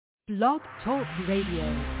Blog Talk Radio.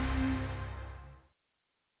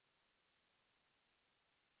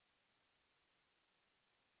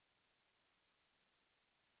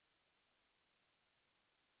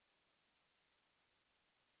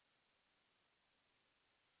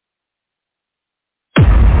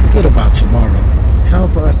 What about tomorrow?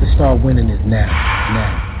 Time for us to start winning is now.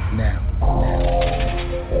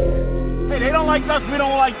 Hey, they don't like us, we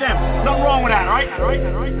don't like them. Nothing wrong with that, all right?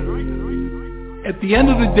 At the end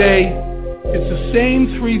of the day, it's the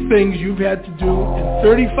same three things you've had to do in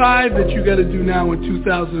 35 that you got to do now in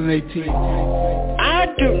 2018. I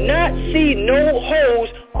do not see no holes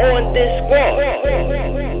on this squad.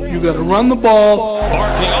 You got to run the ball.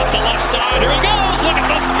 Barkley off the left side. Here he goes. Look at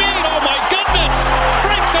the speed. Oh, my goodness.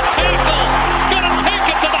 Breaks the tackle. Gonna take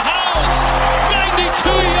it to the house. 92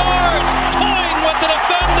 yards. Toying with the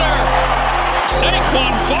defender.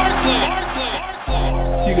 Saquon Barkley.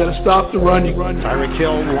 You got to stop the run. Tyreek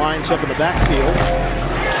Hill lines up in the backfield.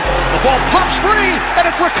 The ball pops free, and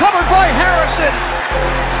it's recovered by Harrison.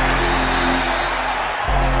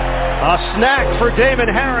 A snack for David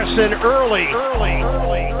Harrison early.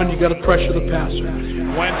 And you got to pressure the passer.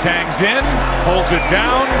 Wentang's in, holds it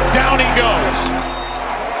down he goes.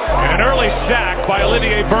 And an early sack by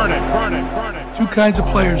Olivier Vernon. Two kinds of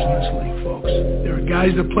players in this league, folks. There are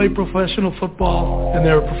guys that play professional football, and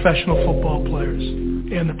there are professional football players.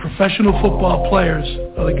 And the professional football players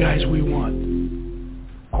are the guys we want.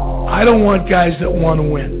 I don't want guys that want to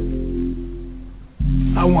win.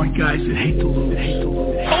 I want guys that hate to lose.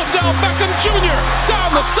 Odell Beckham Jr.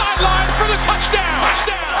 down the sideline for the touchdown.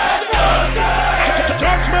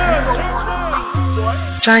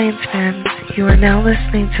 Giants fans, you are now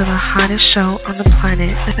listening to the hottest show on the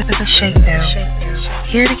planet, DaShakedown.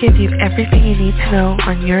 Here to give you everything you need to know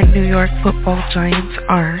on your New York football Giants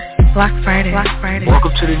are Black Friday.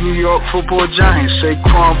 Welcome to the New York football Giants,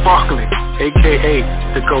 Saquon Barkley, a.k.a.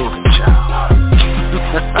 the Golden Child.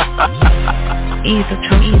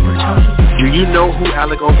 Do you know who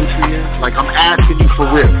Alec Ogletree is? Like, I'm asking you for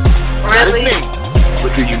real. Really?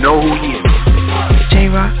 But do you know who he is?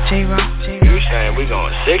 J-Rock. You saying we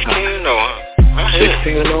going 16-0, huh?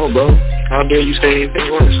 16-0, bro. How dare you say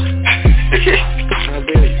anything worse? How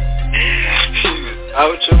dare you?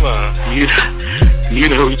 Out your mind. You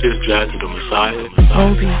know we just drafted the Messiah.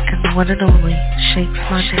 Oldie and the one and only Shakes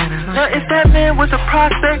Montana. Now, if that man was a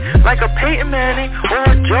prospect like a Peyton Manning or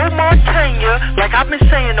a Joe Montana, like I've been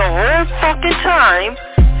saying the whole fucking time,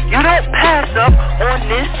 you don't pass up on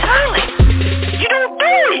this talent. You don't do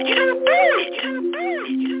it.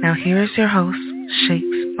 Now here is your host,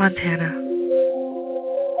 Shakes Montana.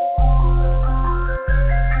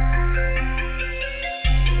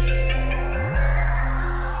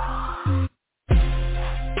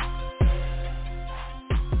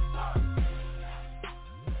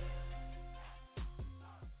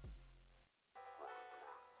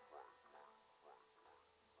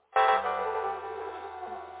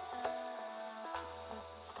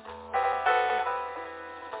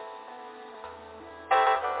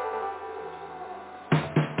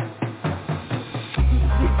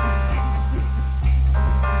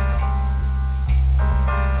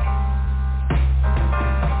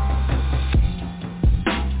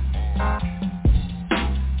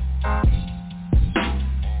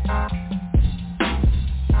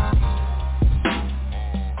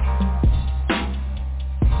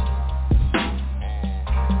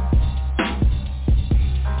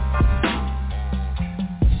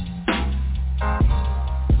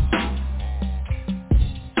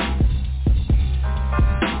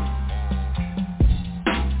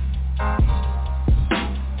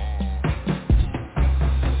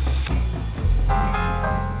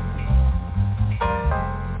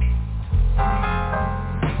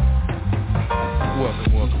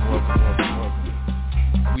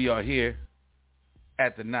 Here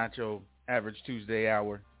at the Na-Cho Average Tuesday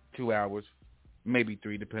hour, 2 hours, maybe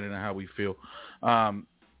 3, depending on how we feel.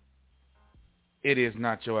 It is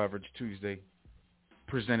Na-Cho Average Tuesday,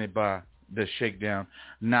 presented by DaShakedown,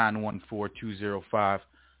 914-205-5796.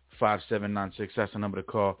 That's the number to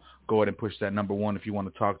call. Go ahead and push that number 1 if you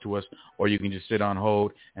want to talk to us, or you can just sit on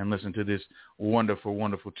hold and listen to this wonderful,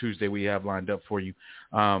 wonderful Tuesday we have lined up for you.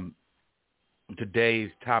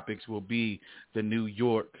 Today's topics will be the New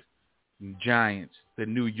York Giants, the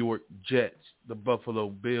New York Jets, the Buffalo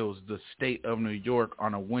Bills, the state of New York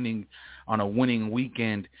on a winning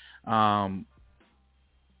weekend.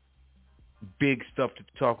 Big stuff to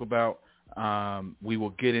talk about. We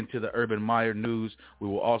will get into the Urban Meyer news. We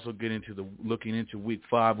will also get into looking into Week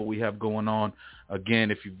 5, what we have going on.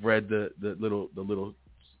 Again, if you've read the little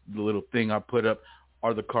thing I put up,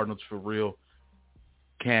 are the Cardinals for real?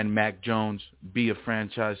 can Mac Jones be a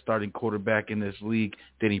franchise starting quarterback in this league?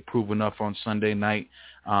 Did he prove enough on Sunday night?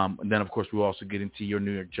 And then, of course, we'll also get into your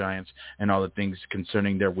New York Giants and all the things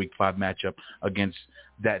concerning their Week 5 matchup against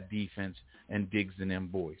that defense and Diggs and them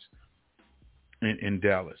boys in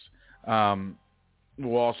Dallas.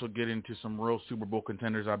 We'll also get into some real Super Bowl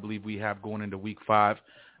contenders I believe we have going into Week 5.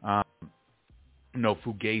 No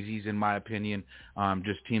fugazis, in my opinion,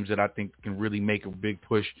 just teams that I think can really make a big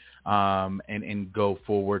push and go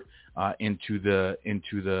forward into the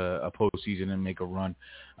postseason and make a run.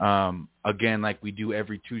 Again, like we do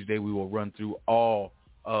every Tuesday, we will run through all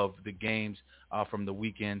of the games from the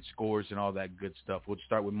weekend, scores, and all that good stuff. We'll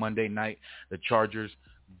start with Monday night. The Chargers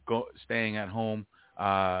staying at home,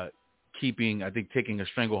 taking a taking a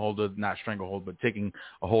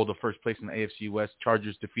hold of first place in the AFC West.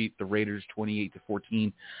 Chargers defeat the Raiders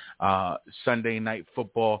 28-14. Sunday night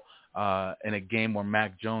football in a game where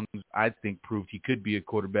Mac Jones, I think, proved he could be a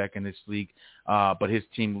quarterback in this league, but his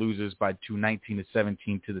team loses by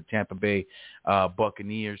 19-17 to the Tampa Bay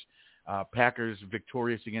Buccaneers. Packers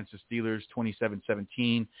victorious against the Steelers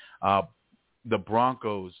 27-17. The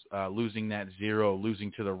Broncos losing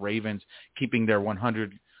to the Ravens, keeping their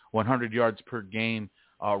 100 yards per game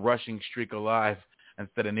rushing streak alive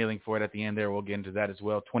instead of kneeling for it at the end there. We'll get into that as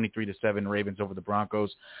well. 23-7 Ravens over the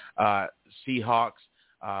Broncos. Seahawks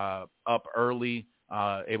up early,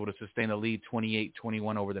 able to sustain the lead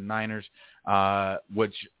 28-21 over the Niners,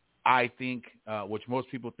 which I think, which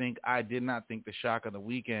most people think, I did not think the shock of the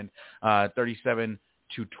weekend, 37-20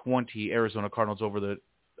 Arizona Cardinals over the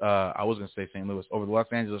I was going to say St. Louis, over the Los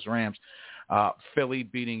Angeles Rams. Philly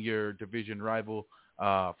beating your division rival,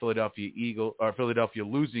 Philadelphia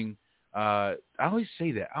losing. I always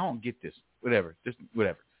say that. I don't get this. Whatever.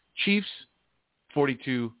 Chiefs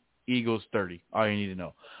 42, Eagles 30. All you need to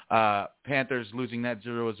know. Panthers losing that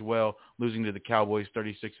 0 as well, losing to the Cowboys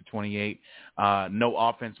 36-28. No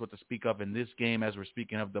offense what to speak of in this game as we're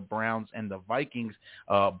speaking of the Browns and the Vikings.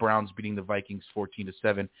 Browns beating the Vikings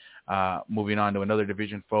 14-7. Moving on to another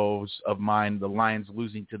division foes of mine, the Lions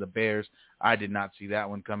losing to the Bears. I did not see that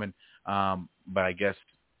one coming, but I guess,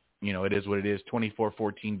 it is what it is.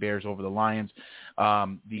 24-14 Bears over the Lions.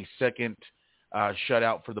 The second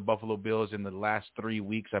shutout for the Buffalo Bills in the last 3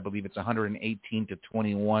 weeks. I believe it's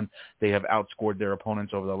 118-21. They have outscored their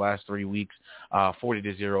opponents over the last 3 weeks,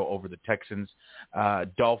 40-0 over the Texans.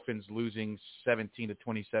 Dolphins losing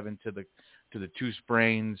 17-27 to the two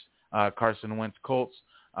sprains, Carson Wentz Colts.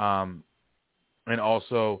 And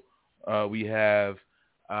also we have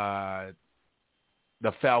the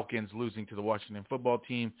Falcons losing to the Washington football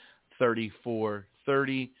team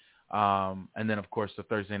 34-30. And then, of course, the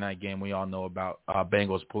Thursday night game we all know about,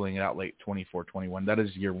 Bengals pulling it out late 24-21. That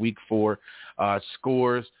is your Week 4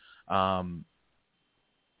 scores.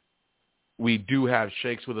 We do have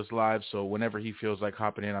Shakes with us live, so whenever he feels like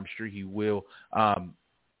hopping in, I'm sure he will.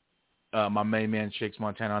 My main man, Shakes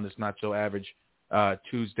Montana, on this Na-Cho Average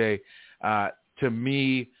Tuesday. To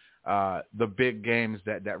me, the big games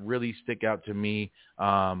that really stick out to me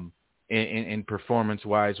in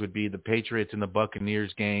performance-wise would be the Patriots and the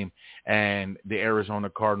Buccaneers game and the Arizona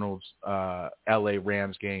Cardinals LA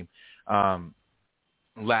Rams game.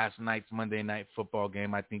 Last night's Monday night football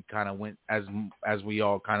game, I think, kind of went as we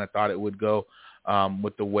all kind of thought it would go,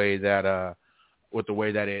 with the way that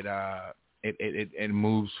it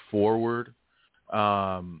moves forward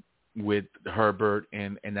with Herbert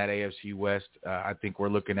and that AFC West. I think we're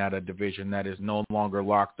looking at a division that is no longer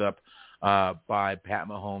locked up by Pat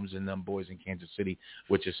Mahomes and them boys in Kansas City,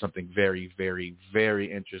 which is something very, very,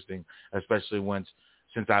 very interesting, especially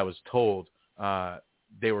since I was told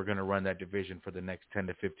they were going to run that division for the next 10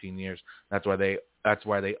 to 15 years. That's why they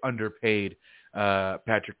underpaid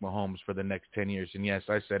Patrick Mahomes for the next 10 years. And yes,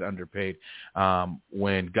 I said underpaid.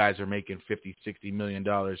 When guys are making $50-60 million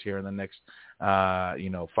here in the next 5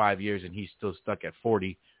 years and he's still stuck at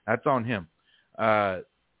 40, that's on him.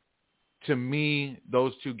 To me,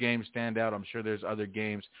 those two games stand out. I'm sure there's other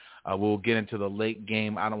games. We'll get into the late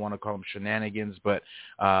game. I don't want to call them shenanigans, but,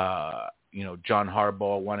 John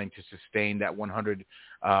Harbaugh wanting to sustain that 100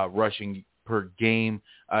 rushing per game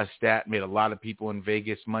stat made a lot of people in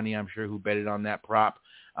Vegas money, I'm sure, who betted on that prop.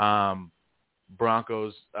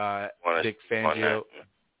 Broncos, Vic Fangio.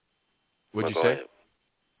 What'd you say?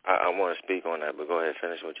 I want to speak on that, but go ahead,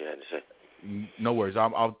 finish what you had to say. No worries.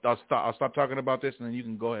 I'll stop talking about this, and then you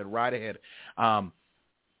can go ahead right ahead.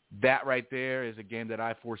 That right there is a game that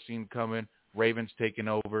I foreseen coming. Ravens taking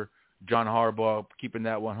over. John Harbaugh keeping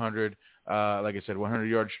that 100, like I said,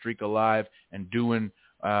 100-yard streak alive and doing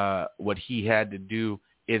what he had to do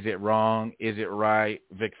Is it wrong? Is it right?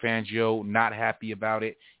 Vic Fangio, not happy about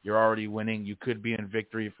it. You're already winning. You could be in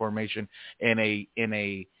victory formation in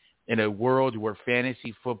a world where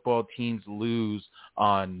fantasy football teams lose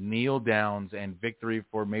on kneel downs and victory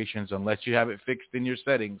formations unless you have it fixed in your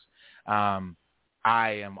settings. I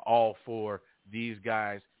am all for these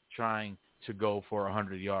guys trying to go for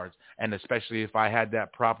 100 yards. And especially if I had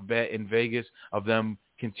that prop bet in Vegas of them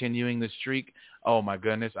continuing the streak, oh my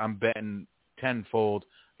goodness, I'm betting tenfold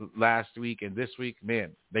last week and this week. Man,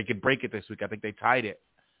 they could break it this week. I think they tied it.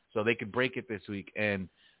 So they could break it this week. And,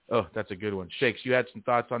 oh, that's a good one. Shakes, you had some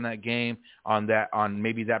thoughts on that game, on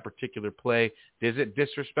maybe that particular play. Is it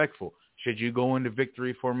disrespectful? Should you go into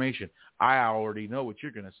victory formation? I already know what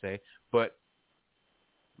you're going to say, but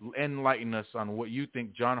enlighten us on what you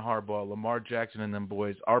think John Harbaugh, Lamar Jackson, and them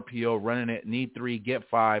boys, RPO, running it, need 3, get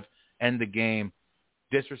 5, end the game.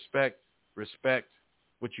 Disrespect, respect,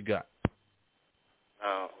 what you got?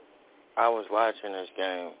 I was watching this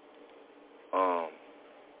game,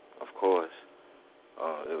 of course.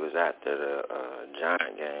 It was after the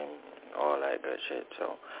Giant game and all that good shit.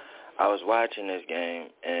 So I was watching this game,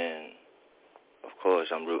 and, of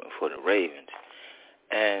course, I'm rooting for the Ravens.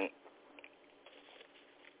 And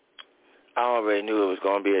I already knew it was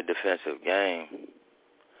going to be a defensive game,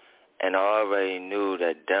 and I already knew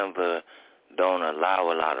that Denver don't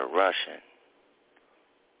allow a lot of rushing.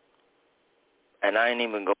 And I ain't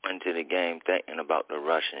even go into the game thinking about the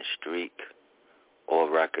rushing streak or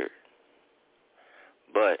record.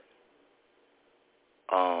 But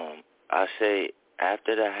I say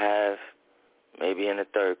after the half, maybe in the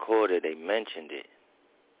third quarter, they mentioned it.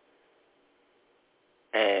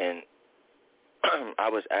 And I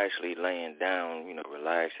was actually laying down,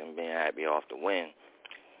 relaxing, being happy off the win.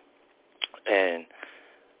 And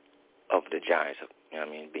of the Giants,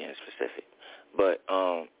 being specific. But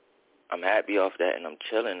I'm happy off that, and I'm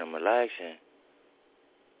chilling, I'm relaxing.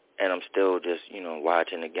 And I'm still just,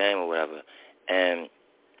 watching the game or whatever. And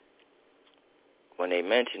when they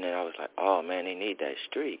mentioned it, I was like, oh, man, they need that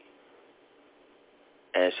streak.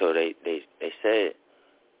 And so they said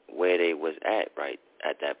where they was at right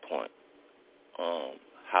at that point,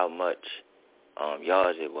 how much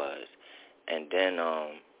yards it was. And then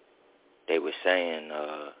they were saying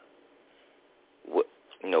what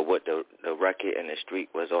the record and the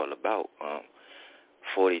streak was all about.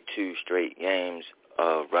 42 straight games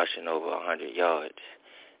of rushing over 100 yards.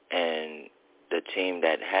 And the team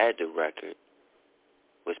that had the record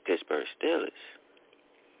was Pittsburgh Steelers.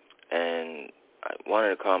 And one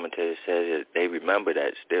of the commentators said that they remember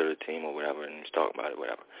that Steelers team or whatever and was talking about it,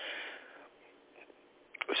 whatever.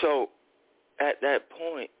 So at that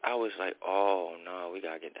point, I was like, oh, no, we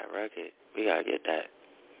got to get that record. We got to get that.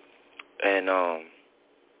 And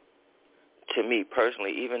to me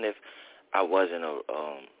personally, even if I wasn't a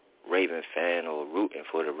Raven fan or rooting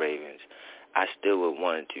for the Ravens, I still would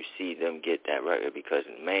want to see them get that record because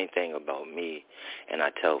the main thing about me, and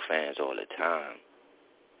I tell fans all the time,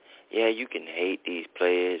 yeah, you can hate these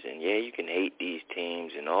players and, yeah, you can hate these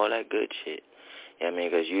teams and all that good shit. You know what I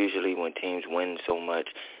mean? Because usually when teams win so much,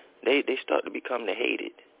 they start to become the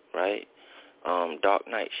hated, right? Dark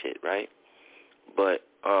Knight shit, right? But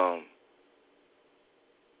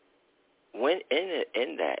when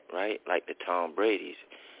in that, right, like the Tom Brady's,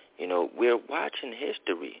 we're watching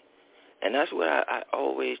history. And that's what I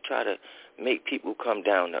always try to make people come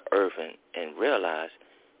down to earth and realize.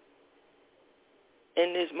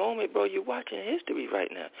 In this moment, bro, you're watching history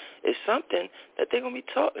right now. It's something that they're going to be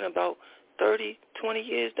talking about 30, 20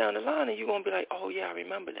 years down the line, and you're going to be like, oh, yeah, I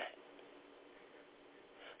remember that.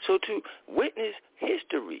 So to witness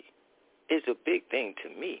history is a big thing to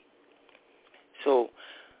me. So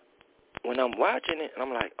when I'm watching it, and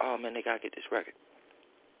I'm like, oh, man, they got to get this record.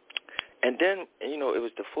 And then, it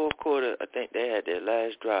was the fourth quarter. I think they had their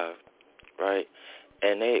last drive, right?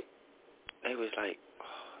 And they was like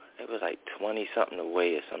 20-something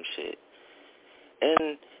away or some shit.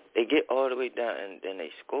 And they get all the way down, and then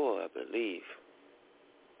they score, I believe.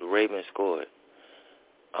 The Ravens scored.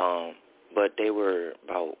 But they were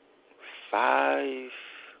about 5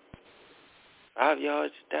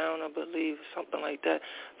 yards down, I believe, something like that,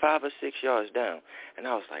 5 or 6 yards down. And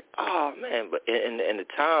I was like, oh, man. But in the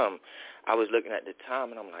time, I was looking at the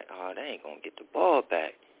time, and I'm like, oh, they ain't going to get the ball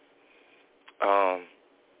back.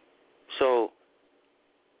 So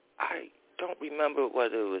I don't remember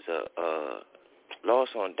whether it was a loss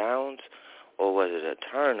on downs or was it a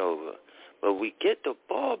turnover. But we get the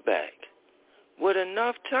ball back with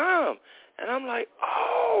enough time. And I'm like,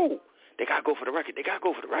 oh, they got to go for the record. They got to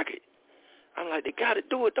go for the record. I'm like, they got to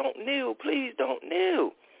do it. Don't kneel. Please don't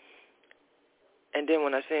kneel. And then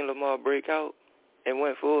when I seen Lamar break out, and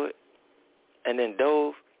went for it, and then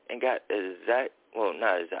dove and got I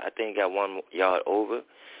think got 1 yard over,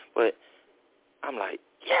 but I'm like,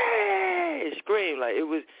 yeah, scream. Like, it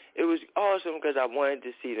was awesome because I wanted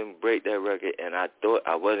to see them break that record, and I thought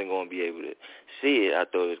I wasn't going to be able to see it. I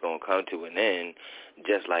thought it was going to come to an end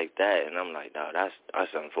just like that, and I'm like, no, that's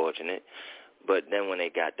unfortunate. But then when they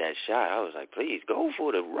got that shot, I was like, please, go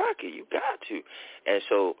for the record. You got to. And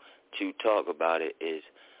so to talk about it is,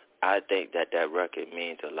 I think that record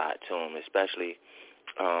means a lot to him, especially,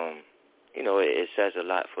 it says a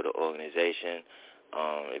lot for the organization.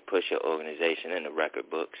 It puts your organization in the record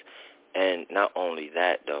books. And not only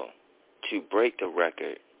that, though, to break the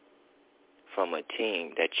record from a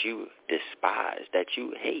team that you despise, that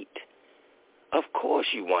you hate, of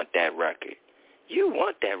course you want that record. You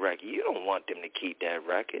want that record. You don't want them to keep that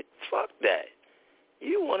record. Fuck that.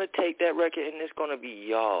 You want to take that record, and it's going to be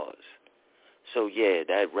yours. So, yeah,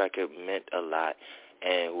 that record meant a lot.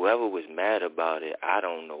 And whoever was mad about it, I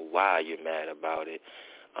don't know why you're mad about it.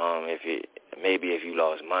 If you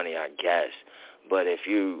lost money, I guess. But if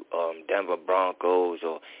you Denver Broncos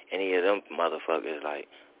or any of them motherfuckers, like,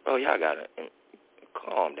 bro, y'all got to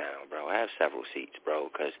calm down, bro. Have several seats, bro,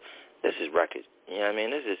 because this is records. You know what I mean?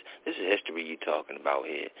 This is history you talking about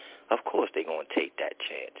here. Of course they going to take that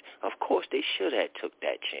chance. Of course they should have took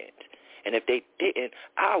that chance. And if they didn't,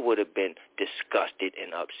 I would have been disgusted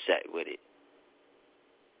and upset with it.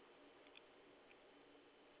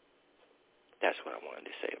 That's what I wanted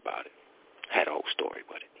to say about it. I had a whole story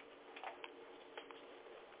with it.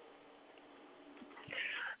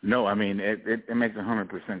 No, I mean, it makes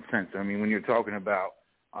 100% sense. I mean, when you're talking about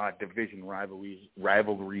division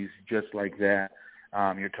rivalries just like that,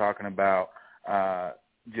 you're talking about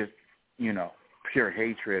just, pure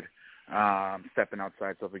hatred, stepping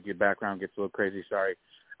outside, so if your background gets a little crazy, sorry.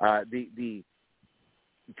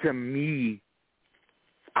 To me,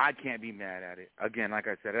 I can't be mad at it. Again, like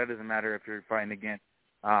I said, it doesn't matter if you're fighting against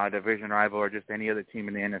a division rival or just any other team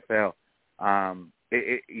in the NFL.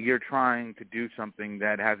 You're trying to do something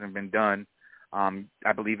that hasn't been done.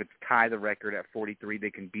 I believe it's tie the record at 43. They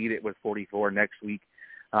can beat it with 44 next week.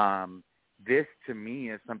 This, to me,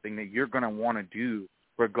 is something that you're going to want to do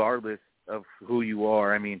regardless of who you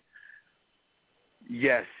are. I mean,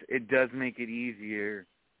 yes, it does make it easier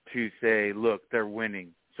to say, look, they're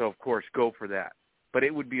winning, so of course go for that. But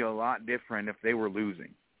it would be a lot different if they were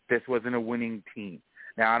losing. This wasn't a winning team.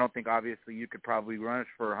 Now, I don't think, obviously, you could probably rush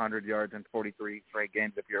for 100 yards in 43 straight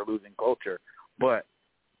games if you're a losing culture. But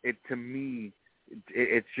to me,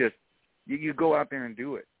 it's just you go out there and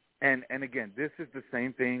do it. And again, this is the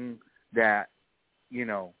same thing that,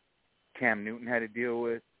 Cam Newton had to deal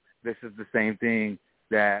with. This is the same thing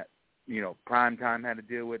that, Primetime had to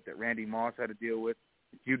deal with, that Randy Moss had to deal with.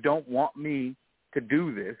 You don't want me to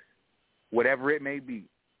do this, whatever it may be.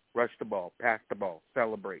 Rush the ball, pass the ball,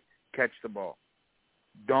 celebrate, catch the ball.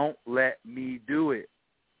 Don't let me do it.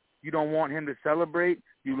 You don't want him to celebrate,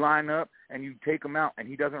 you line up and you take him out, and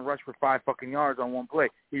he doesn't rush for 5 fucking yards on one play.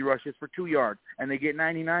 He rushes for 2 yards, and they get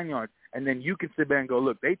 99 yards. And then you can sit back and go,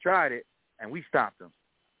 look, they tried it, and we stopped them.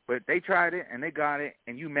 But they tried it, and they got it,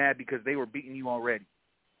 and you mad because they were beating you already.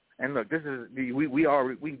 And look, this is we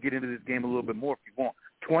can get into this game a little bit more if you want.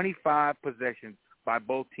 25 possessions by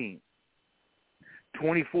both teams.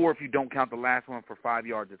 24 if you don't count the last one for 5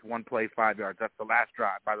 yards. It's one play, 5 yards. That's the last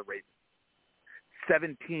drive by the Ravens.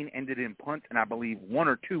 17 ended in punts, and I believe 1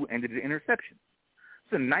 or 2 ended in interceptions.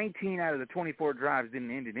 So 19 out of the 24 drives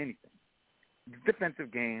didn't end in anything.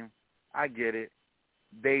 Defensive game, I get it.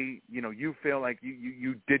 They, you feel like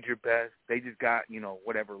you did your best. They just got,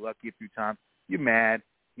 whatever, lucky a few times. You're mad.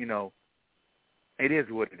 It is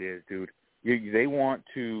what it is, dude. They want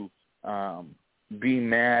to be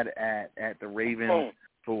mad at the Ravens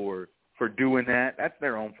for doing that. That's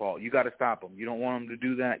their own fault. You got to stop them. You don't want them to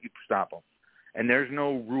do that, you stop them. And there's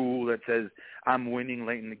no rule that says I'm winning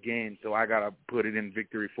late in the game, so I got to put it in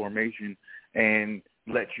victory formation and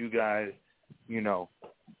let you guys, get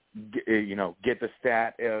the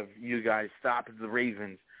stat of you guys stopped the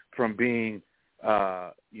Ravens from being,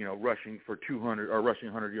 rushing for 200 or rushing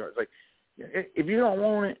 100 yards. Like, if you don't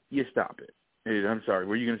want it, you stop it. Hey, I'm sorry.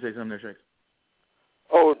 Were you going to say something there, Shakes?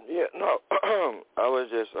 Oh, yeah, no. I was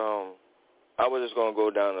just going to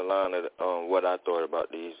go down the line of what I thought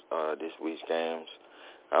about this week's games.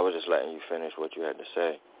 I was just letting you finish what you had to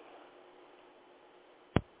say.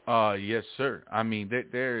 Yes, sir. I mean,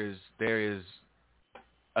 there is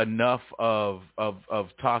enough of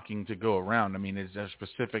talking to go around. I mean, is there a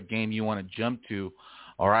specific game you want to jump to,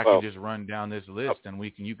 or I can just run down this list and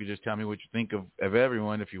you could just tell me what you think of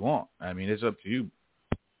everyone if you want. I mean, it's up to you.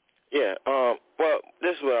 Yeah. Well,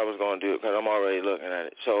 this is what I was going to do because I'm already looking at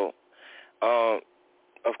it. So,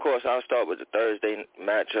 of course, I'll start with the Thursday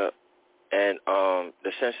matchup, and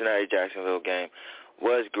the Cincinnati-Jacksonville game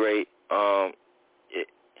was great.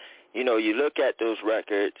 You look at those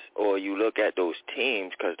records or you look at those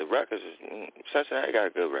teams because the records, Cincinnati got a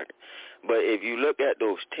good record. But if you look at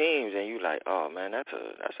those teams and you like, oh, man, that's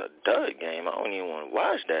a dud game. I don't even want to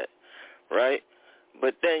watch that, right?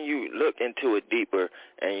 But then you look into it deeper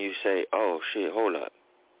and you say, oh, shit, hold up.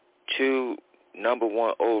 2 number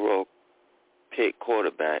 1 overall pick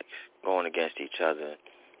quarterbacks going against each other.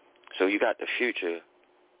 So you got the future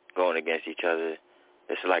going against each other.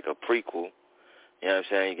 It's like a prequel. You know what I'm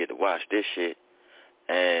saying? You get to watch this shit.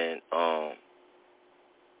 And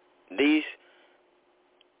these,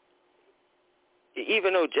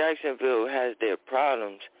 even though Jacksonville has their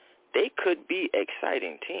problems, they could be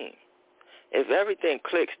exciting teams. If everything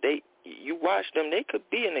clicks, you watch them, they could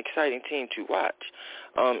be an exciting team to watch.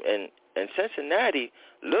 And Cincinnati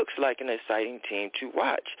looks like an exciting team to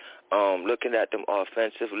watch. Looking at them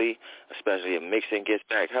offensively, especially if Mixon gets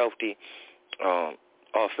back healthy,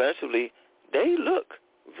 offensively, they look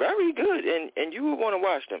very good, and you would want to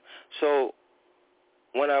watch them. So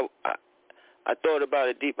when I thought about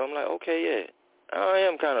it deep, I'm like, okay, yeah, I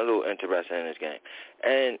am kind of a little interested in this game.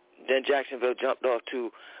 And then Jacksonville jumped off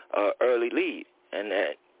to an early lead, and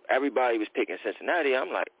everybody was picking Cincinnati.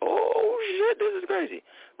 I'm like, oh, shit, this is crazy,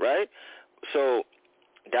 right? So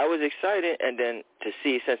that was exciting, and then to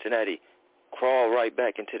see Cincinnati crawl right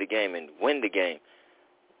back into the game and win the game,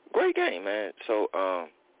 great game, man. So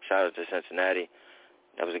shout out to Cincinnati.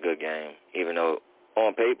 That was a good game, even though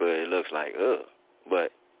on paper it looks like, ugh,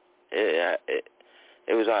 but it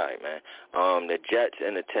was all right, man. The Jets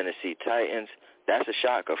and the Tennessee Titans, that's a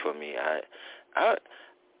shocker for me.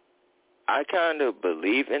 I kind of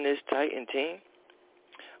believe in this Titan team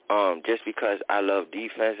just because I love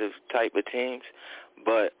defensive type of teams,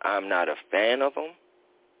 but I'm not a fan of them.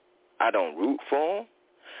 I don't root for them,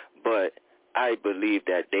 but I believe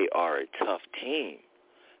that they are a tough team.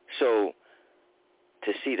 So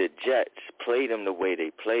to see the Jets play them the way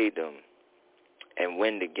they played them and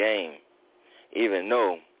win the game, even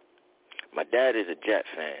though my dad is a Jet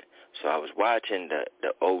fan, so I was watching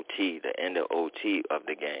the OT, the end of OT of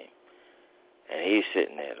the game, and he's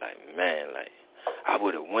sitting there like, man, like, I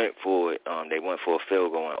would have went for it. They went for a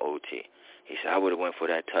field goal in OT. He said, I would have went for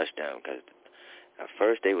that touchdown because at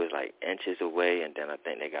first they was like inches away, and then I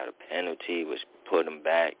think they got a penalty, which put them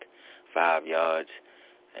back 5 yards,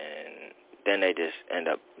 and then they just end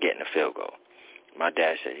up getting a field goal. My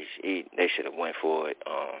dad said they should have went for it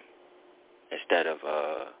instead of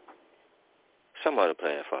some other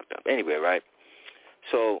player fucked up. Anyway, right?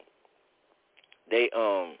 So they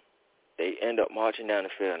end up marching down the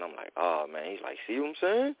field, and I'm like, oh, man. He's like, see what I'm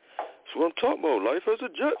saying? That's what I'm talking about, life as a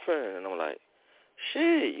Jet fan. And I'm like,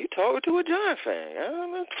 shit, you talking to a Giant fan. I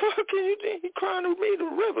mean, fucking, you think he crying to me the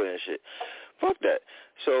river and shit. Fuck that.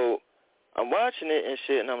 So I'm watching it and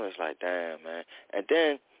shit, and I'm just like, damn, man. And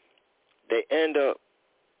then they end up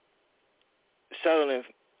settling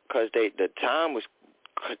because the time was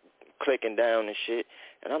clicking down and shit.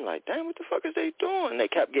 And I'm like, damn, what the fuck is they doing? And they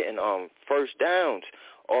kept getting first downs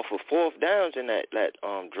off of fourth downs in that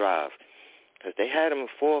drive. Because they had them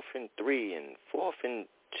 4th and 3 and 4th and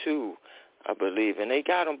 2, I believe. And they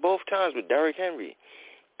got them both times with Derrick Henry.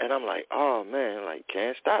 And I'm like, oh, man, like,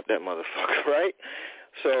 can't stop that motherfucker, right?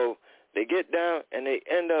 So they get down, and they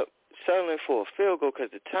end up settling for a field goal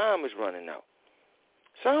because the time is running out.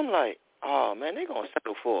 So I'm like, oh, man, they going to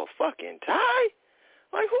settle for a fucking tie?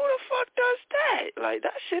 Like, who the fuck does that? Like,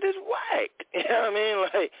 that shit is whack. You know what I mean?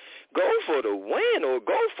 Like, go for the win or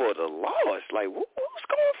go for the loss. Like, who's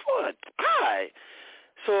going for a tie?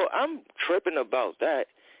 So I'm tripping about that.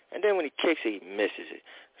 And then when he kicks it, he misses it.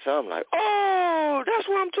 So I'm like, oh, that's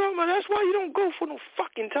what I'm talking about. That's why you don't go for no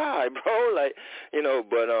fucking tie, bro. Like, you know,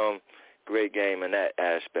 but great game in that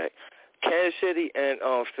aspect. Kansas City and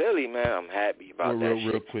Philly, man, I'm happy about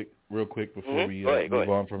that shit. Real quick before we move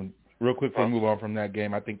on from... Real quick before we move on from that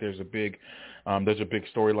game, I think there's a big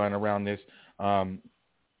storyline around this.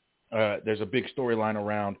 There's a big storyline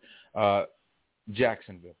around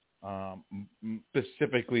Jacksonville,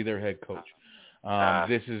 specifically their head coach.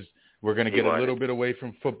 We're going to get a little bit away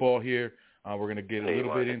from football here. We're going to get a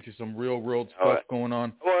little bit into some real world stuff going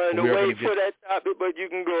on. I wanted to wait for that topic, but you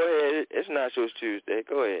can go ahead. It's Na-Cho Tuesday.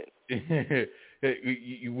 Go ahead.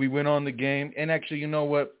 We went on the game, and actually, you know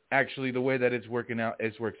what? Actually, the way that it's working out,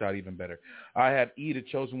 it works out even better. I have the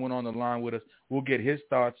chosen one, on the line with us. We'll get his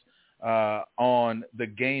thoughts on the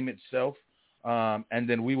game itself, and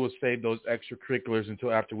then we will save those extracurriculars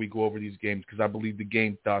until after we go over these games, because I believe the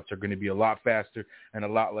game thoughts are going to be a lot faster and a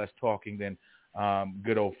lot less talking than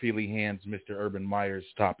good old Feely Hands, Mr. Urban Meyer's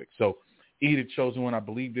topic. So, E, the chosen one, I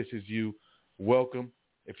believe this is you. Welcome.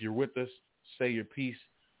 If you're with us, say your piece.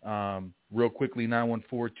 Real quickly,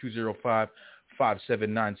 914-205-5796.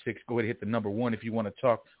 Go ahead and hit the number 1 if you want to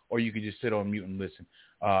talk, or you can just sit on mute and listen.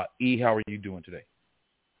 E, how are you doing today?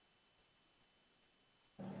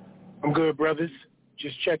 I'm good, brothers.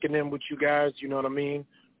 Just checking in with you guys, you know what I mean,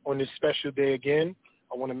 on this special day again.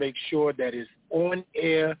 I want to make sure that it's on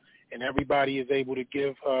air and everybody is able to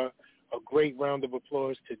give her a great round of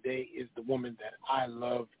applause. Today is the woman that I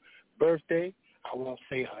love birthday. I won't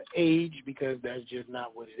say her age because that's just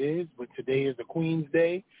not what it is, but today is the Queen's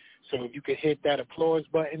Day. So if you could hit that applause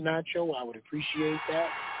button, Nacho, I would appreciate that.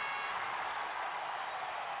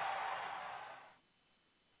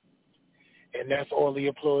 And that's all the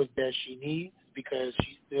applause that she needs because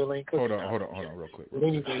she still ain't cooking. Hold on, real quick.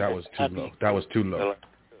 That was too low. That was too low.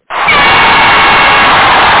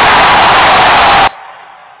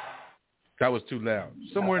 That was too loud.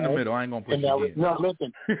 Somewhere in the middle. I ain't going to push it again. No,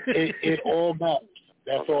 listen. It all matters.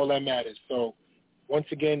 That's all that matters. So, once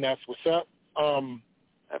again, that's what's up.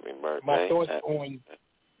 Happy birthday. My thoughts on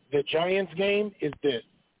the Giants game is this.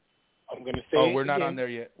 I'm going to say we're not on there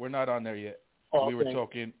yet. We're not on there yet. Oh, we were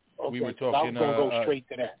talking. Okay. We were talking. I was going to go straight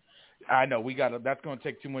to that. I know. That's going to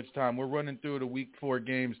take too much time. We're running through the Week 4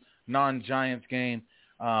 games, non-Giants game.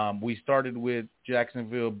 We started with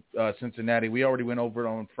Jacksonville, Cincinnati. We already went over it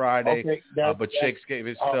on Friday, but Shakes gave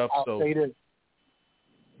his stuff. I'll say this.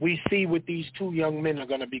 We see what these two young men are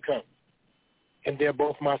going to become. And they're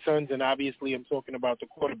both my sons, and obviously I'm talking about the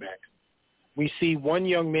quarterbacks. We see one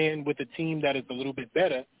young man with a team that is a little bit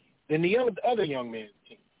better than the other young man's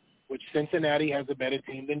team, which Cincinnati has a better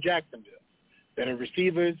team than Jacksonville. Better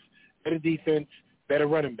receivers, better defense, better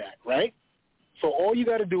running back, right? So all you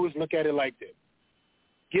got to do is look at it like this.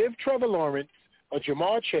 Give Trevor Lawrence, a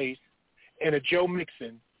Jamar Chase, and a Joe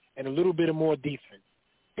Mixon, and a little bit of more defense.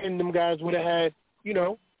 And them guys would have had,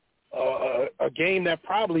 a game that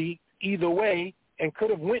probably either way and could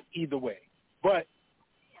have went either way. But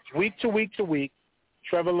week to week to week,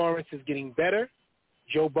 Trevor Lawrence is getting better.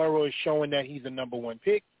 Joe Burrow is showing that he's a number 1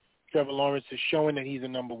 pick. Trevor Lawrence is showing that he's a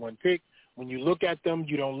number 1 pick. When you look at them,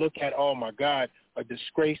 you don't look at, oh, my God, a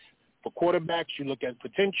disgrace for quarterbacks. You look at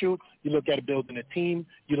potential. You look at building a team.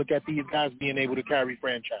 You look at these guys being able to carry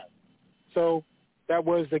franchise. So that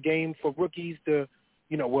was a game for rookies to,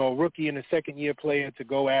 rookie and a second-year player to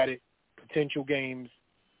go at it, potential games.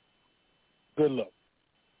 Good luck.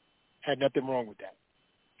 Had nothing wrong with that.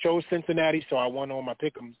 Chose Cincinnati, so I won all my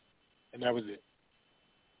pick'ems, and that was it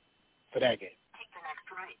for that game.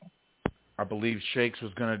 I believe Shakes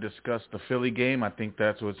was going to discuss the Philly game. I think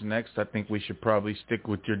that's what's next. I think we should probably stick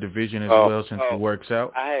with your division as well since it works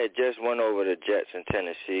out. I had just went over the Jets and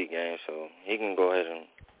Tennessee game, so he can go ahead and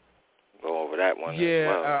go over that one as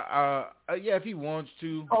well. Yeah, if he wants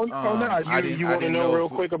to. No. You want to know real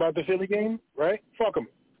quick about the Philly game, right? Fuck him.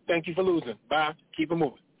 Thank you for losing. Bye. Keep it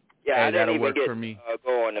moving. Yeah, I didn't even get for me.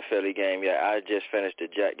 Go on the Philly game. Yeah, I just finished the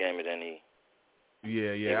Jet game, and then he.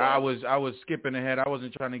 Yeah. I was skipping ahead. I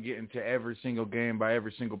wasn't trying to get into every single game by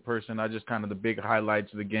every single person. I just kind of the big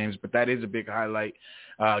highlights of the games. But that is a big highlight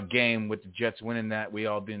game with the Jets winning that. We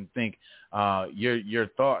all didn't think. Your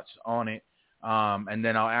thoughts on it, and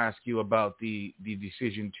then I'll ask you about the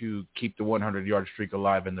decision to keep the 100-yard streak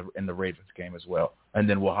alive in the Ravens game as well. And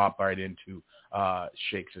then we'll hop right into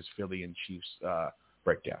Shakes' Philly and Chiefs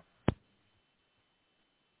breakdown.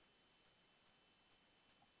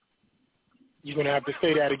 You're going to have to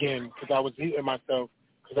say that again because I was muting myself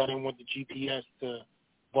because I didn't want the GPS to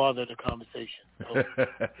bother the conversation. So,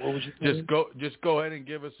 what was you saying? Just go ahead and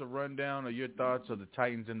give us a rundown of your thoughts of the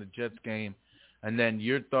Titans and the Jets game, and then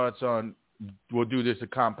your thoughts on we'll do this a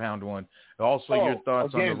compound one. Also, your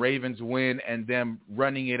thoughts on the Ravens win and them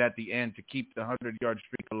running it at the end to keep the 100-yard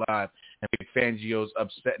streak alive and Vic Fangio's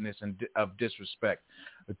upsetness and of disrespect.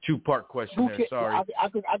 A two-part question there. Sorry. I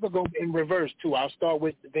could go in reverse, too. I'll start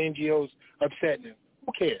with Fangio's upsetness.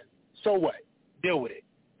 Who cares? So what? Deal with it.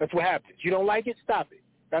 That's what happens. You don't like it? Stop it.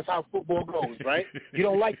 That's how football goes, right? You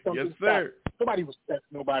don't like something? Yes, sir. Stop it. Nobody respects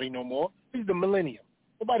nobody no more. This is the millennium.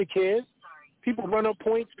 Nobody cares. People run up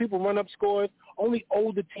points. People run up scores. Only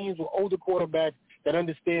older teams with older quarterbacks that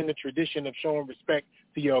understand the tradition of showing respect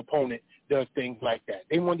to your opponent does things like that.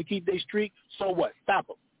 They wanted to keep their streak. So what? Stop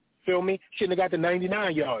them. Feel me? Shouldn't have got the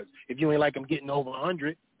 99 yards. If you ain't like them getting over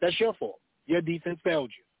 100, that's your fault. Your defense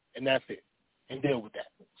failed you, and that's it. And deal with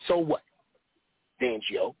that. So what?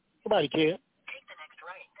 Fangio. Nobody cares.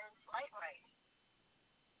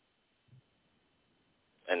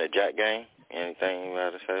 the Jet game, anything you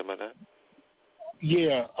have to say about that?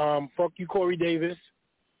 Yeah, fuck you, Corey Davis,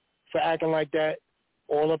 for acting like that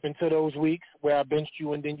all up until those weeks where I benched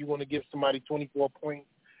you and then you want to give somebody 24 points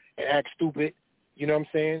and act stupid. You know what I'm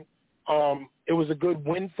saying? It was a good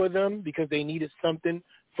win for them because they needed something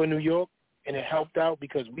for New York, and it helped out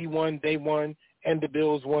because we won, they won, and the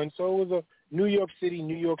Bills won. So it was a New York City,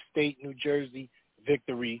 New York State, New Jersey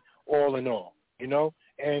victory all in all, you know?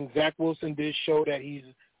 And Zach Wilson did show that he's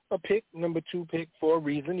a pick, number 2 pick for a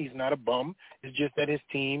reason. He's not a bum. It's just that his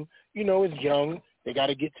team, you know, is young. They got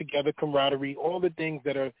to get together, camaraderie, all the things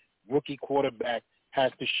that a rookie quarterback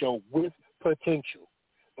has to show with potential.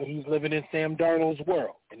 But he's living in Sam Darnold's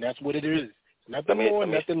world, and that's what it is. Nothing more,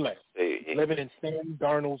 nothing less. Living in Sam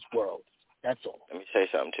Darnold's world. That's all. Let me say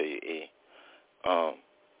something to you, E.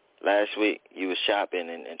 Last week, you were shopping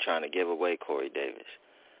and trying to give away Corey Davis.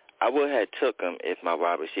 I would have took him if my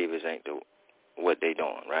wide receivers ain't what they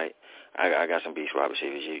doing, right? I got some beast wide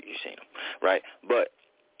receivers. You seen them, right? But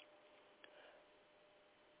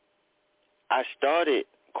I started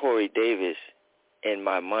Corey Davis in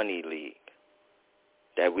my money league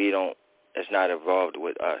it's not involved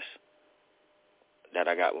with us, that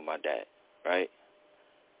I got with my dad, right?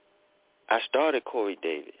 I started Corey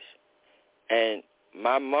Davis, and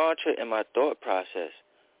my mantra and my thought process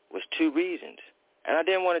was 2 reasons. And I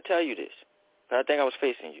didn't want to tell you this, but I think I was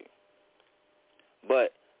facing you.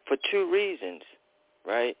 But for 2 reasons,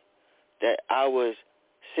 right, that I was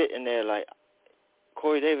sitting there like,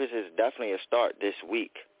 Corey Davis is definitely a start this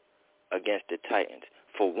week against the Titans.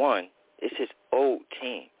 For one, it's his old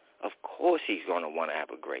team. Of course he's going to want to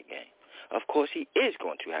have a great game. Of course he is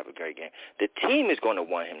going to have a great game. The team is going to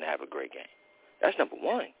want him to have a great game. That's number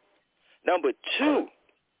 1. Number two,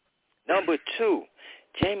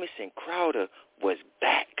 Jamison Crowder was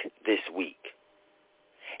back this week.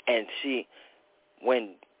 And see,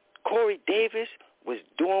 when Corey Davis was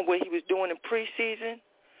doing what he was doing in preseason,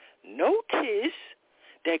 notice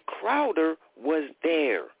that Crowder was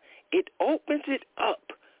there. It opens it up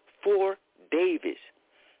for Davis.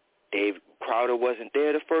 Crowder wasn't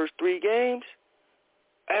there the first 3 games.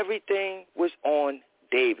 Everything was on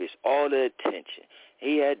Davis, all the attention.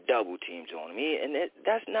 He had double teams on him.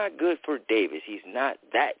 That's not good for Davis. He's not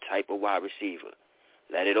that type of wide receiver.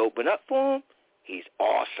 Let it open up for him. He's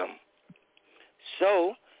awesome.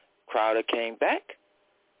 So Crowder came back.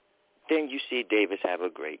 Then you see Davis have a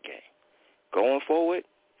great game. Going forward,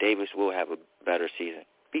 Davis will have a better season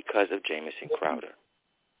because of Jamison Crowder.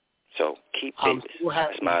 So keep Davis.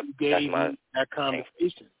 That's my that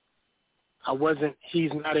conversation.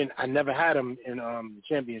 I never had him in the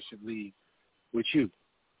championship league with you.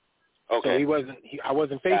 Okay. So I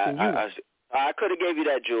wasn't facing you. I could have gave you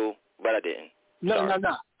that, Jewel, but I didn't. No.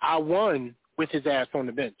 I won with his ass on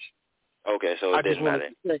the bench. Okay, so it didn't matter.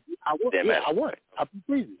 I won. I'm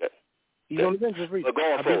pleased. He's on the bench for free. But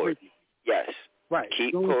going forward, yes. Right.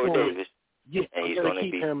 Keep Corey Davis. Yeah, and he's going to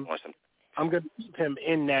keep him. I'm going to keep him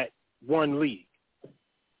in that one league.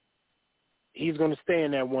 He's going to stay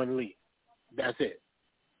in that one league. That's it.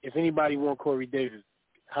 If anybody want Corey Davis,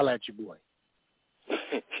 holla at your boy.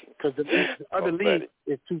 Because the other league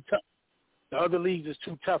is too tough. The other leagues is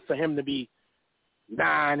too tough for him to be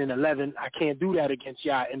 9 and 11. I can't do that against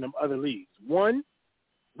y'all in them other leagues. One,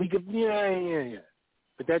 we could, yeah.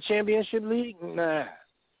 But that championship league, nah.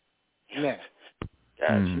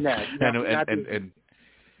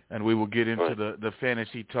 And we will get into the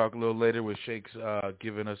fantasy talk a little later with Shake's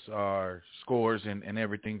giving us our scores and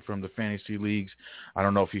everything from the fantasy leagues. I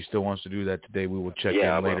don't know if he still wants to do that today. We will check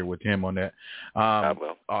in later with him on that. I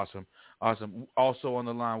will. Awesome. Also on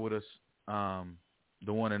the line with us,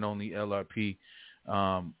 the one and only LRP.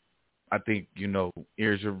 I think,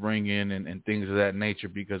 ears are ringing and things of that nature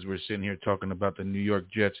because we're sitting here talking about the New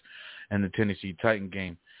York Jets and the Tennessee Titan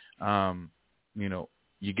game.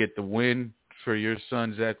 You get the win for your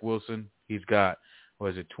son, Zach Wilson. He's got,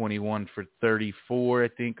 21 for 34, I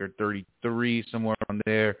think, or 33, somewhere on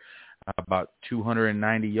there. About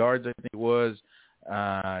 290 yards, I think it was.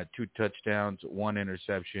 2 touchdowns, 1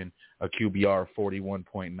 interception, a QBR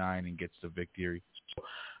 41.9, and gets the victory. So,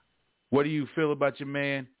 what do you feel about your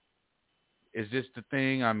man? Is this the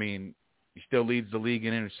thing? I mean, he still leads the league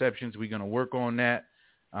in interceptions. We're going to work on that.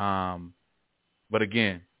 But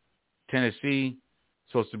again, Tennessee,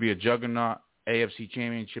 supposed to be a juggernaut, AFC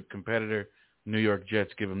championship competitor. New York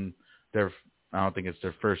Jets give them I don't think it's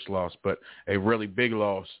their first loss, but a really big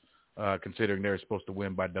loss considering they're supposed to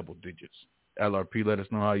win by double digits. LRP, let us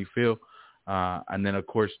know how you feel. And then, of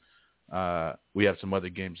course, we have some other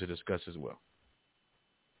games to discuss as well.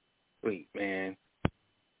 Sweet, man.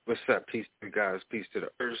 What's up? Peace to the guys. Peace to the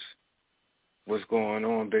earth. What's going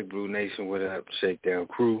on, Big Blue Nation? What up, Shakedown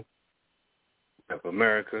crew? What up,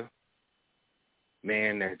 America?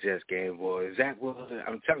 Man, that just game, boy. Zach Wilson,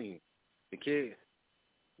 I'm telling you, the kid,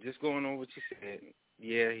 just going on what you said.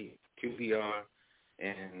 Yeah, he QBR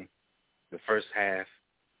in the first half,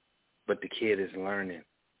 but the kid is learning.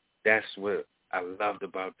 That's what I loved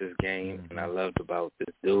about this game, and I loved about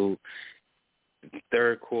this dude.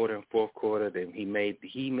 Third quarter and fourth quarter, then he made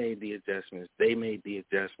the adjustments. They made the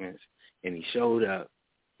adjustments, and he showed up.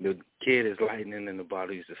 The kid is lightning in the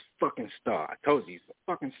bottle. He's a fucking star. I told you, he's a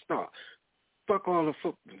fucking star. Fuck all the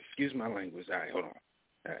football. Excuse my language. All right, hold on.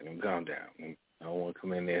 All right, let me calm down. I don't want to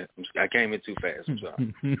come in there. I came in too fast. I'm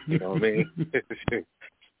sorry. You know what I mean?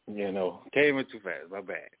 Came in too fast. My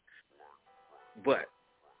bad. But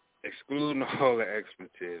excluding all the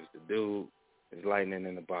expletives, the dude is lightning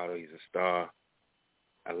in the bottle. He's a star.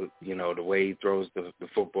 The way he throws the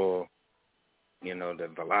football, the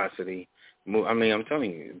velocity. I mean, I'm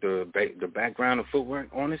telling you, the background of footwork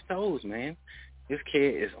on his toes, man. This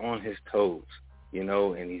kid is on his toes,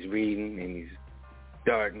 and he's reading and he's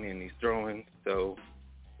darting and he's throwing. So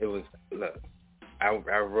it was, look,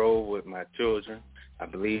 I roll with my children. I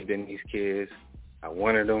believed in these kids. I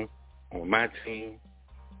wanted them on my team.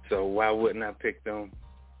 So why wouldn't I pick them?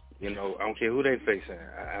 I don't care who they facing.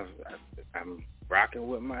 I'm rocking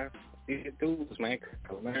with my dudes, man.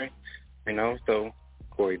 Mary, so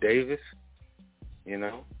Corey Davis,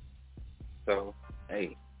 So,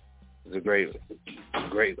 hey, it was a great. I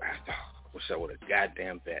wish I would have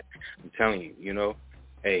goddamn bet. I'm telling you,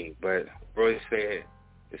 Hey, but Royce said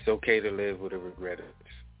it's okay to live with a regret.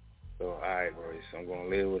 So, all right, Royce, I'm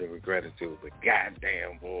going to live with a regret too. But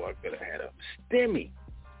goddamn, boy, I could have had a stimmy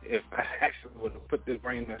if I actually would have put this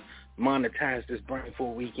brain to monetize this brain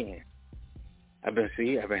for a weekend. I've been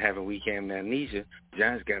having weekend amnesia.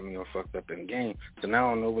 Giants got me all fucked up in the game, so now I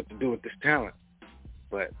don't know what to do with this talent.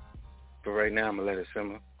 But for right now, I'm going to let it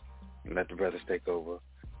simmer and let the brothers take over.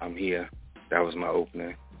 I'm here. That was my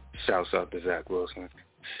opening. Shouts out to Zach Wilson.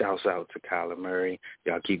 Shouts out to Kyler Murray.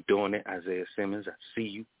 Y'all keep doing it. Isaiah Simmons, I see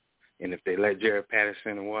you. And if they let Jared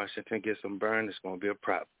Patterson in Washington get some burn, it's going to be a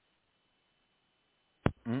problem.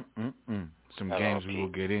 Some games we will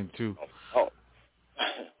get into. Oh.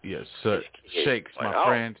 Yes, sir. Shakes, my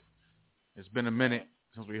friend. It's been a minute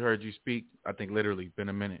since we heard you speak. I think literally been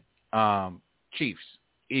a minute. Chiefs,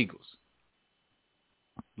 Eagles.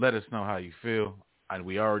 Let us know how you feel. And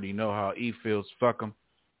we already know how E feels. Fuck them.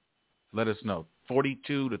 Let us know.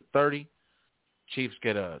 42-30. Chiefs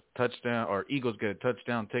get a touchdown, or Eagles get a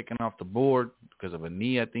touchdown taken off the board because of a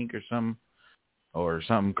knee, I think, or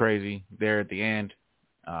something crazy there at the end.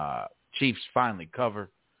 Chiefs finally cover.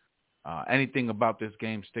 Anything about this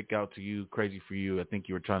game stick out to you, crazy for you? I think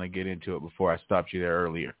you were trying to get into it before I stopped you there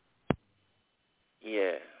earlier.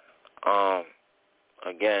 Yeah.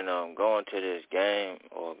 Again, going into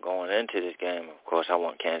this game, of course, I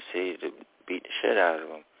want Kansas City to beat the shit out of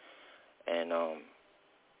them. And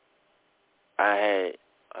I had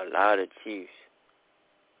a lot of Chiefs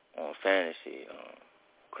on fantasy.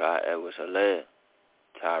 Clyde Edwards-Helaire,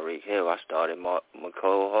 Tyreek Hill. I started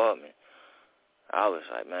McCole Hardman. I was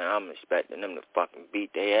like, man, I'm expecting them to fucking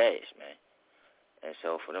beat their ass, man. And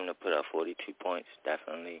so for them to put up 42 points,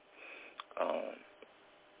 definitely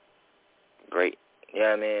great.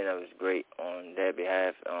 Yeah, I mean, that was great on their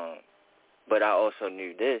behalf. But I also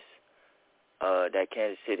knew this, that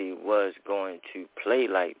Kansas City was going to play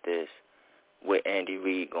like this with Andy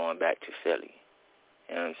Reid going back to Philly.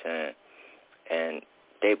 You know what I'm saying? And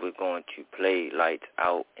they were going to play lights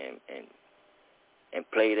out and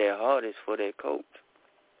play their hardest for their coach.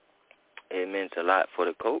 It meant a lot for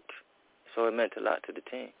the coach, so it meant a lot to the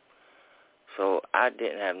team. So I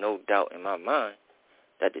didn't have no doubt in my mind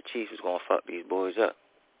that the Chiefs was going to fuck these boys up.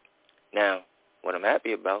 Now, what I'm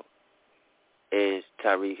happy about is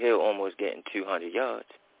Tyreek Hill almost getting 200 yards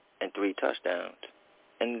and 3 touchdowns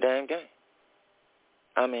in the damn game.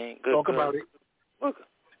 I mean, good. Talk about it. Mooga.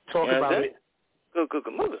 Talk about it. Good,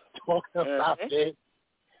 Mooga. Talk about it.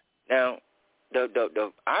 Now,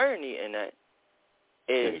 the irony in that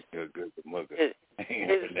is good, Mooga.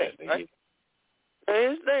 Here's the thing, right?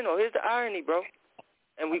 Here's the irony, bro.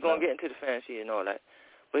 And we're going to get into the fantasy and all that.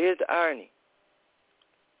 But here's the irony.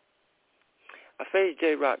 I faced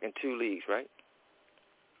J-Rock in 2 leagues, right?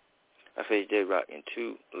 I faced J-Rock in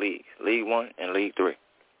 2 leagues, League 1 and League 3.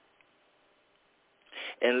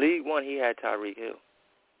 In League 1, he had Tyreek Hill.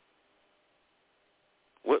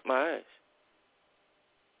 Whipped my ass.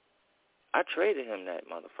 I traded him that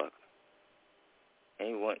motherfucker. And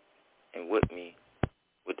he went and whipped me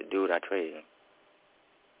with the dude I traded him.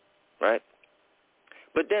 Right?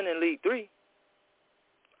 But then in League 3,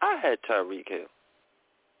 I had Tyreek Hill.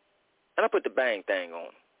 And I put the bang thing on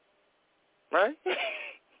him, right?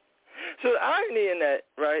 So the irony in that,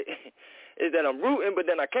 right, is that I'm rooting, but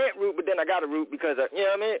then I can't root, but then I got to root because, you know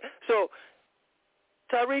what I mean? So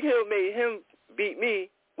Tyreek Hill made him beat me,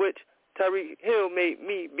 which Tyreek Hill made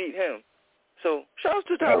me beat him. So shout out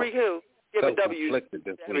to Tyreek Hill giving W's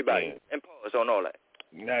to everybody and pause on all that.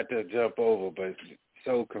 Not to jump over, but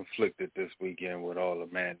so conflicted this weekend with all the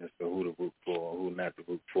madness of who to root for or who not to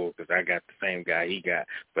root for, because I got the same guy he got,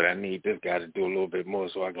 but I need this guy to do a little bit more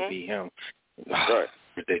so I can beat him. Right.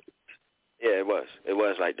 Ridiculous. Yeah, it was. It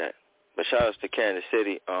was like that. But shout out to Kansas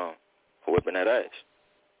City for whipping that ass.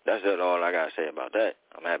 That's all I got to say about that.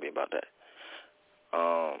 I'm happy about that.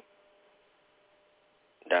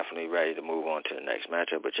 Definitely ready to move on to the next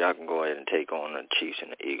matchup, but y'all can go ahead and take on the Chiefs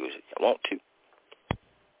and the Eagles if you want to.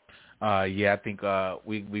 Yeah, I think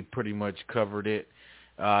we pretty much covered it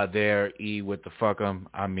there, E, with the fuck 'em.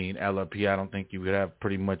 I mean, LRP, I don't think you would have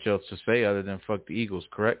pretty much else to say other than fuck the Eagles,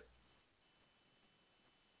 correct?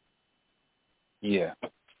 Yeah.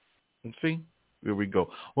 Let's see. Here we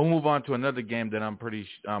go. We'll move on to another game that I'm pretty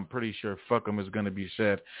sure fuck 'em is going to be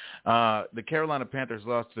said. The Carolina Panthers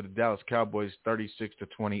lost to the Dallas Cowboys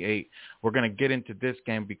 36-28. We're going to get into this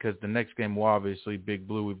game because the next game will obviously Big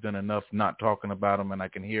Blue. We've done enough not talking about them, and I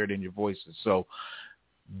can hear it in your voices. So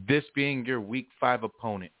this being your Week 5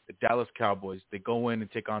 opponent, the Dallas Cowboys, they go in and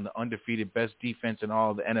take on the undefeated best defense in all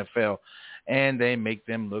of the NFL, and they make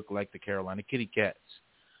them look like the Carolina Kitty Cats.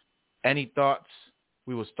 Any thoughts?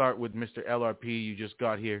 We will start with Mr. LRP. You just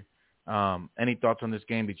got here. Any thoughts on this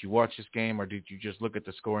game? Did you watch this game, or did you just look at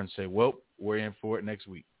the score and say, well, we're in for it next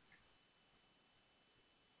week?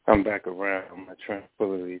 I'm back around. My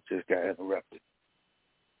tranquility just got interrupted.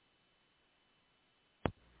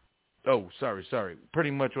 Oh, sorry. Pretty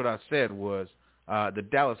much what I said was the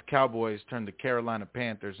Dallas Cowboys turned the Carolina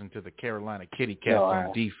Panthers into the Carolina Kitty Cats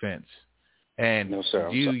on defense. And no, sir,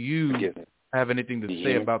 do you have anything to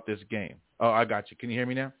say about this game? Oh, I got you. Can you hear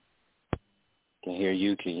me now? Can hear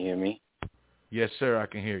you. Can you hear me? Yes, sir, I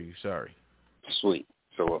can hear you. Sorry. Sweet.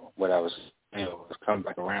 So what I was saying was come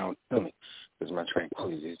back around to me because my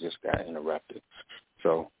tranquility just got interrupted.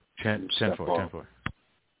 So 10-4.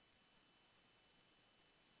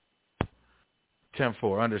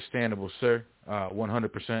 10-4. Understandable, sir.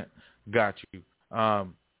 100%. Got you.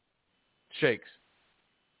 Shakes,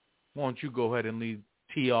 why don't you go ahead and lead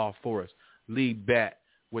tee off for us? Lead bat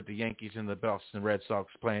with the Yankees and the Boston Red Sox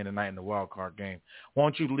playing tonight in the wild card game. Why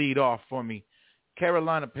don't you lead off for me?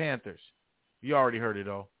 Carolina Panthers. You already heard it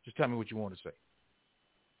all. Just tell me what you want to say.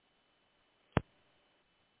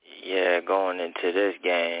 Yeah, going into this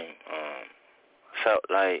game, felt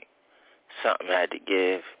like something had to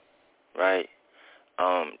give, right?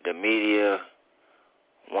 The media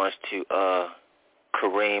wants to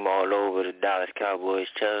Kareem all over the Dallas Cowboys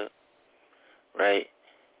chub, right?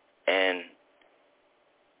 And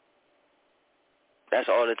that's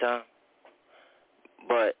all the time.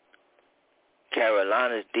 But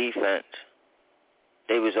Carolina's defense,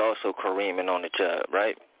 they was also Kareeming on the chub,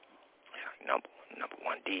 right? Number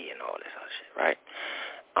 1D and all this other shit, right?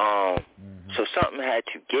 So something had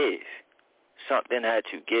to give. Something had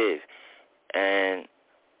to give. And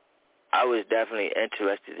I was definitely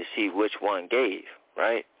interested to see which one gave,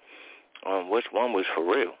 right? Which one was for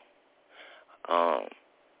real.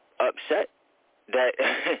 Upset that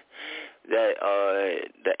that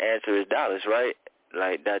the answer is Dallas, right?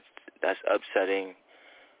 Like that's upsetting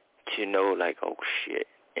to know, like, oh shit,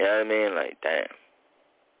 you know what I mean? Like, damn,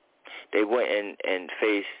 they went and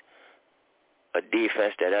faced a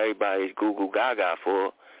defense that everybody's goo gaga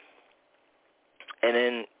for, and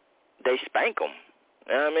then they spank them.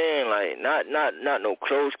 You know what I mean? Like, not no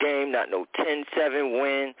close game, not no 10-7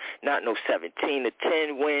 win, not no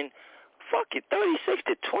 17-10 win. Fuck it,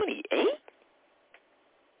 36-28.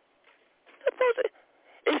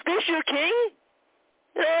 Is this your king?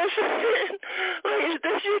 You know what I'm saying? Like, is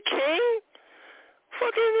this your king?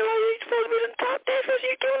 Fucking, like, you supposed to be the top defense,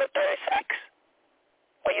 you giving up 36?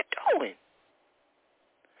 What are you doing?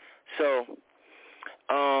 So,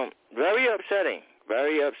 very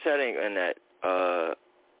upsetting in that,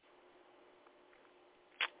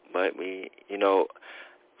 but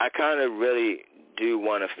I kind of really do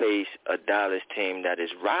want to face a Dallas team that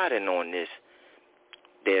is riding on this,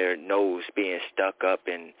 their nose being stuck up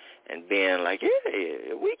and being like,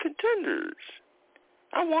 yeah, we contenders.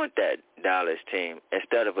 I want that Dallas team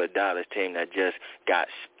instead of a Dallas team that just got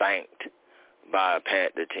spanked by a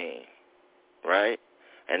Panther team, right?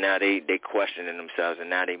 And now they questioning themselves, and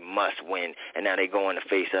now they must win, and now they going to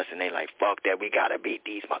face us, and they like, fuck that, we got to beat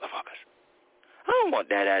these motherfuckers. I don't want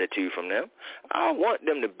that attitude from them. I want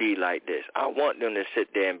them to be like this. I want them to sit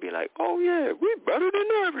there and be like, oh, yeah, we're better than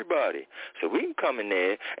everybody. So we can come in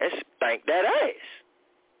there and spank that ass.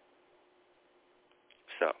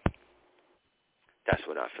 So that's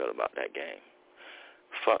what I feel about that game.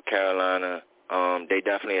 Fuck Carolina. They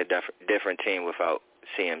definitely a different team without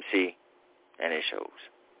CMC, and it shows.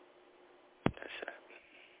 That's it.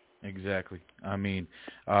 Exactly. I mean,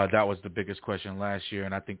 that was the biggest question last year,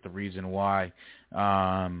 and I think the reason why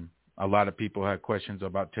a lot of people had questions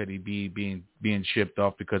about Teddy B being shipped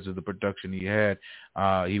off because of the production he had.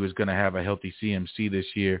 He was going to have a healthy CMC this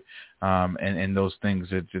year, and those things.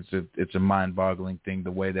 It's a mind-boggling thing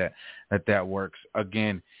the way that works.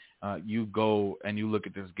 Again, you go and you look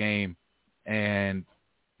at this game, and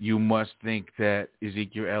you must think that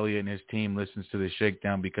Ezekiel Elliott and his team listens to the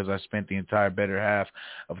Shakedown, because I spent the entire better half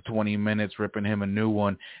of 20 minutes ripping him a new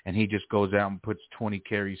one, and he just goes out and puts 20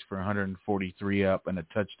 carries for 143 up and a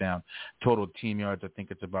touchdown. Total team yards, I think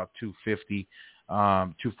it's about 250,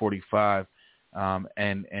 245,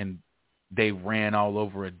 and they ran all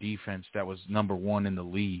over a defense that was number one in the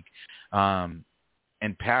league. And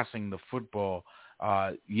passing the football,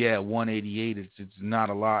 188, it's not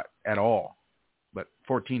a lot at all. But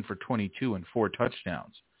 14 for 22 and 4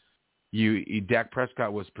 touchdowns. Dak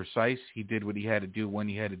Prescott was precise. He did what he had to do when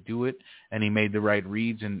he had to do it, and he made the right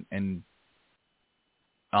reads. And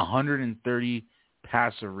 130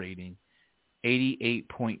 passer rating,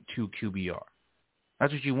 88.2 QBR.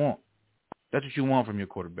 That's what you want. That's what you want from your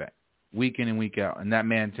quarterback, week in and week out. And that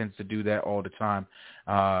man tends to do that all the time.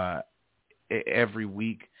 Every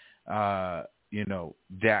week, Dak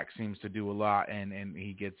seems to do a lot, and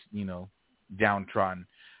he gets, downtrodden.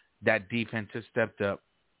 That defense has stepped up.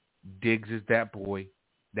 Diggs is that boy.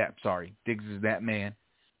 Diggs is that man.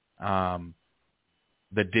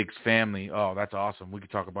 The Diggs family. Oh, that's awesome. We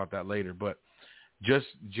could talk about that later. But just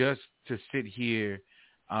to sit here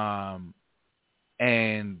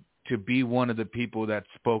and to be one of the people that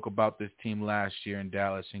spoke about this team last year in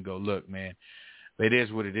Dallas and go, look, man, it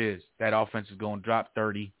is what it is. That offense is going to drop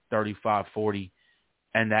 30, 35, 40,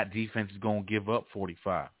 and that defense is going to give up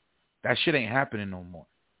 45. That shit ain't happening no more.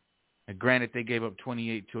 And granted, they gave up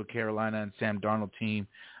 28 to a Carolina and Sam Darnold team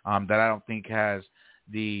that I don't think has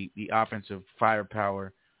the offensive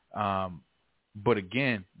firepower. But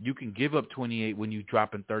again, you can give up 28 when you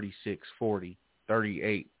drop in 36, 40,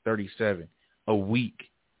 38, 37 a week.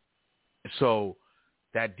 So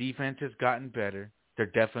that defense has gotten better. They're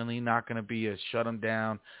definitely not going to be a shut them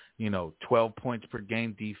down, 12 points per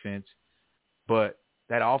game defense. But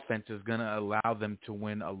that offense is going to allow them to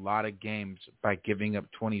win a lot of games by giving up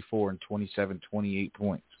 24 and 27, 28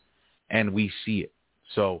 points. And we see it.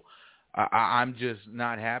 So I'm just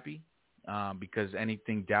not happy because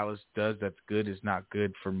anything Dallas does that's good is not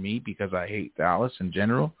good for me because I hate Dallas in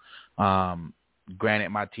general. Granted,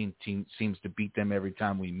 my team seems to beat them every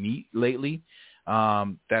time we meet lately.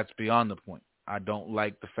 That's beyond the point. I don't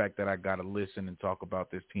like the fact that I got to listen and talk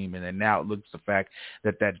about this team. And then now it looks the fact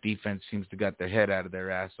that defense seems to got their head out of their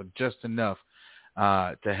ass. So just enough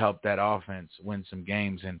to help that offense win some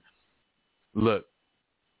games. And look,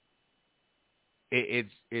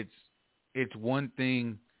 it's one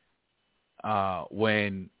thing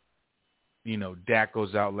when, Dak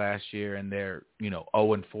goes out last year and they're,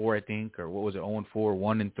 0-4, I think, or what was it? 0-4,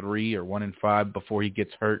 1-3 or 1-5 before he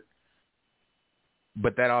gets hurt.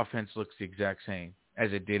 But that offense looks the exact same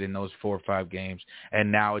as it did in those 4 or 5 games, and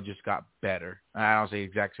now it just got better. I don't say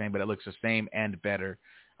exact same, but it looks the same and better.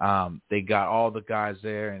 They got all the guys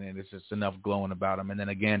there, and it's just enough glowing about them. And then,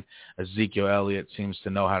 again, Ezekiel Elliott seems to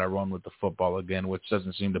know how to run with the football again, which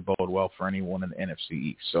doesn't seem to bode well for anyone in the NFC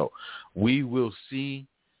East. So we will see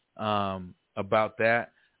about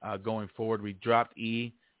that going forward. We dropped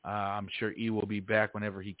E. I'm sure E will be back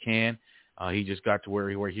whenever he can. He just got to where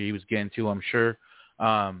he was getting to, I'm sure.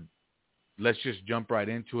 Let's just jump right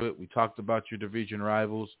into it. We talked about your division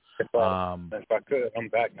rivals. If I could, I'm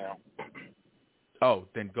back now. Oh,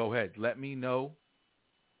 then go ahead. Let me know.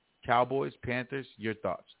 Cowboys, Panthers, your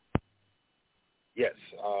thoughts. Yes,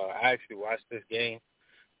 I actually watched this game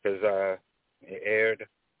because it aired.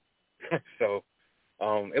 So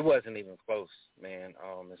it wasn't even close, man,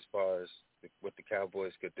 as far as what the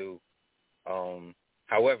Cowboys could do.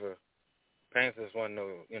 However, Panthers wasn't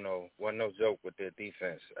no joke with their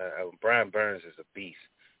defense. Brian Burns is a beast.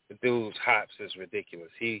 The dude's hops is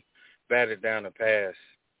ridiculous. He batted down a pass,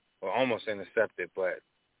 or almost intercepted, but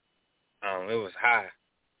it was high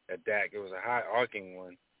at Dak. It was a high arcing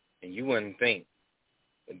one, and you wouldn't think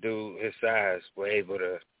a dude his size were able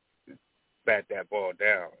to bat that ball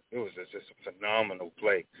down. It was just a phenomenal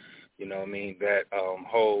play. You know what I mean? That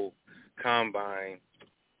whole combine,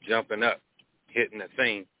 jumping up, hitting the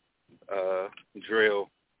thing, drill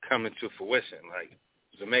coming to fruition. Like,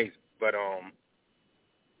 it's amazing. But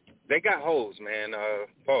they got holes, man.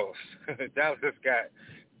 Pause. Dallas got,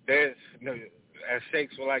 there's no, as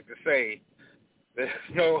Shakes would like to say, there's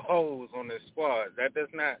no holes on the squad. That does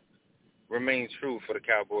not remain true for the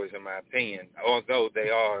Cowboys, in my opinion. Although they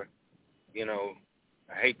are, you know,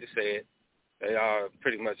 I hate to say it, they are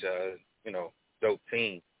pretty much a, you know, dope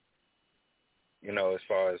team, you know, as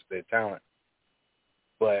far as their talent.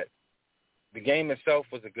 But the game itself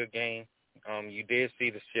was a good game. You did see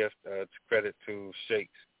the shift, to credit to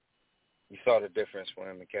Shakes. You saw the difference when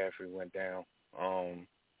McCaffrey went down.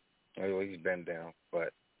 Well, he's been down,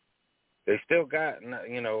 but they still got,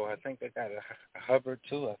 you know, I think they got a Hubbard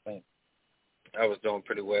too, I think. I was doing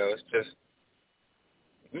pretty well. It's just,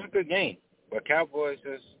 it was a good game. But Cowboys,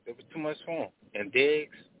 it was too much for them. And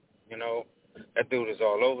Diggs, you know, that dude is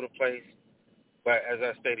all over the place. But as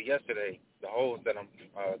I stated yesterday, the holes that I'm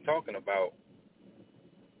talking about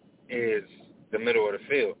is the middle of the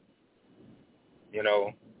field. You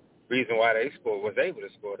know, reason why they was able to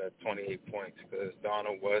score that 28 points because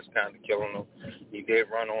Donald was kind of killing them. He did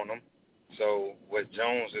run on them. So with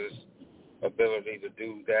Jones's ability to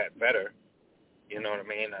do that better, you know what I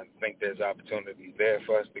mean? I think there's opportunities there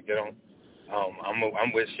for us to get on.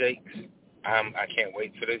 I'm with Shakes. I can't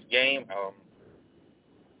wait for this game.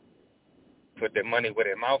 Put their money where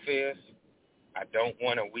their mouth is. I don't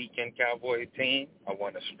want a weakened Cowboy team. I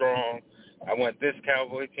want this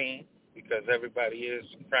Cowboy team because everybody is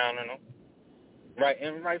crowning them. Right,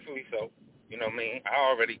 and rightfully so. You know what I mean? I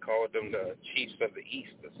already called them the Chiefs of the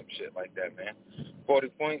East or some shit like that, man. 40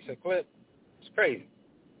 points a clip. It's crazy.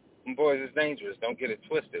 Them boys is dangerous. Don't get it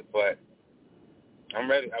twisted. But I'm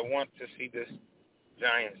ready. I want to see this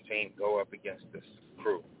Giants team go up against this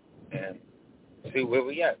crew and see where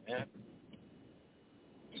we at, man.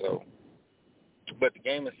 So, but the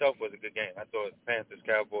game itself was a good game. I thought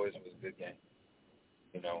Panthers-Cowboys was a good game,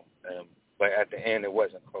 you know. But at the end, it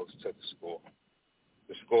wasn't close to the score.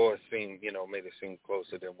 The score seemed, you know, made it seem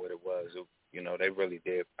closer than what it was. You know, they really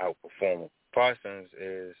did outperform him. Parsons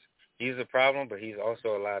he's a problem, but he's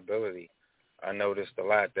also a liability. I noticed a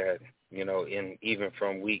lot that, you know, even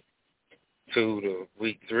from week 2 to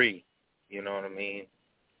week 3, you know what I mean,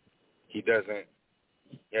 he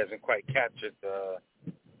hasn't quite captured the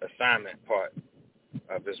assignment part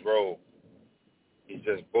of his role. He's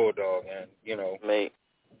just bulldog, and, you know, mate,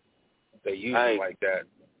 they use him like that.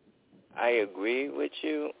 I agree with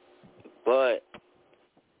you, but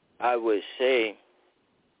I would say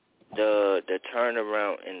the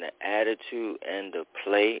turnaround in the attitude and the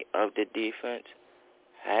play of the defense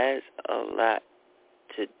has a lot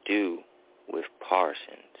to do with Parsons.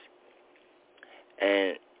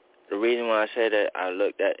 And the reason why I say that,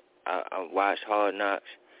 I watched Hard Knocks.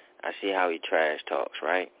 I see how he trash talks,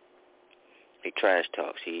 right? He trash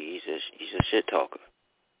talks. He's a shit talker.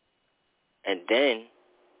 And then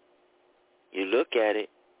you look at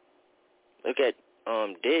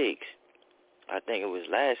Diggs. I think it was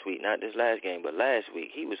last week, not this last game, but last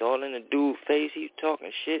week. He was all in the dude's face. He was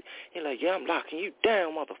talking shit. He like, yeah, I'm locking you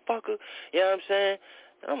down, motherfucker. You know what I'm saying?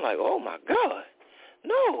 And I'm like, oh, my God.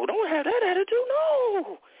 No, don't have that attitude.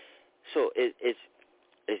 No. So it's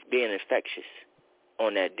being infectious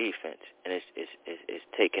on that defense, and it's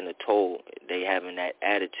taking a toll. They having that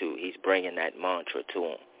attitude. He's bringing that mantra to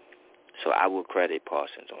them. So I will credit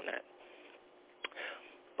Parsons on that.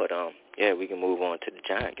 But, yeah, we can move on to the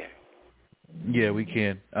Giant game. Yeah, we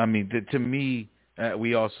can. I mean, to me,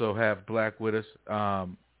 we also have Black with us.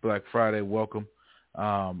 Black Friday, welcome.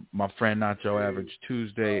 My friend Na-Cho Average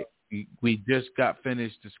Tuesday. We just got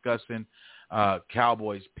finished discussing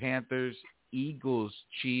Cowboys, Panthers, Eagles,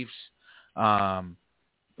 Chiefs.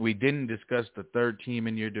 We didn't discuss the third team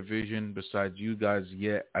in your division besides you guys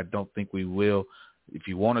yet. I don't think we will. If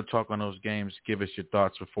you want to talk on those games, give us your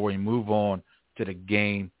thoughts before we move on to the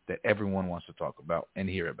game that everyone wants to talk about and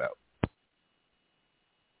hear about.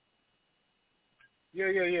 Yeah.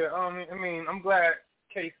 I mean, I'm glad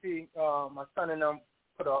KC, my son and them,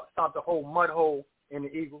 stopped the whole mud hole in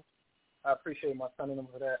the Eagles. I appreciate my son and them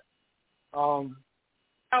for that.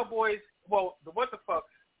 Cowboys, well, the what the fucks,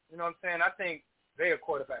 you know what I'm saying? I think they're a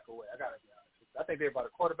quarterback away. I gotta be honest. I think they're about a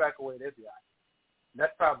quarterback away. They'll be all right.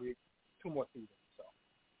 That's probably 2 more seasons. So,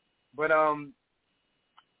 but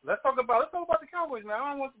let's talk about the Cowboys, man.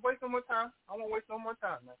 I don't want to waste no more time.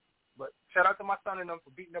 Man. But shout out to my son and them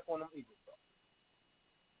for beating up on them Eagles. So.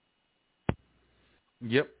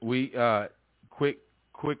 Yep, we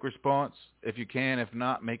quick response if you can. If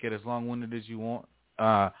not, make it as long-winded as you want.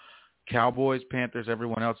 Cowboys, Panthers,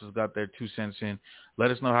 everyone else has got their 2 cents in.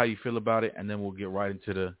 Let us know how you feel about it, and then we'll get right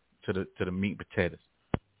into the meat and potatoes.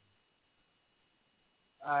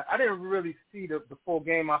 I didn't really see the full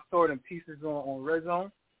game. I saw it in pieces on Red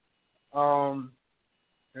Zone. I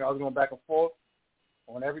was going back and forth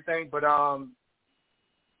on everything. But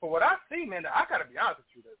for what I see, man, I got to be honest with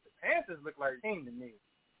you, the Panthers look like a team to me.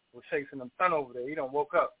 We're chasing them son over there. He done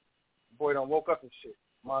woke up. The boy done woke up and shit.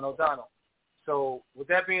 Mon O'Donnell. So with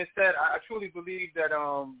that being said, I truly believe that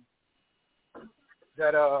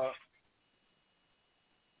that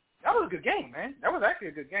was a good game, man. That was actually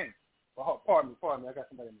a good game. Well, pardon me. I got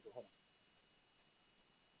somebody in the door. Hold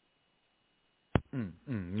on.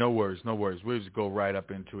 No worries. We'll just go right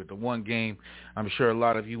up into it. The one game I'm sure a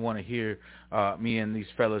lot of you want to hear me and these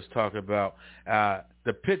fellas talk about,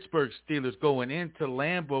 the Pittsburgh Steelers going into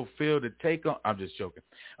Lambeau Field to take on – I'm just joking.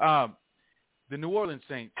 The New Orleans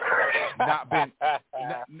Saints not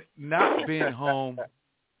been home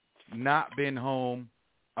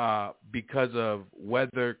because of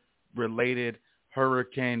weather-related,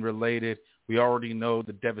 hurricane-related. We already know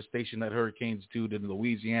the devastation that hurricanes do to the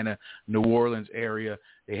Louisiana, New Orleans area.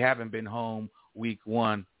 They haven't been home week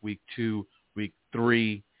 1, week 2, week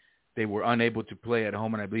 3. They were unable to play at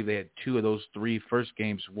home, and I believe they had 2 of those 3 first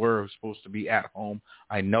games were supposed to be at home.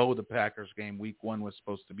 I know the Packers game, week 1, was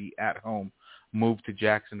supposed to be at home, moved to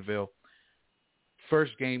Jacksonville.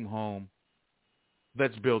 First game home.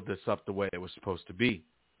 Let's build this up the way it was supposed to be.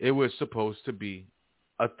 It was supposed to be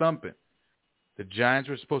a thumping. The Giants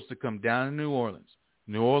were supposed to come down to New Orleans.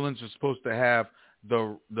 New Orleans was supposed to have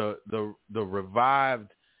the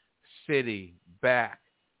revived city back,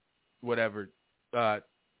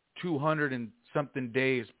 200 and something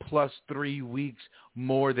days plus 3 weeks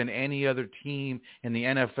more than any other team in the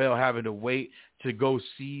NFL having to wait to go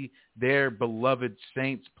see their beloved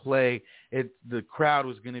Saints play. The crowd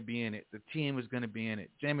was going to be in it. The team was going to be in it.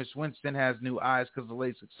 Jameis Winston has new eyes because of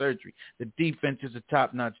LASIK surgery. The defense is a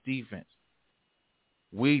top-notch defense.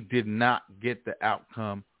 We did not get the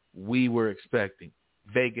outcome we were expecting.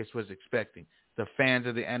 Vegas was expecting. The fans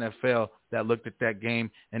of the NFL that looked at that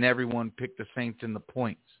game, and everyone picked the Saints in the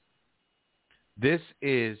points. This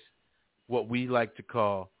is what we like to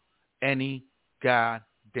call any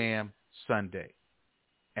goddamn Sunday,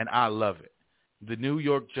 and I love it. The New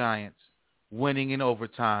York Giants winning in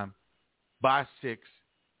overtime by 6,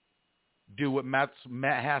 do what Matt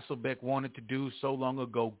Hasselbeck wanted to do so long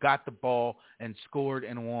ago, got the ball and scored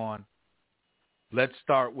and won. Let's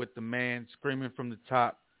start with the man screaming from the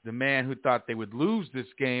top, the man who thought they would lose this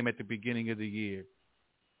game at the beginning of the year.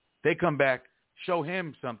 They come back, show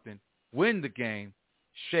him something, win the game.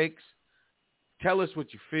 Shakes, tell us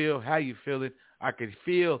what you feel, how you feel it. I could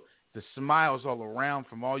feel the smiles all around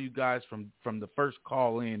from all you guys from the first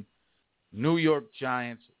call in. New York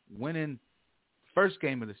Giants winning first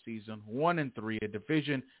game of the season, 1-3. A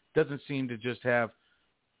division doesn't seem to just have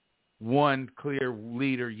one clear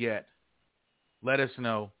leader yet. Let us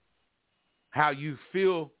know how you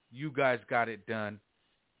feel you guys got it done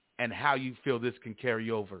and how you feel this can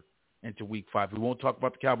carry over into week 5. We won't talk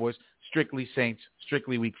about the Cowboys, strictly Saints,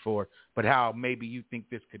 strictly week 4, but how maybe you think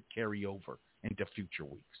this could carry over into future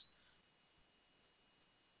weeks.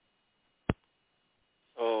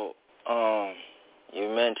 So, you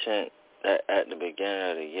mentioned that at the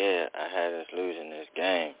beginning of the year, I had us losing this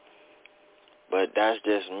game. But that's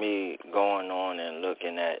just me going on and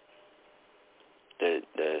looking at the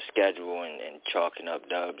schedule and chalking up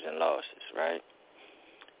dubs and losses, right?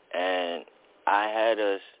 And I had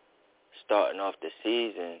us starting off the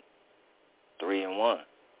season 3-1,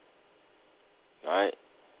 right?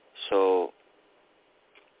 So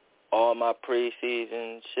all my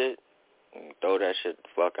preseason shit, throw that shit the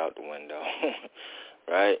fuck out the window,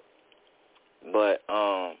 right? But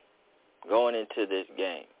going into this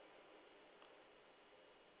game,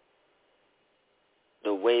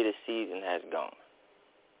 the way the season has gone,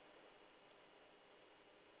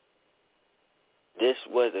 this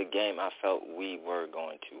was a game I felt we were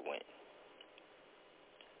going to win.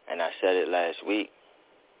 And I said it last week,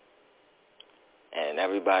 and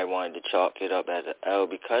everybody wanted to chalk it up as an L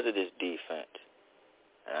because of this defense.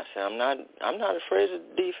 And I said, I'm not afraid of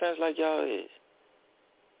the defense like y'all is.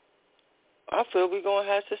 I feel we're going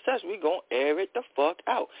to have success. We're going to air it the fuck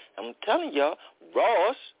out. I'm telling y'all,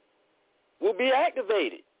 Ross will be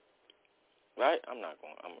activated. Right? I'm going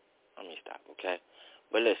to stop, okay?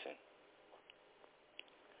 But listen,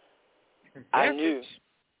 I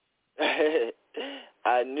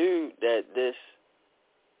knew that this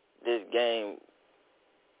game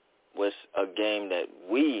was a game that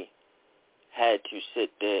we had to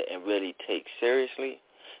sit there and really take seriously,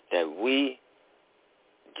 that we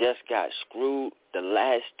just got screwed the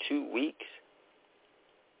last 2 weeks.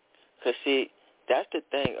 Because, see, that's the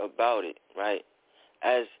thing about it, right?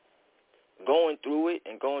 As going through it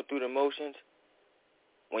and going through the motions,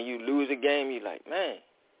 when you lose a game, you're like, man,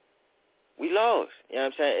 we lost. You know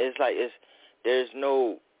what I'm saying? It's like there's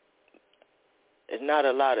not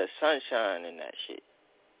a lot of sunshine in that shit.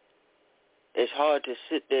 It's hard to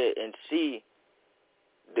sit there and see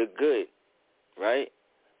the good, right?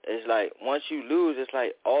 It's like once you lose, it's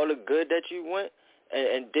like all the good that you went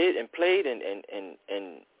and did and played and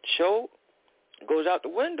showed goes out the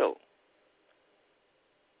window.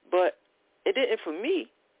 But it didn't for me.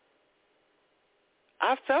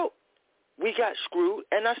 I felt we got screwed,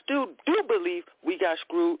 and I still do believe we got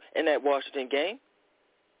screwed in that Washington game.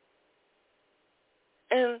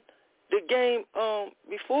 And the game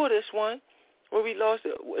before this one, where we lost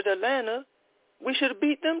with Atlanta, we should have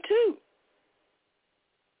beat them too.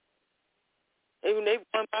 Even they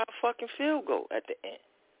won by a fucking field goal at the end.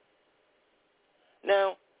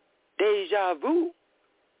 Now, deja vu,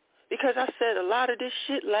 because I said a lot of this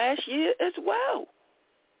shit last year as well.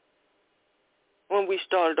 When we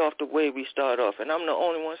started off the way we started off, and I'm the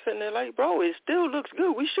only one sitting there like, bro, it still looks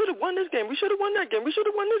good. We should have won this game. We should have won that game. We should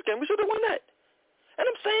have won this game. We should have won that. And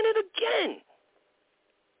I'm saying it again.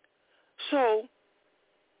 So,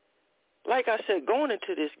 like I said, going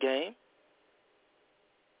into this game,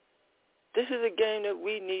 this is a game that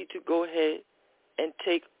we need to go ahead and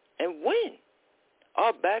take and win.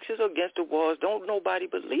 Our backs is against the walls. Don't nobody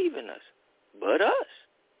believe in us but us.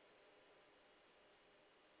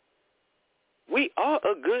 We are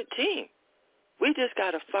a good team. We just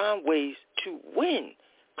got to find ways to win.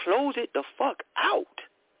 Close it the fuck out.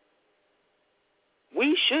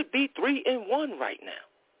 We should be 3-1 right now.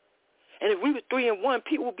 And if we were 3-1,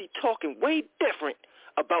 people would be talking way different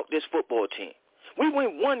about this football team. We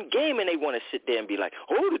win one game and they want to sit there and be like,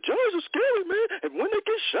 oh, the Giants are scary, man. And when they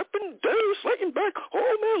get Shepard and Darius Slayton back,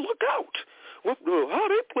 oh, man, look out. With how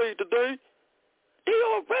they played today, they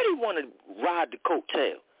already want to ride the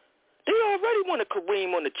coattail. They already want to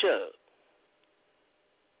Kareem on the Chubb.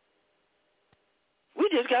 We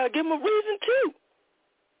just got to give them a reason, too.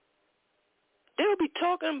 They'll be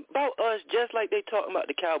talking about us just like they talking about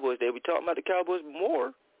the Cowboys. They'll be talking about the Cowboys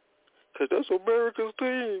more because that's America's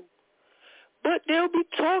team. But they'll be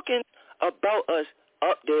talking about us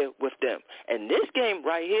up there with them. And this game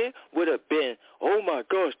right here would have been, oh, my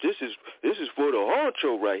gosh, this is for the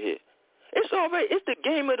honcho right here. It's all right. It's the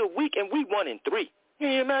game of the week, and we 1-3.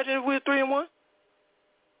 Can you imagine if we were 3-1?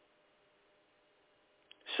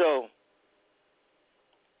 So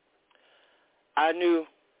I knew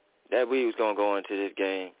that we was going to go into this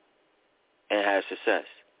game and have success.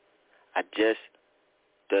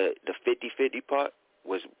 The 50-50 part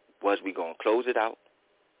was we going to close it out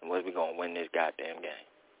and was we going to win this goddamn game?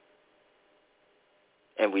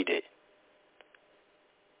 And we did.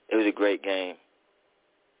 It was a great game.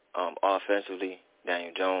 Offensively,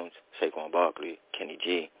 Daniel Jones, Saquon Barkley, Kenny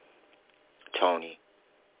G, Tony,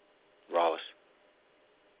 Ross,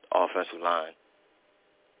 offensive line.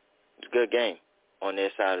 It was a good game on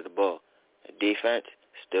their side of the ball. The defense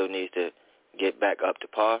still needs to get back up to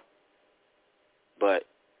par, but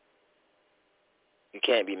you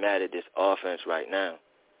can't be mad at this offense right now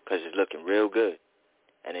because it's looking real good,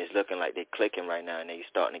 and it's looking like they're clicking right now, and they're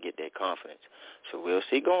starting to get their confidence. So we'll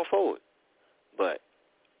see going forward. But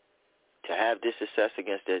to have this success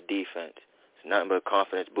against their defense, it's nothing but a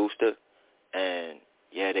confidence booster. And,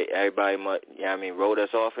 yeah, everybody wrote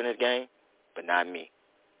us off in this game, but not me.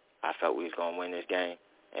 I felt we was going to win this game,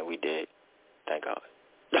 and we did. Thank God.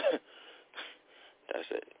 That's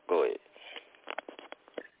it. Go ahead.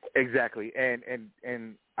 Exactly.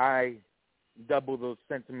 And I double those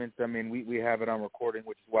sentiments. I mean, we have it on recording,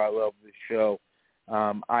 which is why I love this show.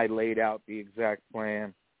 I laid out the exact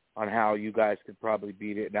plan on how you guys could probably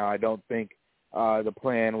beat it. Now, I don't think the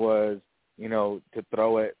plan was, to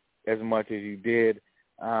throw it as much as you did,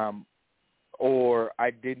 or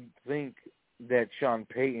I didn't think that Sean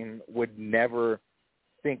Payton would never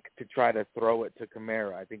think to try to throw it to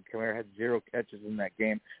Kamara. I think Kamara had 0 catches in that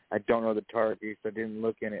game. I don't know the targets. I didn't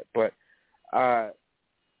look in it. But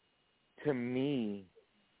to me,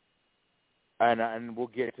 and we'll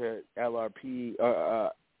get to LRP,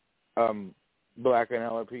 Black and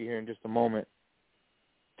LRP here in just a moment.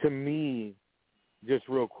 To me, just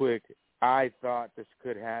real quick, I thought this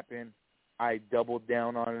could happen. I doubled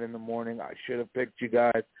down on it in the morning. I should have picked you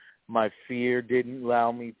guys. My fear didn't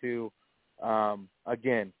allow me to.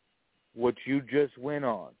 Again, what you just went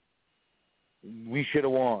on, we should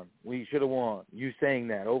have won. We should have won. You saying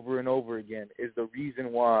that over and over again is the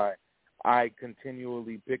reason why I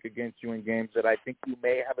continually pick against you in games that I think you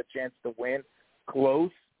may have a chance to win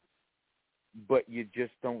close, but you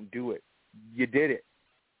just don't do it. You did it.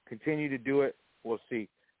 Continue to do it. We'll see.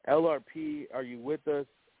 LRP, are you with us?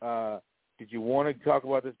 Did you want to talk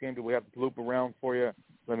about this game? Do we have to loop around for you?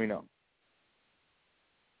 Let me know.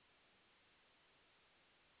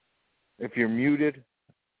 If you're muted.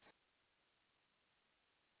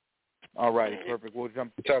 All righty, perfect. We'll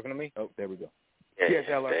jump. You talking to me? Oh, there we go. Yeah, yes,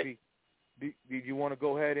 LRP. Did you want to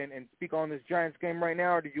go ahead and speak on this Giants game right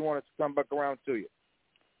now, or did you want us to come back around to you?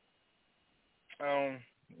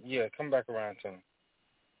 Yeah, come back around to him.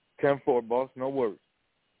 10-4, boss. No worries.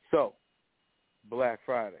 So, Black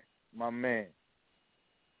Friday, my man,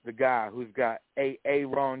 the guy who's got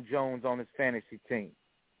Aaron Jones on his fantasy team.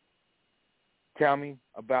 Tell me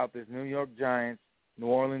about this New York Giants, New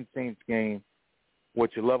Orleans Saints game,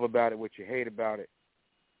 what you love about it, what you hate about it,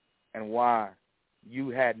 and why you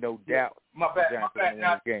had no doubt. My bad. You're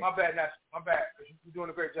doing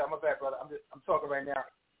a great job. My bad, brother. I'm talking right now.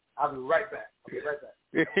 I'll be right back.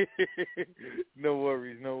 No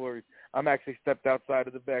worries. I'm actually stepped outside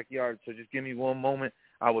of the backyard, so just give me one moment.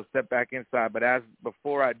 I will step back inside. But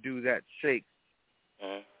before I do that, Shake,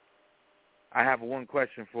 I have one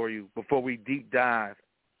question for you before we deep dive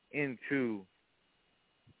into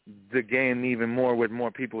the game even more with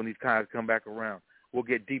more people and these guys come back around. We'll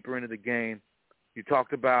get deeper into the game. You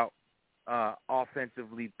talked about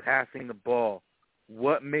offensively passing the ball.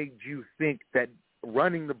 What made you think that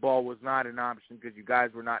running the ball was not an option because you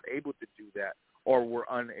guys were not able to do that or were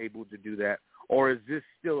unable to do that? Or is this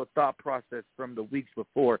still a thought process from the weeks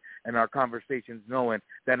before and our conversations knowing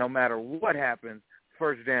that no matter what happens,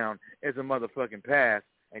 first down is a motherfucking pass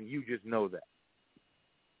and you just know that?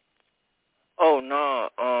 Oh, no.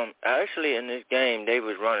 Actually, in this game, they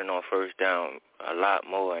was running on first down a lot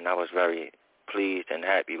more, and I was very pleased and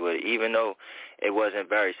happy with it, even though it wasn't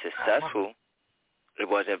very successful. It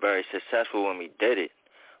wasn't very successful when we did it,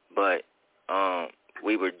 but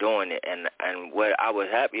we were doing it, and what I was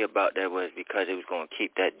happy about that was because it was going to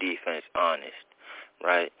keep that defense honest,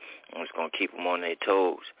 right? It was going to keep them on their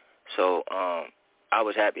toes. So I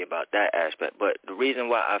was happy about that aspect, but the reason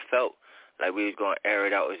why I felt like we was going to air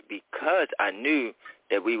it out is because I knew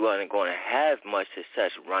that we wasn't going to have much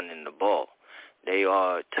success running the ball. They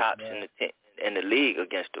are tops in the league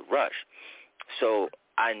against the rush. So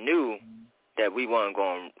I knew that we weren't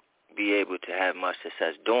going to be able to have much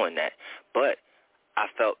success doing that. But I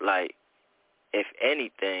felt like, if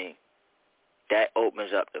anything, that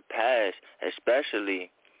opens up the pass, especially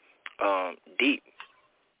deep,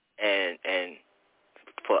 and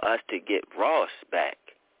for us to get Ross back.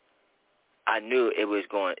 I knew we was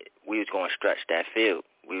going to stretch that field.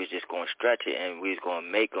 We was just going to stretch it, and we was going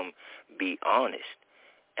to make them be honest.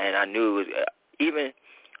 And I knew it was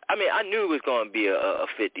I knew it was going to be a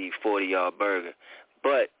 50, 40-yard burger.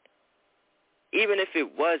 But even if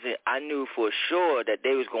it wasn't, I knew for sure that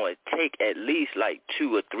they was going to take at least like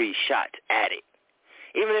 2 or 3 shots at it.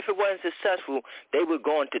 Even if it wasn't successful, they were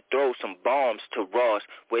going to throw some bombs to Ross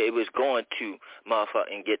where it was going to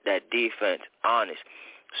motherfucking get that defense honest.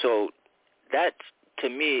 So that, to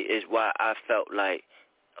me, is why I felt like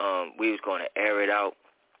we was going to air it out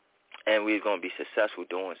and we was going to be successful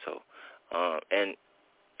doing so.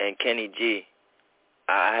 And Kenny G,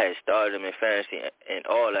 I had started him in fantasy and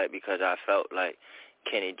all that because I felt like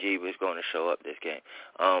Kenny G was going to show up this game.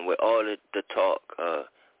 With all the talk,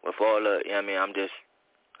 with all the, I'm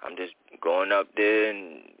just going up there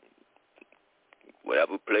and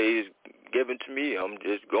whatever play is given to me, I'm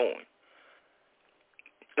just going.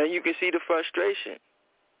 And you can see the frustration.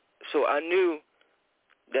 So I knew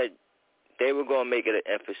that they were going to make it an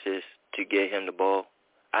emphasis to get him the ball.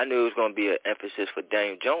 I knew it was going to be an emphasis for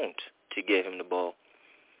Daniel Jones to get him the ball.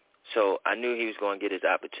 So I knew he was going to get his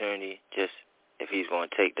opportunity just if he's going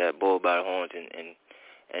to take that bull by the horns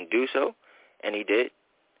and do so, and he did.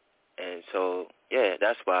 And so, yeah,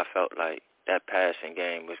 that's why I felt like that passing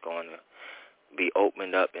game was going to be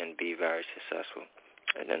opened up and be very successful.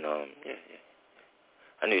 And then,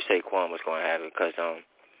 I knew Saquon was going to have it because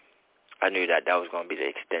I knew that was going to be the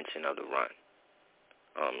extension of the run.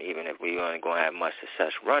 Even if we weren't going to have much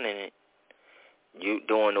success running it, you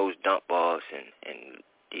doing those dump balls and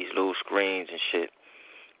these little screens and shit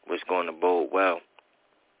was going to bode well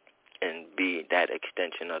and be that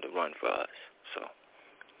extension of the run for us. So,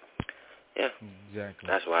 yeah. Exactly.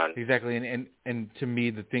 That's why. Exactly. And to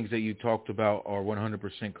me, the things that you talked about are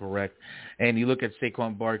 100% correct. And you look at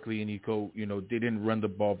Saquon Barkley and you go, they didn't run the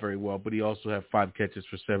ball very well, but he also had 5 catches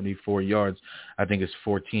for 74 yards. I think it's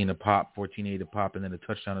 14 a pop, 14-8 a pop, and then a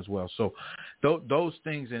touchdown as well. So those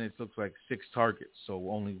things, and it looks like 6 targets. So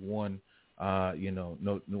only one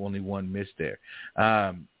only one miss there.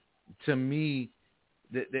 To me,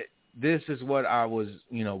 this is what I was,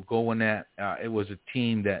 going at. It was a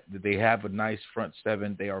team that they have a nice front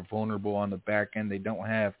seven. They are vulnerable on the back end. They don't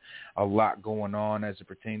have a lot going on as it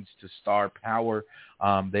pertains to star power.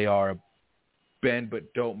 They are bend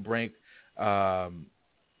but don't break.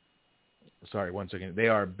 Sorry, one second. They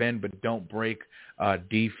are bend but don't break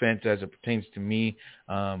defense as it pertains to me.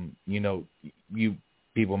 You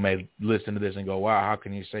people may listen to this and go, "Wow, how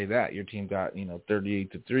can you say that? Your team got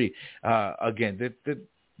 38-3." Again,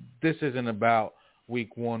 this isn't about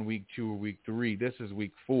week 1, week 2, or week 3. This is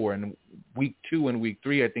week 4, and week 2 and week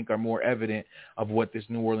 3 I think are more evident of what this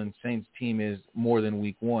New Orleans Saints team is more than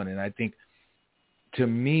week 1. And I think, to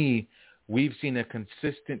me, we've seen a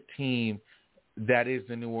consistent team that is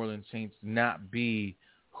the New Orleans Saints not be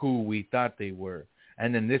who we thought they were.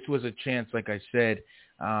 And then this was a chance, like I said,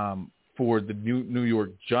 for the New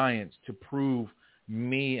York Giants to prove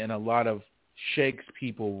me and a lot of Shake's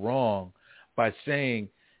people wrong by saying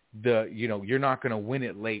you're not going to win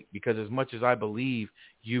it late, because as much as I believe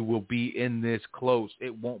you will be in this close,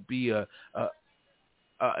 it won't be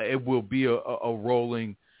it will be a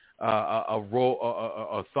rolling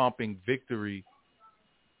a thumping victory.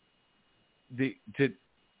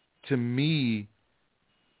 To me,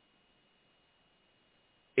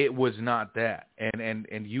 it was not that,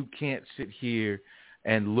 and you can't sit here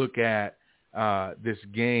and look at this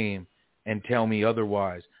game and tell me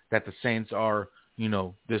otherwise, that the Saints are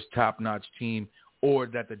this top-notch team, or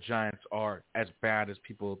that the Giants are as bad as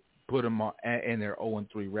people put them on in their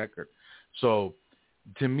 0-3 record. So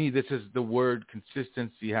to me, this is the word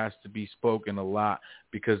consistency has to be spoken a lot,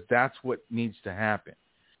 because that's what needs to happen.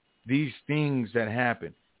 These things that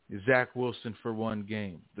happen, Zach Wilson for one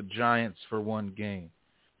game, the Giants for one game,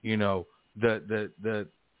 the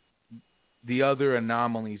other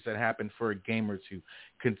anomalies that happen for a game or two.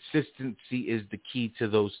 Consistency is the key to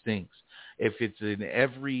those things. If it's an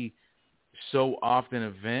every so often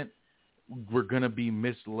event, we're going to be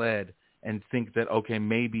misled and think that, okay,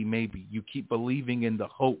 maybe. You keep believing in the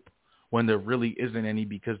hope when there really isn't any,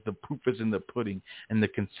 because the proof is in the pudding and the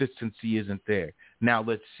consistency isn't there. Now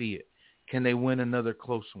let's see it. Can they win another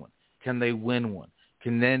close one? Can they win one?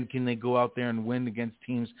 Can they go out there and win against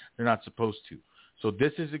teams they're not supposed to? So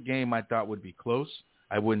this is a game I thought would be close.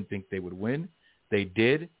 I wouldn't think they would win. They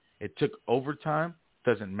did. It took overtime.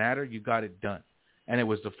 Doesn't matter. You got it done. And it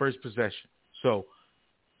was the first possession. So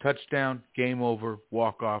touchdown, game over,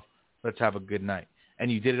 walk off. Let's have a good night.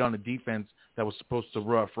 And you did it on a defense that was supposed to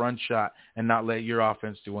run shot and not let your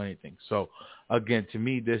offense do anything. So, again, to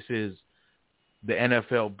me, this is the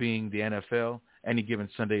NFL being the NFL. Any given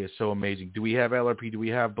Sunday is so amazing. Do we have LRP? Do we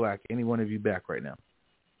have Black? Any one of you back right now?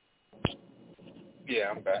 Yeah,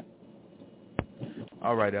 I'm back.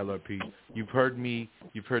 All right, LRP. You've heard me.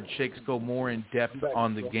 You've heard Shakes go more in depth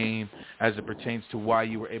on the game as it pertains to why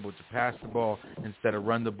you were able to pass the ball instead of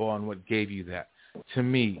run the ball and what gave you that. To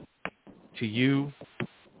me, to you,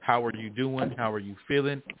 how are you doing? How are you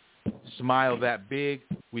feeling? Smile that big.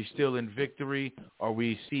 We still in victory, or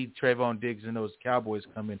we see Trayvon Diggs and those Cowboys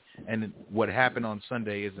coming, and what happened on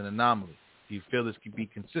Sunday is an anomaly. Do you feel this could be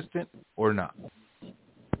consistent or not?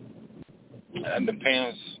 It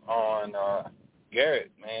depends on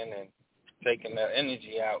Garrett, man, and taking that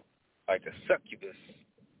energy out like a succubus.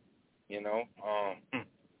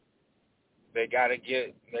 They gotta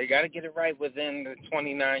get it right within the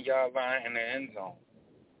 29-yard line in the end zone.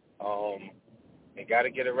 They gotta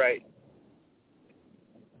get it right.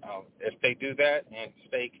 If they do that and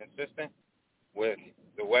stay consistent with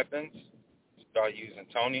the weapons, start using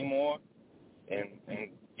Tony more, and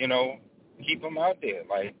keep him out there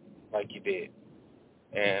like you did.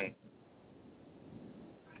 And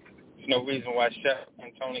there's no reason why Shep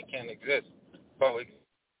and Tony can't exist. But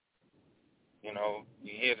you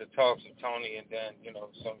hear the talks of Tony, and then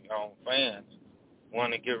some of your own fans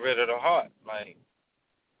want to get rid of the heart. Like,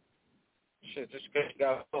 shit, just because you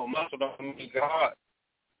got a little muscle don't mean you got heart.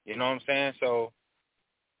 You know what I'm saying? So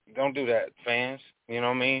don't do that, fans. You know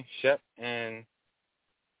what I mean? Shep and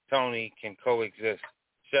Tony can coexist.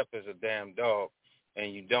 Shep is a damn dog,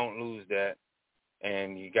 and you don't lose that.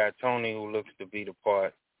 And you got Tony, who looks to be the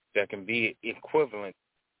part that can be equivalent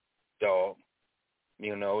dog,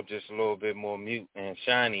 just a little bit more mute and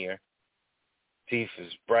shinier. Teeth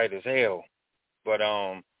is bright as hell. But,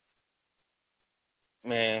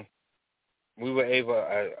 man, we were able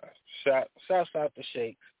shout out to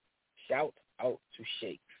Shakes. Shout out to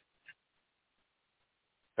Shakes.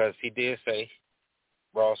 Because he did say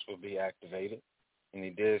Ross would be activated. And he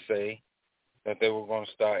did say that they were going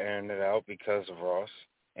to start airing it out because of Ross.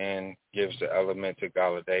 and gives the element to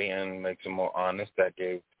Galladay and makes him more honest. That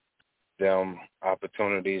gave them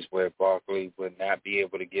opportunities where Barkley would not be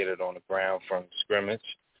able to get it on the ground from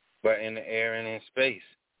scrimmage, but in the air and in space.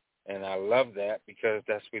 And I love that because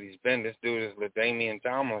that's what he's been. This dude is LaDainian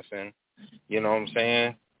Tomlinson. You know what I'm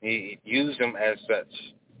saying? He used him as such,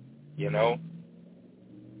 you know.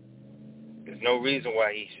 There's no reason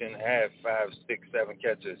why he shouldn't have 5, 6, 7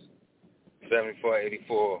 catches, 74,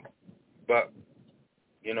 84. But,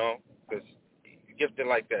 you know, because you're gifted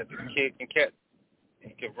like that. The kid can catch.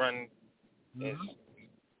 He can run his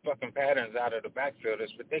fucking patterns out of the backfield.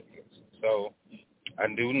 It's ridiculous. So I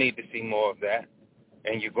do need to see more of that.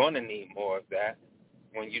 And you're going to need more of that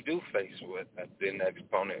when you do face what the next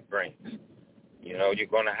opponent brings. You know, you're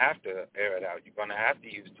going to have to air it out. You're going to have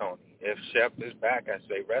to use Tony. If Shep is back, I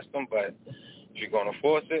say rest him. But if you're going to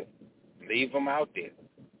force it, leave him out there.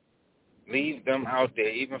 Leave them out there,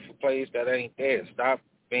 even for plays that ain't there. Stop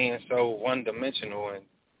being so one-dimensional and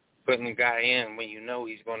putting the guy in when you know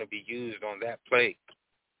he's going to be used on that play.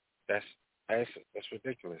 That's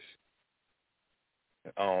ridiculous.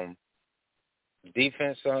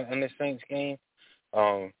 Defense in this Saints game,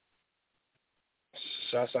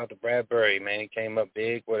 shouts out to Bradbury, man. He came up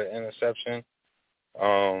big with an interception.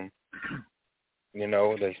 You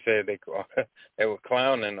know, they said they were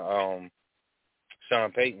clowning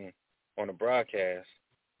Sean Payton on the broadcast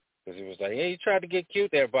because he was like, "Hey, you tried to get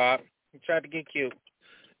cute there, Bob. You tried to get cute."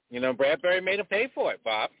 You know, Bradbury made him pay for it,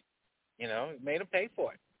 Bob. You know, he made him pay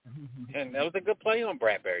for it. And that was a good play on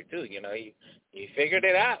Bradbury, too. You know, he figured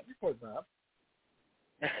it out.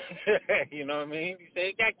 You know what I mean? He said,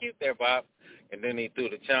 he got cute there, Bob. And then he threw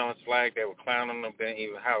the challenge flag. They were clowning him. Then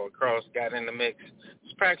even Howard Cross got in the mix.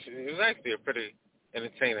 It was actually a pretty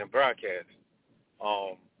entertaining broadcast.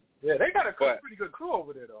 Yeah, they got a pretty good crew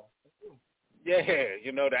over there, though. Yeah,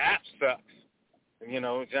 you know, the app sucks. You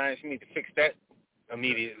know, Giants need to fix that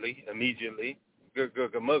immediately. Good,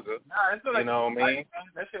 mugga. Nah, it's like, you know what I mean?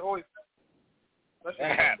 That shit always. That's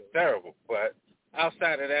terrible. But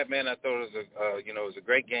outside of that, man, I thought it was it was a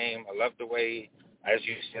great game. I loved the way, as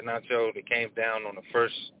you said, Na-Cho, they came down on the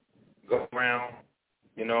first go round.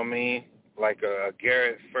 You know what I mean? Like a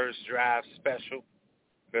Garrett first drive special,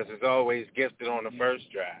 because it's always gifted on the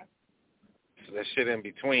first drive. So that shit in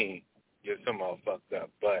between gets them all fucked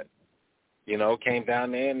up. But you know, came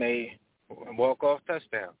down there and they walk-off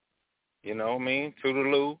touchdown. You know what I mean?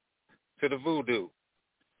 Toodaloo to the voodoo.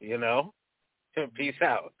 You know? Peace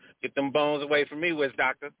out. Get them bones away from me, Wiz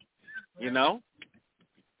Doctor. You know?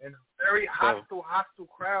 And a very hostile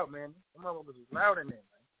crowd, man. Some of them was loud in there,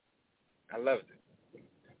 man. I loved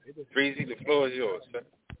it. Freezy, the floor is yours, sir.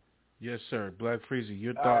 Yes, sir. Black Freezy,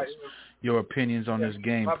 your thoughts, your opinions on this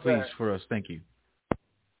game, please, for us. Thank you.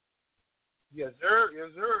 Yes, sir.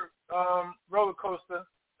 Roller coaster.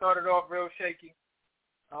 Started off real shaky.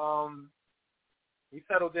 We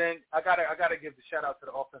settled in. I gotta give the shout out to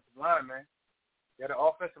the offensive line, man. Yeah, the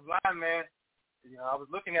offensive line, man. You know, I was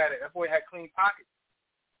looking at it. That boy had clean pockets.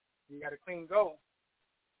 He had a clean goal.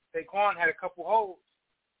 Saquon had a couple holes.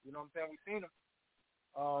 You know what I'm saying? We've seen him.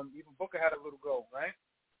 Even Booker had a little goal, right?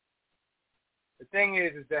 The thing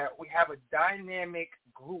is that we have a dynamic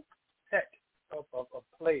group set of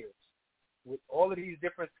players with all of these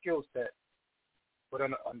different skill sets, but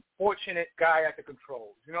an unfortunate guy at the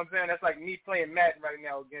controls. You know what I'm saying? That's like me playing Madden right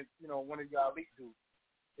now against, one of y'all elite dudes.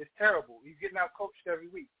 It's terrible. He's getting out coached every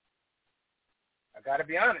week. I got to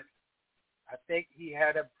be honest. I think he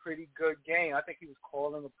had a pretty good game. I think he was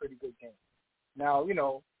calling a pretty good game. Now,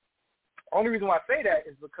 only reason why I say that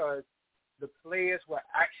is because the players were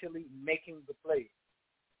actually making the plays.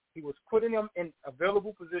 He was putting them in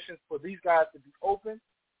available positions for these guys to be open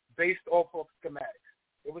based off of schematics.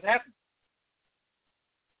 It was happening.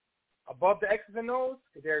 Above the X's and O's,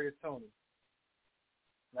 Kadarius Toney,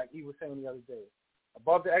 like he was saying the other day.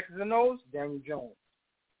 Above the X's and O's, Daniel Jones.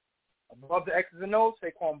 Above the X's and O's,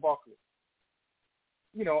 Saquon Barkley.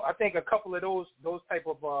 I think a couple of those type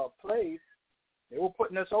of plays, they were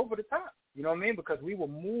putting us over the top. You know what I mean? Because we were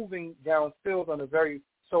moving downfield on a very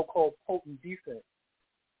so-called potent defense.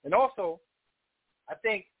 And also, I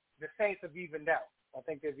think the Saints have evened out. I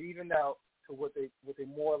think they've evened out to what they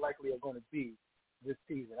more likely are going to be this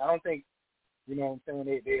season. I don't think, what I'm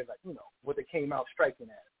saying, they're like, what they came out striking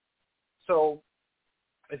at. So,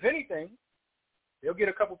 if anything, they'll get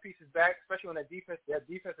a couple pieces back, especially on that defense. That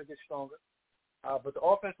defense will get stronger. But the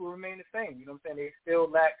offense will remain the same. You know what I'm saying? They still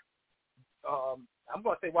lack, I'm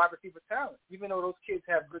going to say, wide receiver talent. Even though those kids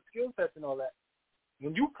have good skill sets and all that,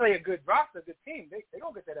 when you play a good roster, a good team, they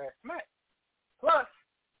don't get that ass smacked. Plus,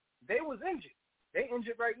 they was injured. They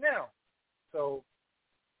injured right now. So,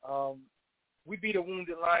 we beat a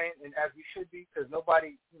wounded lion, and as we should be, because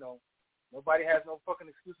nobody has no fucking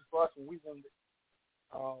excuses for us when we wounded.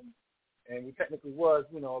 And we technically was,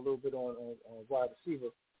 a little bit on wide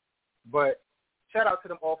receiver. But shout out to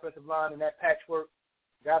them offensive line and that patchwork.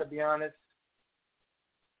 Got to be honest,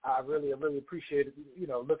 I really appreciate it.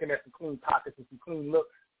 Looking at some clean pockets and some clean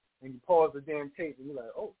looks, and you pause the damn tape and you're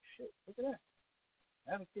like, oh shit, look at that.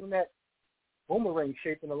 I haven't seen that boomerang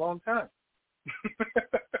shape in a long time.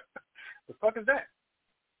 The fuck is that?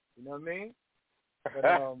 You know what I mean? But,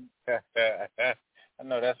 I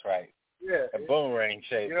know that's right. Yeah. A boomerang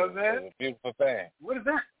shape. You know what I'm saying? A beautiful thing. What is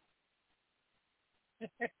that?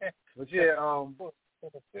 But yeah,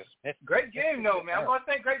 great game though, man. I'm gonna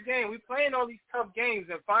say great game. We playing all these tough games,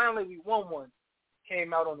 and finally we won one.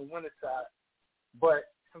 Came out on the winner side.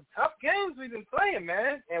 But some tough games we've been playing,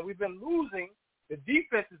 man, and we've been losing. The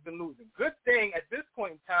defense has been losing. Good thing at this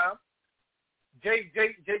point in time, J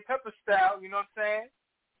Pepper style, you know what I'm saying?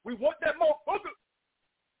 We want that motherfucker.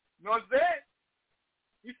 You know what I'm saying?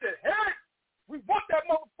 He said, hey, we want that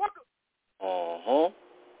motherfucker. Uh-huh.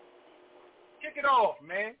 Kick it off,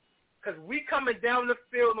 man. Because we coming down the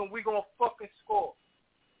field and we going to fucking score.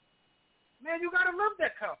 Man, you got to love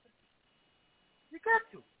that confidence. You got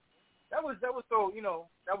to. That was so,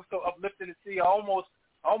 that was so uplifting to see. I almost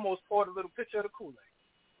poured a little picture of the Kool-Aid.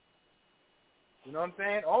 You know what I'm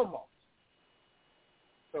saying? Almost.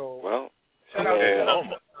 So, well, shout out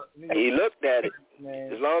to he looked at it.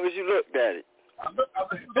 Man. As long as you looked at it. A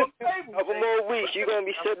couple more weeks, you're going to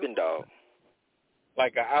be sipping, dog.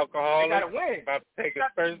 Like an alcoholic gotta win. About to take his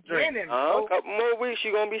first drink. A couple more weeks,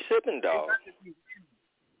 you're going to be sipping, dog.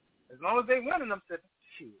 As long as they winning, I'm sipping.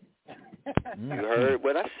 Shit. You heard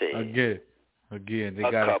what I said. Again, they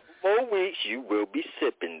got a couple more weeks, you will be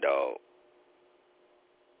sipping, dog.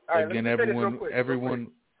 All right, again, everyone.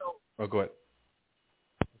 Oh, go ahead.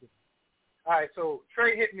 All right, so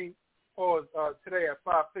Trey hit me for today at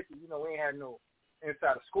 5:50. We ain't had no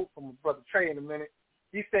inside scoop from my brother Trey in a minute.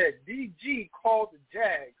 He said DG called the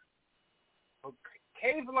Jags for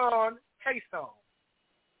Kavlon Kason.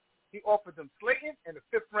 He offered them Slayton and a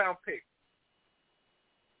 5th-round pick.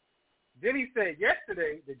 Then he said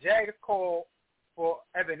yesterday the Jags called for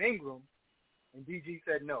Evan Ingram, and DG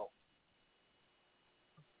said no.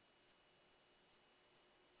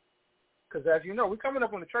 Because as you know, we're coming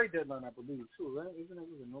up on the trade deadline, I believe, too, right? Isn't it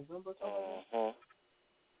November? Uh-huh.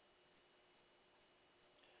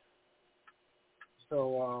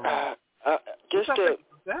 So, just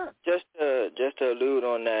to allude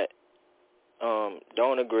on that,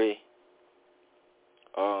 don't agree.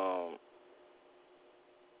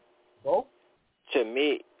 Both? To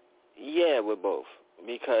me, yeah, with both.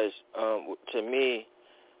 Because to me,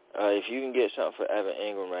 if you can get something for Evan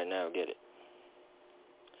Ingram right now, get it.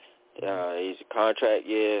 He's a contract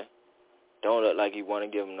year. Don't look like you want to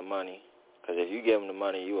give him the money. Because if you give him the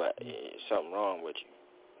money, something wrong with you.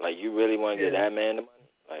 Like, you really want to give that man the money?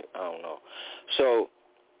 Like, I don't know. So,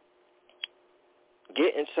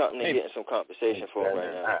 getting something and getting some compensation for it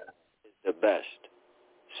right now is the best.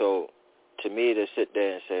 So, to me, to sit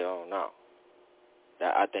there and say, oh, no,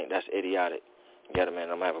 I think that's idiotic. Get him in.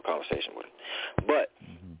 I'm going to have a conversation with him. But,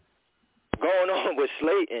 going on with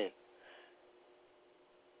Slayton,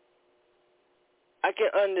 I can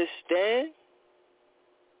understand,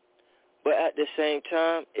 but at the same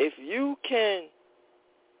time, if you can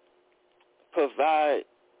provide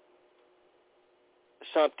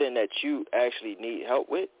something that you actually need help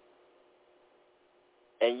with,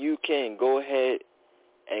 and you can go ahead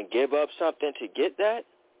and give up something to get that,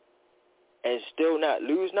 and still not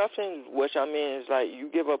lose nothing, which I mean is like you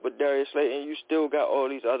give up a Darius Slayton, you still got all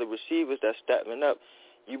these other receivers that's stepping up,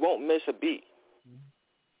 you won't miss a beat.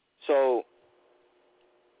 So,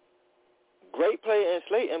 great player in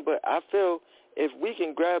Slayton, but I feel if we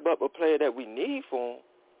can grab up a player that we need for him,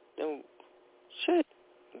 then shit,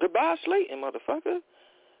 goodbye Slayton, motherfucker.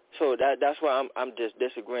 So that's why I'm just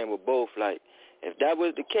disagreeing with both. Like, if that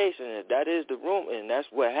was the case and if that is the room and that's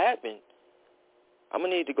what happened, I'm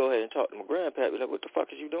gonna need to go ahead and talk to my grandpa. Be like, what the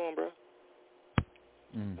fuck is you doing, bro?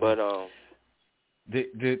 But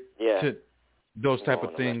to those type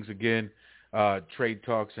of things again. Trade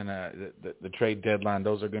talks and the trade deadline,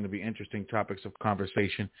 those are going to be interesting topics of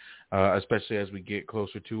conversation, especially as we get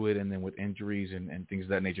closer to it. And then with injuries and things of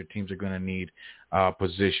that nature, teams are going to need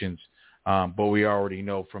positions. But we already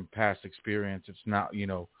know from past experience, it's not,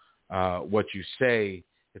 what you say,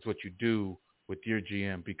 it's what you do with your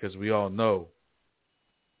GM, because we all know,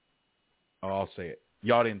 I'll say it,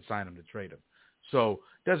 y'all didn't sign him to trade him. So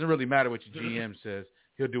it doesn't really matter what your GM says.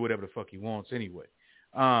 He'll do whatever the fuck he wants anyway.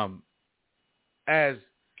 As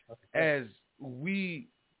we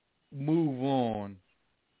move on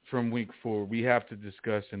from Week 4, we have to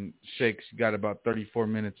discuss, and Shake's got about 34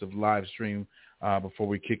 minutes of live stream before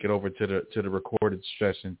we kick it over to the recorded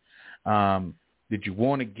session. Did you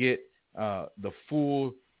want to get the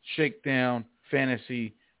full Shakedown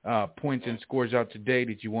fantasy points and scores out today?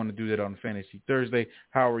 Did you want to do that on Fantasy Thursday?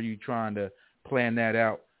 How are you trying to plan that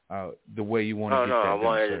out the way you want to get that done? I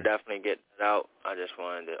wanted sir? to definitely get that out. I just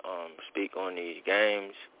wanted to speak on these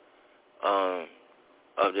games of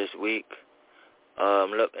this week.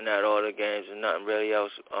 Looking at all the games, and nothing really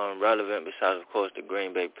else relevant besides, of course, the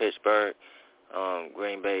Green Bay-Pittsburgh.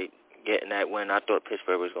 Green Bay getting that win. I thought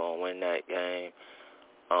Pittsburgh was going to win that game.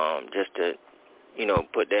 Just to,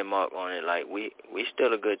 put their mark on it. Like, we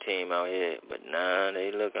still a good team out here, but nah,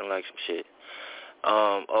 they looking like some shit.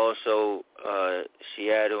 Also,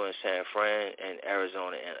 Seattle and San Fran and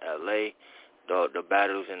Arizona and LA, the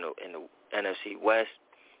battles in the NFC West,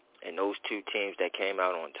 and those two teams that came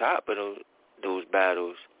out on top of those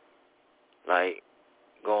battles, like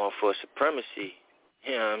going for supremacy.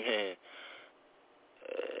 You know what I mean?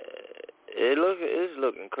 It's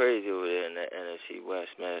looking crazy over there in the NFC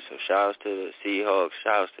West, man. So shout-outs to the Seahawks,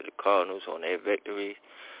 shout-outs to the Cardinals on their victories.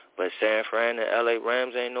 But San Fran and LA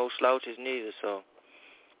Rams ain't no slouches neither, so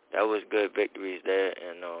that was good victories there.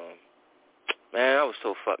 And, man, I was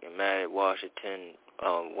so fucking mad at Washington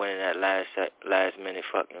winning that last-minute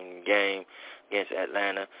fucking game against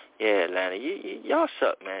Atlanta. Yeah, Atlanta, y'all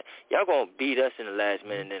suck, man. Y'all gonna beat us in the last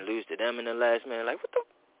minute and then lose to them in the last minute. Like, what the...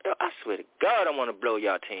 I swear to God, I want to blow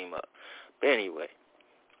y'all team up. But anyway,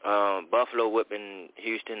 Buffalo whipping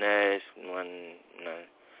Houston ass, and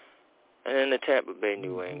then the Tampa Bay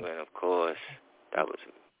New England, of course. That was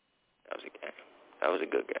a game. That was a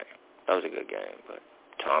good game. But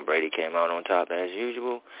Tom Brady came out on top as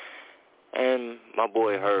usual, and my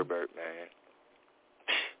boy Herbert, man.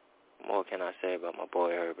 What more can I say about my boy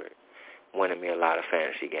Herbert? Winning me a lot of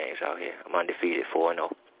fantasy games out here. I'm undefeated 4-0.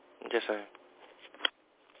 I'm just saying.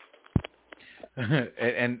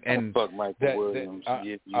 and fuck Michael Williams.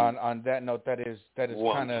 On that note, that is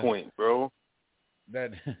 1 kind of point, bro.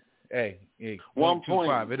 That hey 1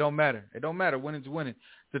 point. It don't matter. Winning's winning.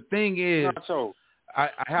 The thing is, Na-Cho, I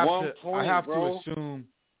have bro. to assume.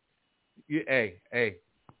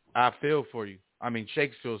 I feel for you. I mean,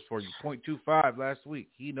 Shakes feels for you. 0.25 last week.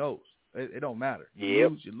 He knows. It don't matter.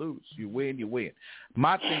 You lose. You win.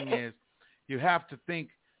 My thing is, you have to think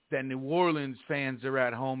that New Orleans fans are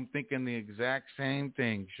at home thinking the exact same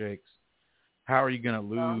thing, Shakes. How are you going to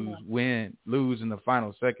lose in the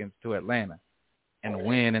final seconds to Atlanta and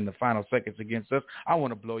win in the final seconds against us? I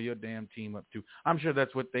want to blow your damn team up, too. I'm sure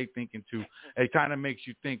that's what they're thinking, too. It kind of makes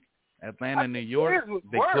you think Atlanta and New York,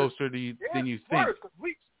 they're closer to you than you think.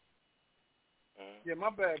 Yeah, my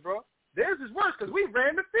bad, bro. Theirs is worse because we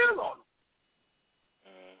ran the field on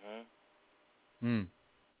them.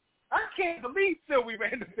 I can't believe still we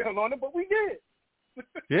ran the field on them, but we did.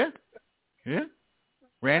 Yeah.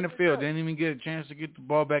 Ran the field. Didn't even get a chance to get the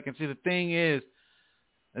ball back. And see, the thing is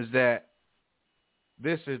that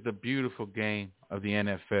this is the beautiful game of the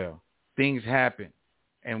NFL. Things happen,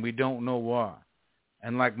 and we don't know why.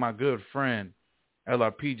 And like my good friend,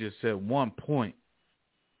 LRP just said, 1 point.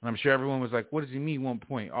 And I'm sure everyone was like, what does he mean 1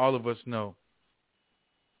 point? All of us know.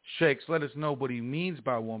 Shakes, let us know what he means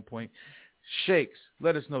by 1 point. Shakes,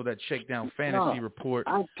 let us know that Shakedown Fantasy Report.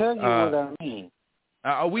 I'll tell you what I mean.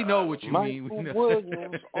 We know what you mean.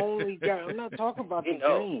 Williams only got... I'm not talking about the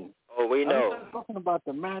game. Oh, we know. I'm not talking about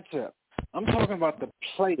the matchup. I'm talking about the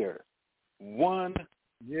player. 1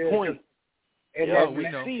 point. We know.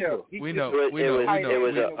 It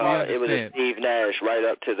was a Steve Nash right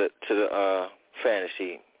up to the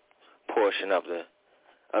fantasy portion of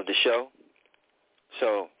the show.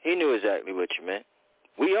 So he knew exactly what you meant.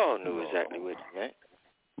 We all knew exactly what you meant.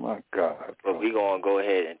 My God. But we're going to go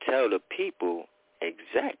ahead and tell the people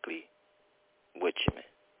exactly what you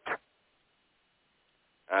meant.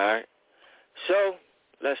 All right? So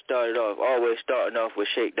let's start it off. Always starting off with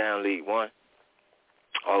Shakedown League 1.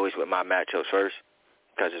 Always with my matchups first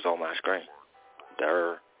because it's on my screen.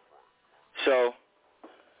 Durr. So,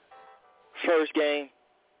 first game,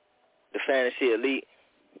 the Fantasy Elite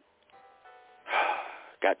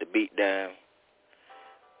got the beat down.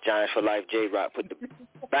 Giants for Life, J-Rock put the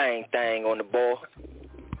bang thing on the ball.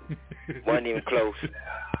 Wasn't even close.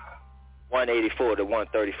 184 to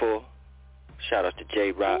 134. Shout out to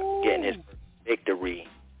J-Rock getting his victory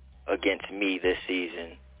against me this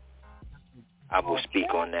season. I will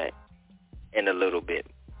speak on that in a little bit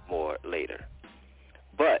more later.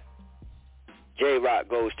 But J-Rock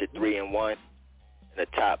goes to 3-1 in the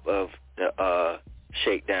top of the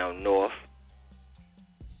Shakedown North.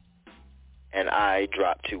 and I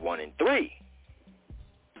dropped to 1-3.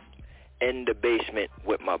 In the basement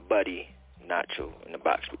with my buddy Na-Cho in the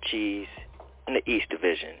Box with Cheese in the East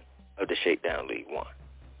Division of the DaShakedown League 1.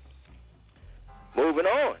 Moving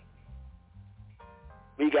on.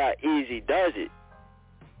 We got Easy Does It.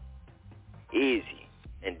 Easy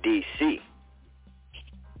in D.C.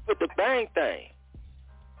 Put the bang thing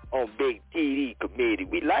on Big TD committee.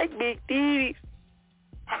 We like Big TD.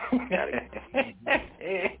 I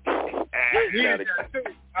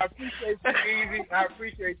appreciate you, Easy. I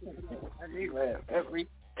appreciate you. I need that every.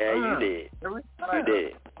 Yeah, you did. You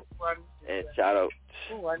did. And shout out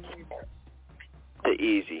to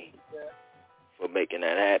Easy for making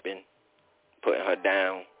that happen, putting her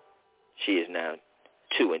down. She is now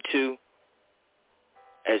 2-2,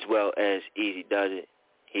 as well as Easy Does It.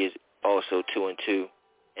 He is also 2-2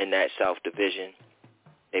 in that South Division.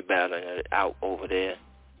 They battling it out over there,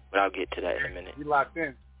 but I'll get to that in a minute. You locked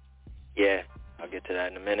in. Yeah, I'll get to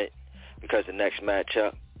that in a minute, because the next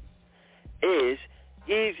matchup is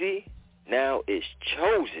Easy now is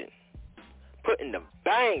chosen, putting the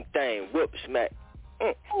bang thing whoop smack.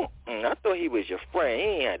 I thought he was your friend. He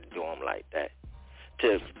ain't had to do him like that.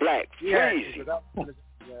 To Black Freezy.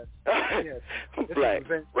 Black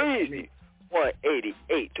Freezy,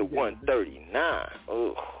 188 to 139.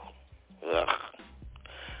 Ugh.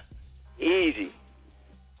 Easy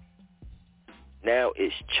now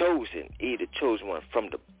is chosen, either chosen one from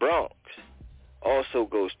the Bronx. Also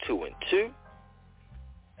goes 2-2,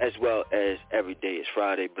 as well as Every Day is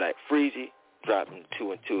Friday, Black Freezy, dropping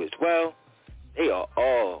 2-2 as well. They are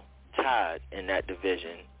all tied in that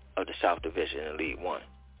division of the South Division in League 1.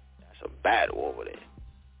 That's a battle over there.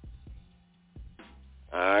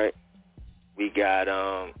 All right, we got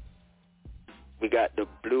the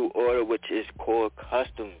Blue Order, which is Core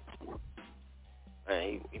Custom.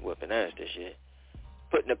 Man, he whipping ass this year.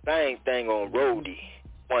 Putting the bang thing on Rhodey,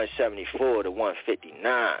 174 to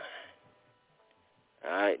 159.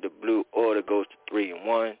 All right, the Blue Order goes to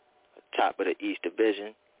 3-1, top of the East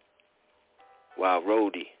Division, while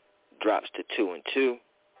Rhodey drops to 2-2,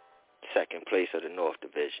 second place of the North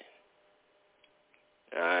Division.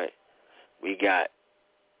 All right, we got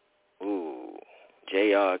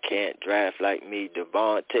JR Can't Draft Like Me,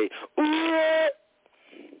 Devontae,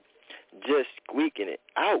 just squeaking it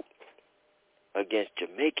out against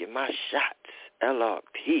Jamaican My Shots,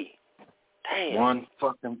 LRP. Damn. 1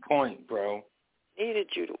 fucking point, bro.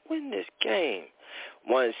 Needed you to win this game.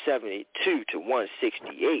 172 to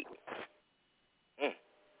 168.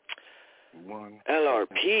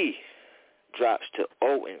 LRP drops to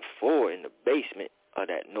 0-4 in the basement of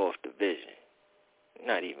that North Division.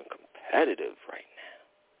 Not even competitive right now.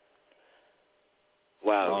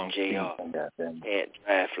 While JR Can't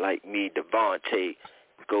Draft Like Me, Devontae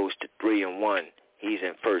goes to 3-1. He's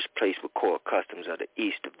in first place with Core Customs of the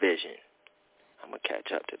East Division. I'm going to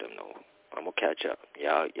catch up to them, though. I'm going to catch up.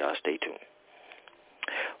 Y'all stay tuned.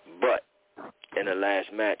 But in the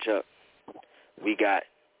last matchup, we got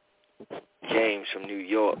James from New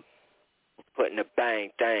York putting the bang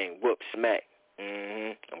thing, whoop smack.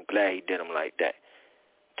 I'm glad he did him like that.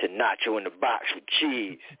 To Na-Cho in the Box with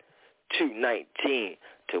Cheese, 219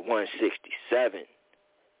 to 167.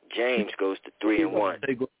 James goes to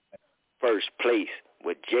 3-1. First place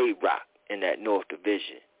with J-Rock in that North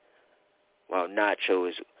Division, while Na-Cho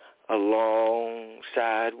is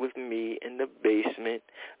alongside with me in the basement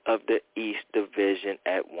of the East Division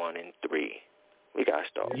at 1-3. We gotta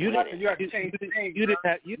start. You didn't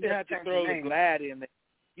have to throw the glad in there.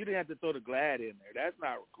 You didn't have to throw the glad in there. That's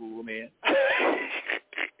not cool, man. I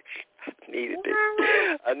needed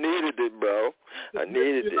it, bro. I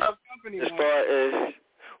needed it. As far as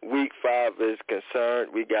Week 5 is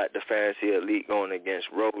concerned, we got the Fantasy Elite going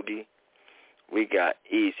against Rhodey. We got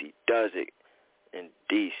Easy Does It in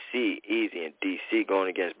D.C. Easy in D.C. going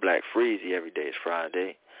against Black Freezy. Every Day is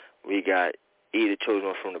Friday. We got Either Chosen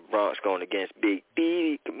One from the Bronx going against Big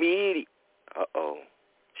D Comedy. Uh-oh.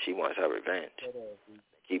 She wants her revenge.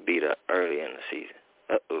 He beat her early in the season.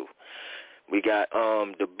 Uh-oh. We got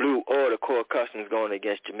the Blue Order Core Customs going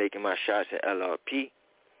against Jamaican My Shots and LRP.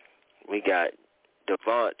 We got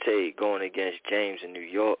Devontae going against James in New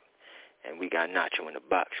York. And we got Na-Cho in the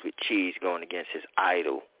Box with Cheese going against his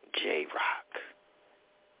idol, J-Rock.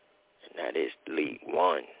 And that is League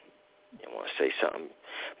 1. You want to say something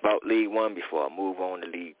about League 1 before I move on to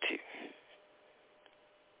League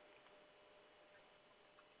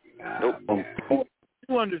 2? Nope.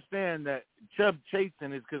 You understand that Chubb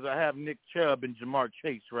chasing is because I have Nick Chubb and Jamar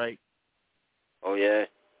Chase, right? Oh, yeah?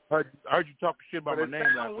 I heard you talking shit about my name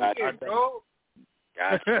last night.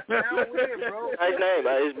 Gotcha. Nice name.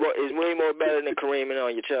 It's way more better than Kareem and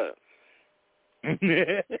on your Chubb.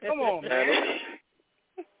 Come on, man.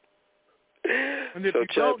 And if so you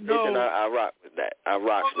don't know, I rock with that. I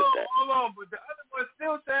rock with that. Hold on, but the other one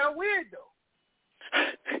still sound weird though.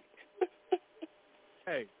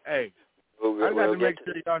 Hey. I got to make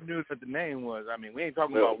sure y'all knew what the name was. I mean, we ain't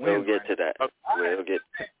talking about wins. We'll get to that. We'll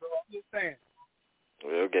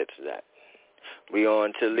get to that. We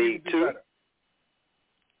on to League 2.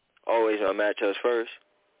 Always on matchups first.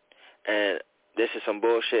 And this is some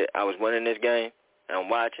bullshit. I was winning this game, and I'm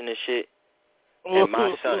watching this shit, and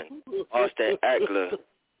my son, Austin Eckler,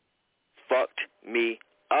 fucked me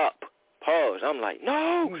up. Pause. I'm like,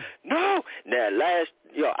 no.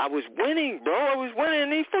 I was winning, bro. I was winning,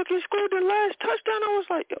 and he fucking scored the last touchdown. I was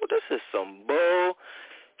like, yo, this is some bullshit.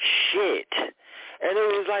 And it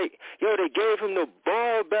was like, yo, they gave him the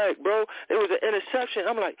ball back, bro. It was an interception.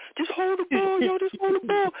 I'm like, just hold the ball, yo, just hold the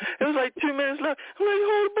ball. It was like 2 minutes left. I'm like,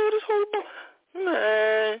 hold the ball, just hold the ball.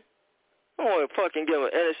 Man, I want to fucking give him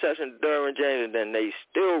an interception to Derwin James, and then they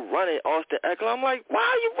still running Austin Eckler. I'm like, why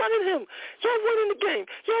are you running him? Y'all winning the game.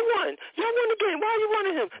 Y'all won the game. Why are you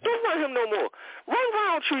running him? Don't run him no more. Run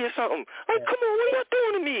Roundtree or something. Like, come on, what are y'all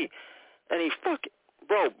doing to me? And he fucking,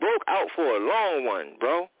 broke out for a long one,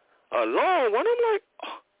 bro. A long one. I'm like,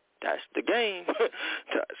 oh, that's the game.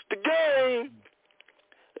 That's the game.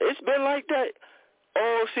 It's been like that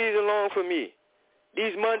all season long for me.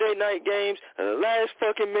 These Monday night games, the last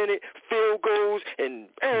fucking minute field goals, and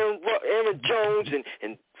Aaron Jones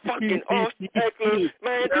and fucking Austin Eckler.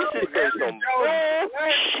 Man, this is some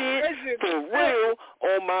bullshit for real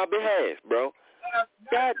on my behalf, bro.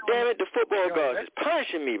 God damn it, the football gods is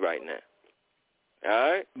punishing me right now.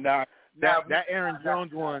 All right? Nah, that Aaron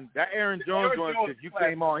Jones one, because you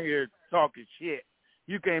came on here talking shit.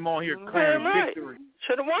 You came on here claiming victory.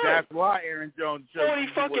 Should have won. That's why Aaron Jones showed 40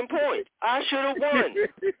 fucking points. I should have won.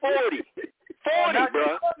 40, bro.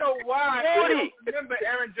 I don't know why. 40. Remember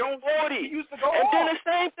Aaron Jones? 40. He used to go and off. then the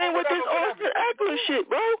same thing with this Austin Eckler shit,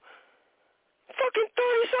 bro. Fucking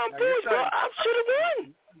 30-something points, bro. I should have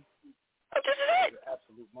won. That's just it.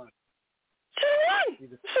 Absolute money. Should have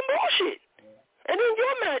won. Some bullshit. And then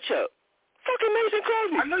your matchup. Fucking Mason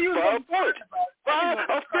Crosby. I know you 5 points.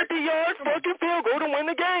 A 50-yard fucking field goal to win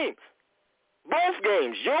the game. Both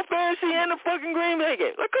games. Your fantasy and the fucking Green Bay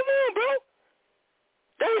game. Like, come on, bro.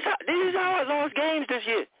 This is how I lost games this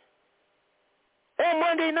year. On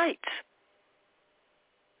Monday nights.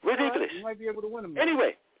 Ridiculous. You might be able to win them.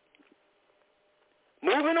 Anyway.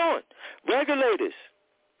 Moving on. Regulators.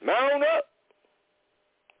 Mount up.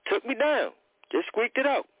 Took me down. Just squeaked it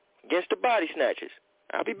out. Against the body snatchers.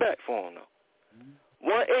 I'll be back for him, though.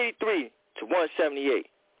 183 to 178.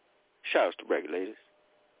 Shouts to Regulators.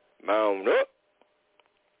 Mount up.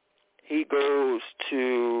 He goes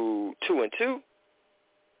to 2-2.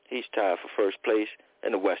 He's tied for first place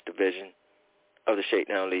in the West Division of the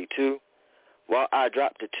Shakedown League 2. While I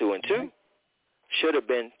dropped to 2-2. Should have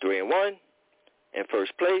been 3-1 in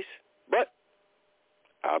first place, but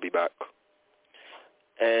I'll be back.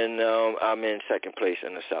 And I'm in second place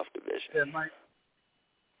in the South Division. Yeah, Mike.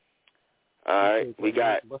 All right, we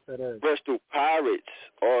got Bristol Pirates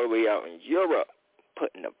all the way out in Europe,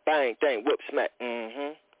 putting the bang, whoop, smack.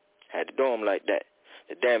 Had to do them like that.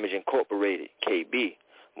 The Damage Incorporated, KB,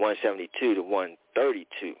 172 to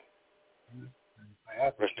 132.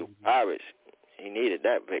 Bristol Pirates, he needed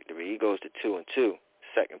that victory. He goes to 2-2,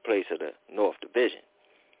 second place of the North Division.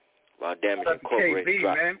 While Damage Incorporated KB,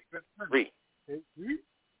 dropped man. 3.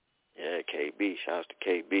 Yeah, KB. Shouts to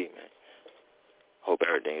KB, man. Hope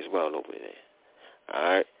everything's well over there. All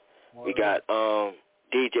right. We got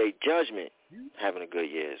DJ Judgment having a good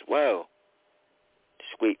year as well.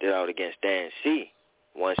 Squeaked it out against Dan C.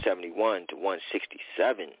 171 to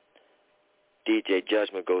 167. DJ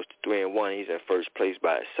Judgment goes to 3-1. He's in first place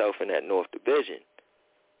by himself in that North Division.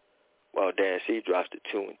 While Dan C drops to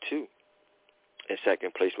 2-2. In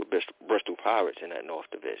second place with Bristol Pirates in that North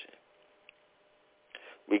Division.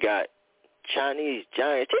 We got Chinese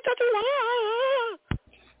Giants.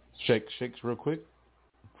 Shakes real quick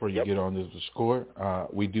before you get on this score.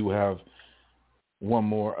 We do have one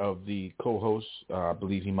more of the co-hosts. I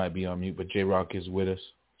believe he might be on mute, but J-Rock is with us.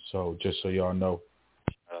 So just so y'all know.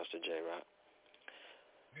 Shout out to J-Rock.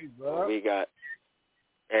 We got,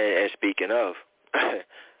 and speaking of,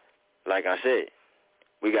 like I said,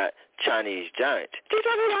 we got Chinese Giants.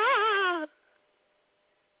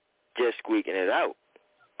 Just squeaking it out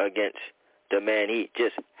against the man he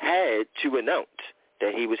just had to announce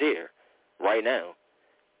that he was here right now.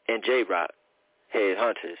 And J-Rock, Head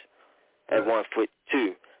Hunters, at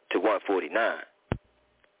 142 to 149.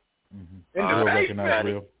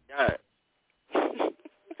 Real.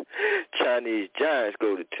 Chinese Giants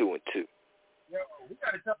go to 2-2. Yo, we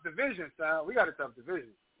got a tough division, son. We got a tough division.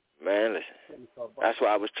 Man, listen. That's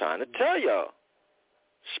what I was trying to tell y'all.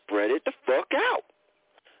 Spread it the fuck out.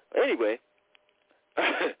 Anyway,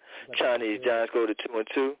 Chinese Giants go to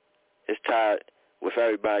 2-2. It's tied with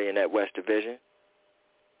everybody in that West Division.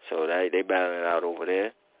 So they battling it out over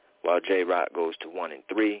there. While J-Rock goes to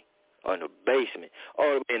 1-3 on the basement.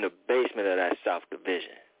 All the way in the basement of that South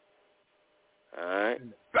Division. All right? In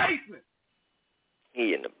the basement.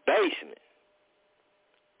 He in the basement.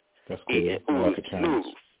 That's cool. I like the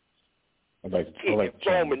Chinese. I like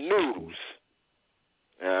Roman noodles.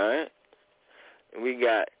 All right? And we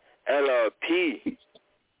got LRP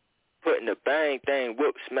putting the bang thing,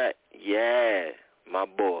 whoop, smack. Yeah, my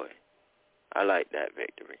boy. I like that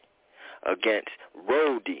victory. Against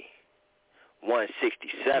Rhodey,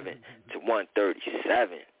 167 to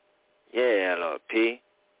 137. Yeah, LRP.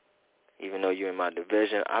 Even though you're in my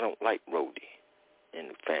division, I don't like Rhodey in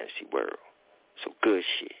the fantasy world. So good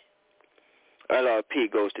shit.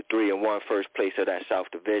 LRP goes to 3-1, first place of that South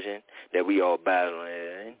Division that we all battling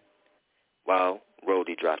in, while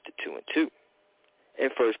Rhodey drops to 2-2. In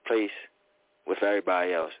first place with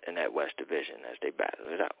everybody else in that West Division as they battle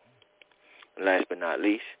it out. And last but not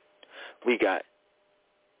least, we got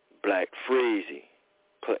Black Freezy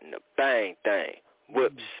putting the bang thing,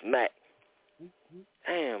 whoop, smack.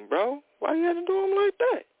 Damn, bro, why you have to do him like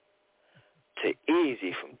that? To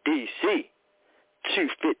Easy from D.C.,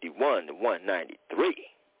 251 to 193.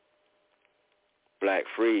 Black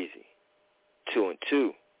Freezy,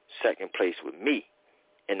 2-2, second place with me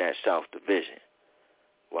in that South Division,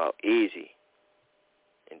 while Easy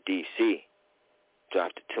in D.C.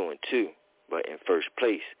 dropped to 2-2, but in first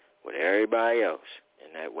place with everybody else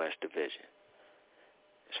in that West Division.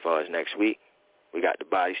 As far as next week, we got the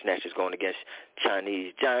Body Snatchers going against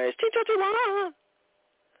Chinese Giants.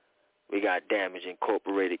 We got Damage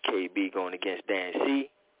Incorporated KB going against Dan C.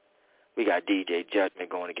 We got DJ Judgment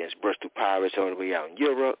going against Bristol Pirates all the way out in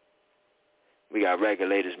Europe. We got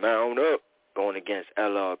Regulators Mount Up going against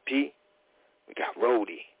LRP. We got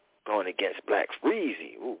Rhodey going against Black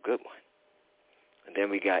Freezy. Ooh, good one. And then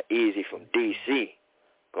we got Easy from DC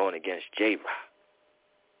going against J-Rock.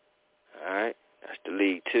 All right, that's the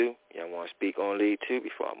League 2. Y'all want to speak on League 2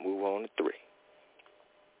 before I move on to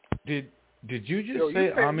 3? Did you just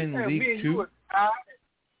say I'm in League 2?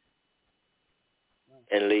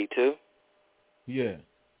 In League 2? Yeah.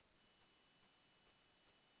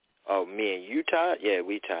 Oh, me and you tied? Yeah,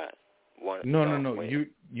 we tied. No.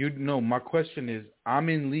 You know, my question is, I'm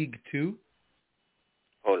in League 2?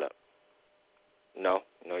 Hold up. No,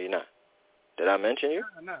 you're not. Did I mention you?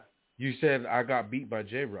 No. You said I got beat by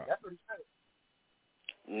J-Rock. That's what he said.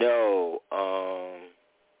 No,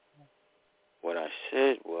 what I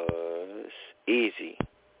said was Easy.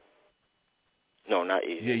 No, not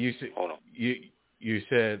Easy. Yeah, you said. Hold on. You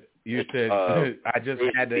said I just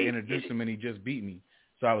had to introduce him and he just beat me,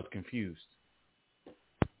 so I was confused.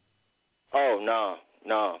 Oh no,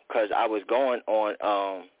 because I was going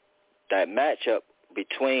on that matchup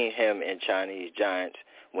between him and Chinese Giants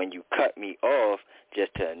when you cut me off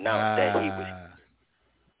just to announce that he was.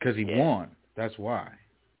 Because he won. That's why.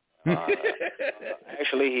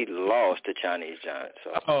 Actually, he lost to Chinese Giants.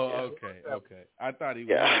 So, okay. I thought he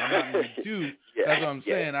won. I'm not in League 2. That's what I'm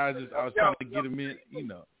saying. I was trying to get him in. You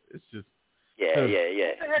know, it's just. Yeah. What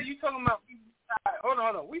the hell you talking about? Hold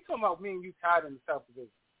on. We talking about me and you tied in the South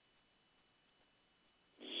Division.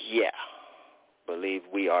 Yeah. Believe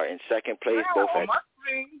we are in second place. Now, both on at my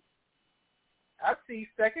screen, I see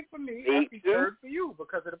second for me. I see third for you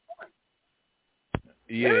because of the points.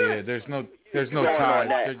 Yeah. There's no tie.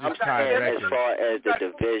 There's just tie record. As far as the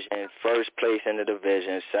division, first place in the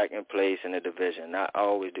division, second place in the division. I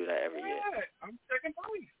always do that every year. I'm second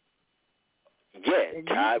place.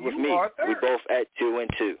 Yeah, tied with me. We both at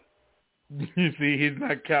 2-2. You see, he's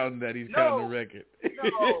not counting that. He's counting the record.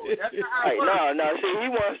 No, that's not how it works. No. See, he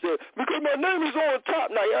wants to, because my name is on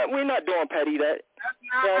top. No, we're not doing petty that. That's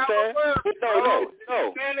not how it works.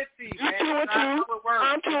 No. Fantasy, You're 2-2.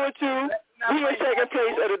 I'm 2-2. We in second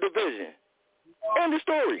place of the division. End the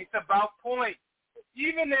story. It's about points.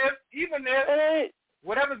 Even if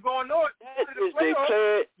whatever's going on, that is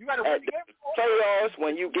declared you got to at win the playoffs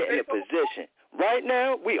when you get in a position. Right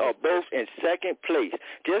now, we are both in second place.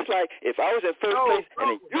 Just like if I was in first place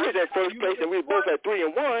and you was in first place and we were both at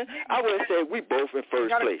 3-1, I would have said we both in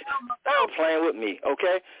first place. Stop playing with me,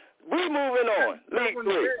 okay? We moving on. League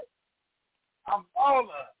 3. I'm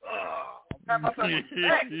baller. I got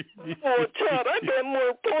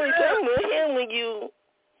more points. I'm going to handle you.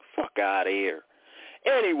 Fuck out of here.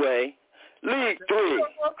 Anyway, League 3.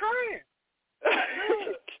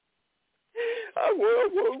 I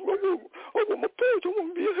want my page. I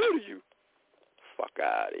want to be ahead of you. Fuck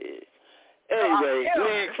out of here.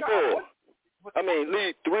 Anyway,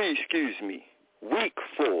 League 3, excuse me. Week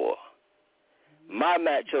 4. My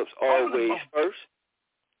matchups always first.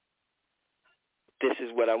 This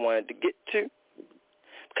is what I wanted to get to.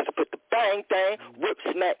 Because I put the bang, whip,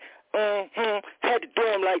 smack, had to do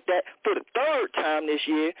them like that for the 3rd time this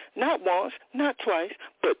year. Not once, not twice,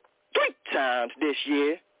 but 3 times this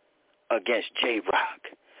year against J-Rock.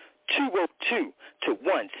 202 to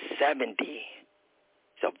 170.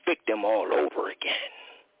 It's a victim all over again.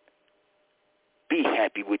 Be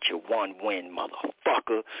happy with your 1 win,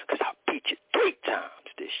 motherfucker, because I beat you 3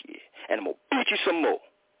 times this year. And I'm going to beat you some more.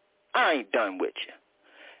 I ain't done with you.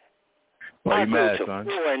 Why you mad, son?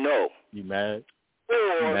 4-0. You mad? 4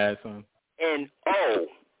 You mad, son? and 0.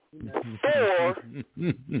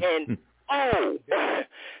 4-0.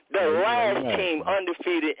 The last team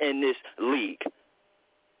undefeated in this league.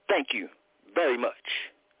 Thank you very much.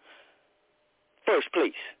 First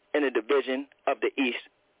place in the division of the East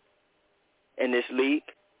in this league,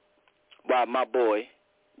 while my boy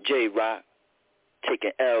J-Rock,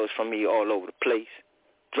 taking L's from me all over the place,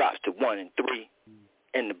 drops to 1-3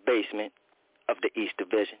 in the basement of the East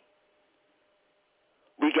Division.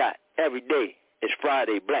 We got every day is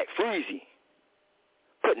Friday Black Freezy,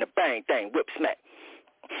 putting a bang, whip, smack.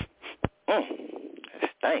 That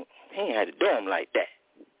stank. He ain't had to do him like that.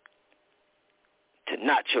 To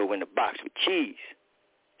Na-Cho in the box with cheese,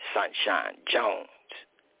 Sunshine Jones.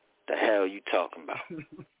 The hell you talking about?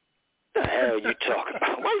 The hell you talking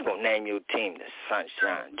about? Why you gonna name your team the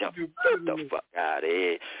Sunshine Jones? Get the fuck out of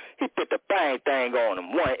here. He put the bang on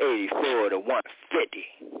him, 184 to 150.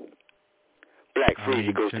 Black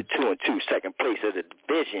Freezy goes to 2-2, second place of the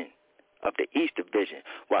division of the East Division,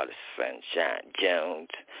 while the Sunshine Jones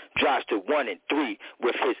drops to 1-3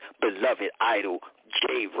 with his beloved idol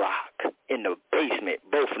J-Rock in the basement,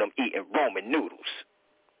 both of them eating Roman noodles.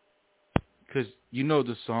 Because you know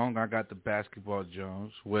the song, I got the basketball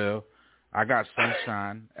Jones. Well, I got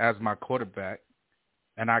Sunshine as my quarterback,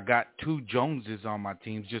 and I got 2 Joneses on my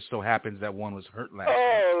team. Just so happens that one was hurt last week.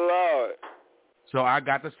 Oh, Lord. So I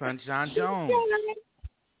got the Sunshine Jones. If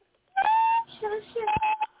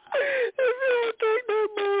you don't think no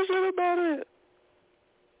bullshit about it,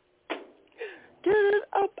 get it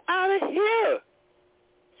up out of here.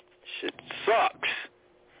 Shit sucks.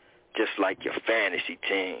 Just like your fantasy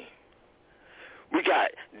team. We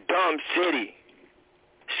got Dumb City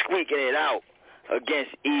squeaking it out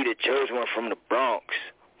against E, the chosen one from the Bronx,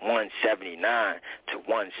 179 to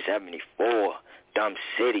 174. Dumb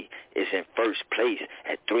City is in first place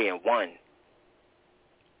at 3-1,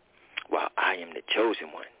 while I am the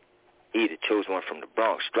chosen one. E, the chosen one from the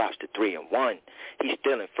Bronx, drops to 3-1. He's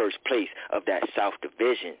still in first place of that South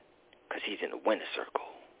Division because he's in the winner circle.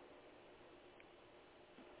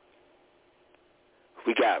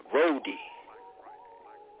 We got Rody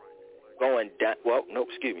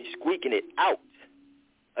squeaking it out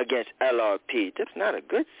against LRP. That's not a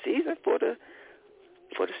good season for the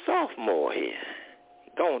sophomore here.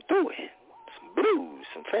 Going through it. Some blues,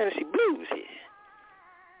 some fantasy blues here.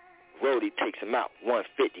 Rody takes him out,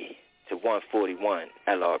 150 to 141.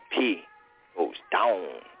 LRP goes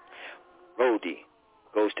down. Rody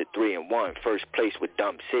goes to 3-1, first place with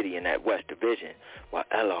Dumb City in that West Division, while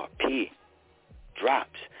LRP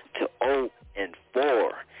drops to 0-4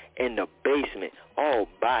 in the basement, all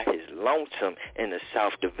by his lonesome in the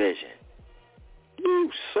South Division.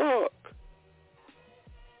 You suck.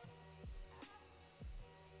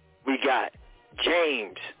 We got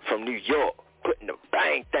James from New York putting the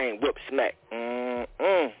bang, whip, smack.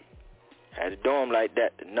 Had to do him like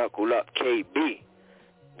that to knuckle up KB,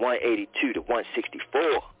 182 to 164.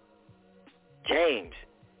 James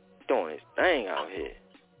doing his thing out here.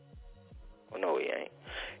 Oh, no, he ain't.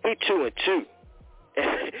 He 2-2.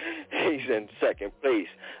 He's in second place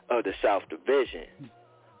of the South Division,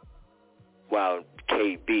 while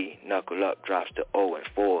KB, knuckle up, drops to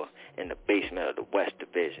 0-4 in the basement of the West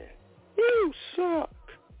Division. You suck.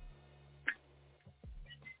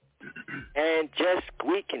 And just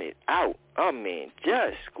squeaking it out.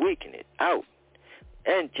 Just squeaking it out.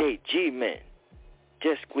 NJG Men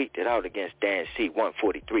just squeaked it out against Dan C,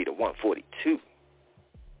 143 to 142.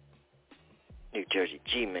 New Jersey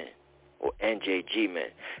G-Men, or NJG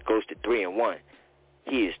Men, goes to 3-1.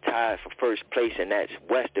 He is tied for first place in that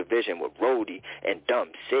West Division with Rody and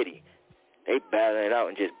Dumb City. They battling it out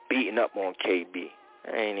and just beating up on KB.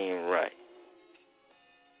 That ain't even right.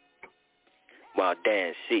 While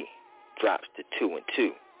Dan C drops to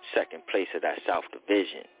 2-2, second place of that South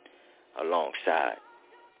Division, alongside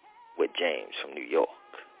with James from New York.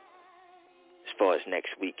 far as next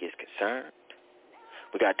week is concerned.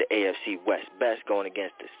 We got the AFC West Best going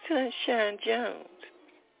against the Sunshine Jones.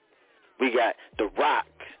 We got the Rock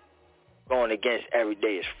going against Every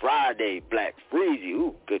Day is Friday, Black Freezy.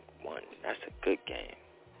 Ooh, good one. That's a good game.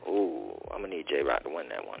 Ooh, I'm going to need J-Rock to win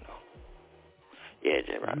that one, though. Yeah,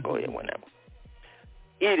 J-Rock, go ahead and win that one.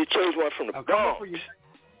 He either chose one from the Bronx. He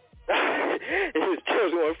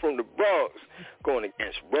chose one from the Bronx going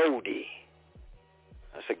against Rhodey.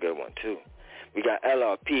 That's a good one, too. We got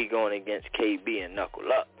LRP going against KB and Knuckle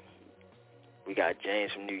Up. We got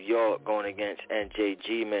James from New York going against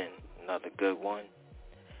NJG Man. Another good one.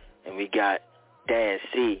 And we got Dan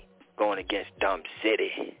C going against Dumb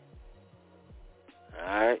City.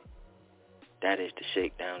 Alright. That is the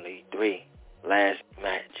Shakedown League 3. Last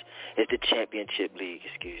match. It's the Championship League,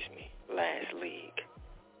 last league.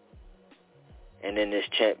 And in this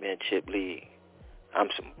Championship League, I'm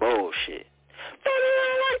some bullshit.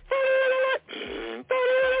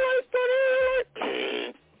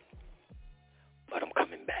 But I'm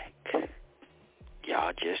coming back.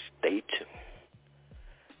 Y'all just stay tuned.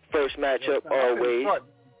 First matchup always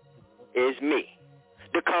is me,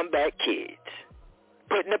 the Comeback Kids.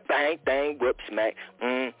 Putting the bang, thing, whip, smack.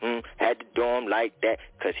 Had to do him like that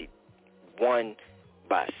because he won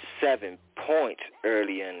by 7 points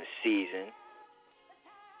earlier in the season.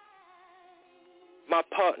 My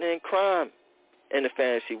partner in crime in the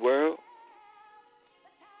fantasy world,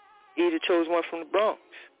 he either chose one from the Bronx.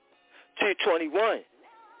 221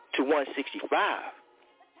 to 165.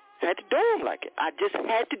 Had to do him like it. I just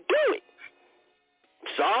had to do it.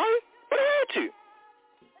 Sorry, but I had to.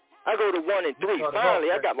 I go to 1-3.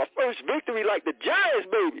 Finally, I got my first victory like the Giants,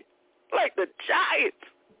 baby. Like the Giants.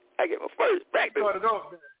 I get my first victory. You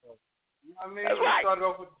know what I mean? That's right. Started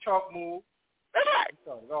off with the chalk move. That's right.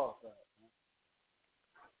 Started off that.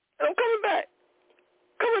 And I'm coming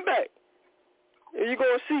back. And you're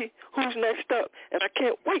going to see who's next up. And I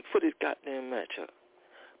can't wait for this goddamn matchup.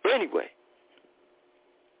 But anyway,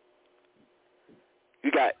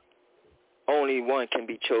 you got only one can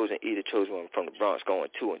be chosen, either chose one from the Bronx going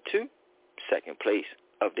 2-2, second place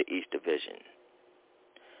of the East Division.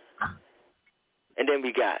 And then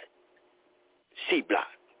we got C Block,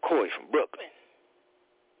 Corey from Brooklyn,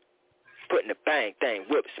 putting the bang thing,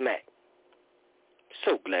 whip smack.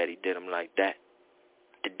 So glad he did him like that.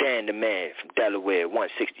 The Dan the Man from Delaware,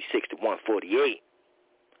 166 to 148.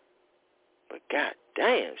 But god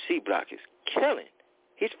damn, C Block is killing.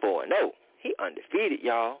 He's 4-0. He undefeated,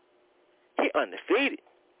 y'all. He undefeated.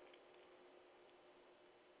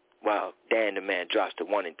 While Dan the Man drops to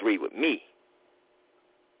 1-3 with me.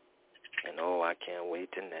 And oh, I can't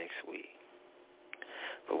wait till next week.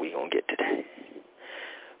 But we gonna get to that.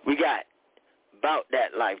 We got About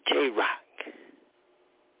That Life, J-Rock,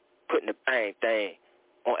 putting the bang thing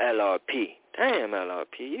on LRP. Damn,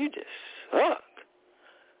 LRP, you just suck.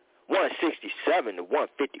 167 to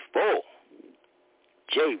 154.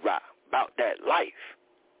 J-Rock, About That Life,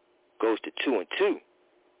 goes to 2-2.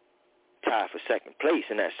 Tied for second place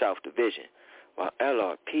in that South Division. While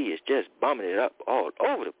LRP is just bumming it up all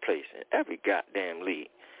over the place in every goddamn league.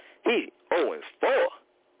 He's 0-4.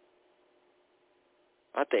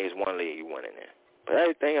 I think it's one league you won in there. But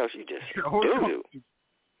everything else you just doo-doo.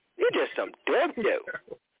 You just some doo-doo.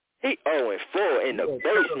 He 0-4 in the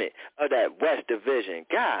basement of that West Division.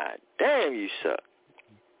 God damn, you suck.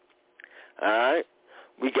 All right.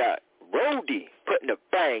 We got Rhodey putting the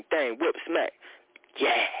bang thing, whip smack.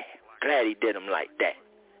 Yeah, glad he did him like that.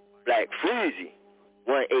 Black Freezy,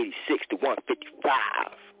 186 to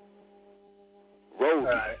 155.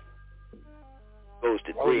 Rhodey goes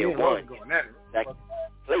to 3-1. Second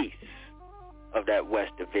place of that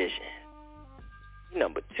West Division.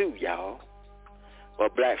 Number 2, y'all. Well,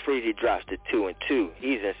 Black Freezy drops to 2-2.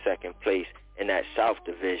 He's in second place in that South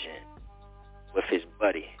Division with his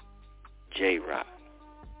buddy, J-Rock.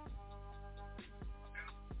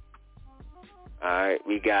 All right,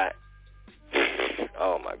 we got,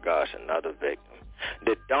 oh my gosh, another victim.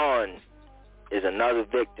 The Dawn is another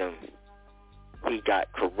victim. He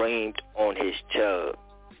got Kareemed on his chub.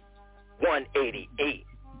 188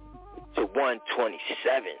 to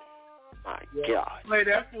 127. My God. Play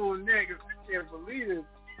that fool nigga. I can't believe it.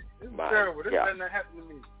 This is terrible. This better not happen to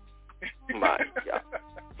me. My God.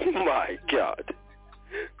 My God.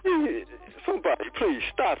 Somebody please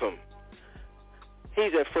stop him.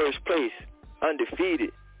 He's at first place,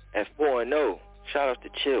 undefeated at 4-0. Shout out to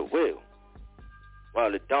Chill Will.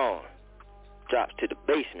 While the Dawn drops to the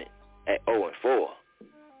basement at 0-4.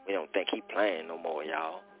 We don't think he playing no more,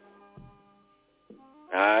 y'all.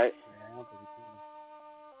 Alright?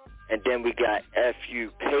 And then we got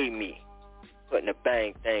F.U. Pay Me, putting the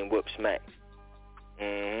bang thing whip smack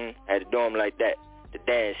Had to do them like that. The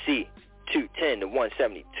Dan C, 210 to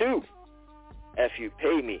 172. F you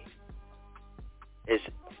pay me. It's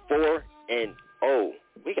 4-0.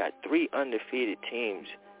 We got 3 undefeated teams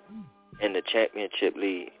in the championship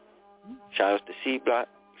league. Shout out to C Block.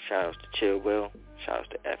 Shout out to Chill Will. Shout out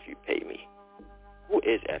to F you pay me. Who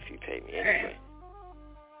is F you pay me anyway?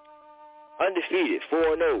 Undefeated,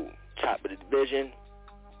 4-0. Top of the division.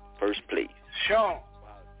 First place. Sean.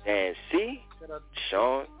 Dan C.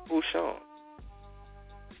 Sean. Who's Sean?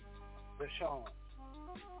 Sean.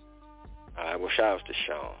 All right, well, shout out to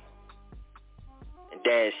Sean. And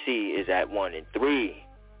Dan C is at 1-3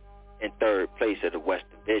 in third place of the West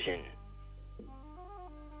Division.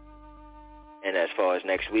 And as far as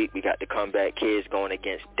next week, we got the Comeback Kids going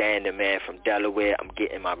against Dan the Man from Delaware. I'm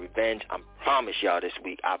getting my revenge. I promise y'all this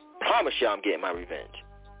week. I promise y'all I'm getting my revenge.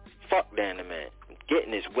 Fuck Dan the Man. I'm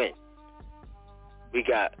getting this win. We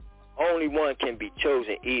got only one can be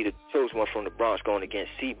chosen, E, the chosen one from the Bronx going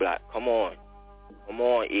against C Block. Come on. Come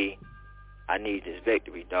on, E. I need this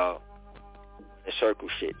victory, dog. The circle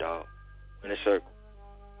shit, dog. In the circle.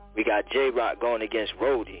 We got J-Rock going against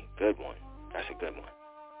Rhodey. Good one. That's a good one.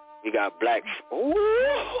 We got Black... Oh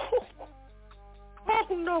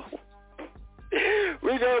no.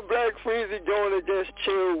 We got Black Freezy going against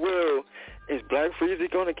Chill Will. Is Black Freezy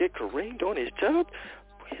going to get kareemed on his job?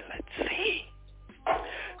 Well, let's see.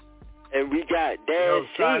 And we got Dan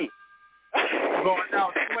C. Going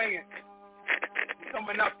out swinging.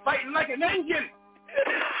 Coming out fighting like an engine.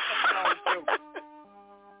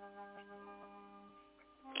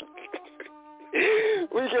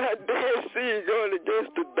 We got Dan C going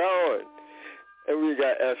against the Dawn. And we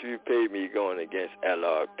got F You Pay Me going against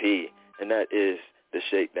LRP. And that is the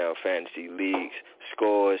Shakedown Fantasy League's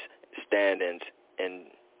scores, standings, and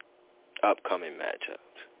upcoming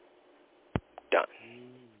matchups. Done.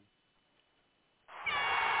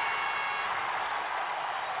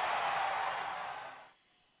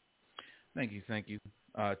 Thank you.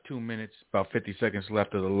 2 minutes, about 50 seconds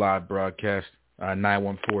left of the live broadcast.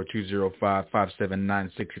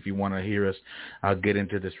 914-205-5796 if you want to hear us. I'll get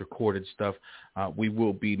into this recorded stuff. We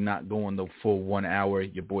will be not going the full 1 hour.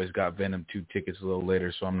 Your boys got Venom 2 tickets a little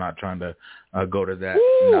later, so I'm not trying to go to that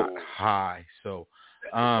not high. So,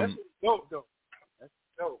 that's dope, though. That's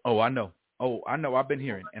dope. Oh, I know. I've been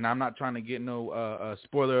hearing, and I'm not trying to get no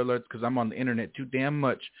spoiler alerts because I'm on the internet too damn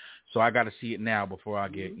much. So I got to see it now before I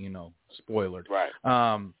get, spoiled. Right.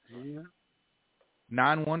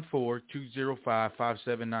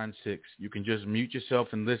 914-205-5796. You can just mute yourself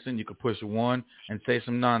and listen. You can push 1 and say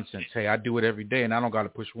some nonsense. Hey, I do it every day, and I don't got to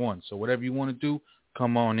push 1. So whatever you want to do,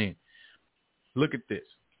 come on in. Look at this.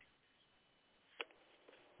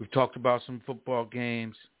 We've talked about some football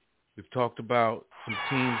games. We've talked about some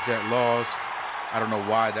teams that lost. I don't know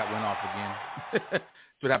why that went off again. That's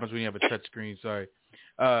what happens when you have a touch screen. Sorry.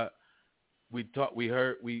 We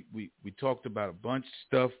talked about a bunch of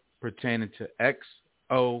stuff pertaining to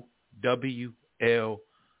XOWL,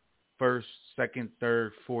 first, second,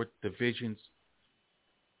 third, fourth divisions.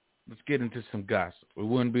 Let's get into some gossip. It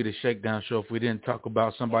wouldn't be the Shakedown show if we didn't talk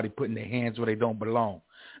about somebody putting their hands where they don't belong.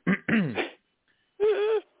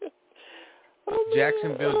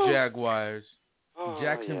 Jacksonville Jaguars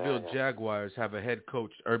have a head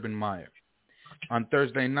coach, Urban Meyer. On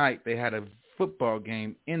Thursday night, they had a football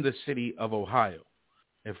game in the city of Ohio.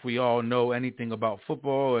 If we all know anything about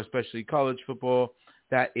football, especially college football,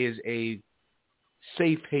 that is a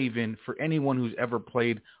safe haven for anyone who's ever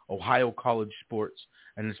played Ohio college sports.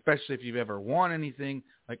 And especially if you've ever won anything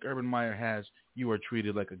like Urban Meyer has, you are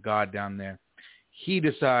treated like a god down there. He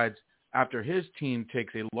decides after his team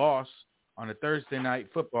takes a loss on a Thursday night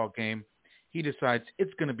football game, he decides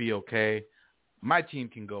it's going to be okay. My team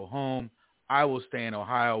can go home. I will stay in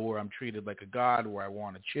Ohio where I'm treated like a god, where I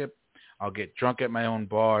want a chip. I'll get drunk at my own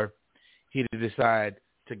bar. He decided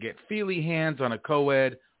to get feely hands on a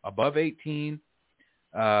co-ed above 18,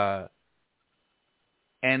 and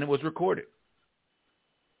it was recorded.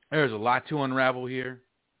 There's a lot to unravel here.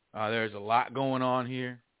 There's a lot going on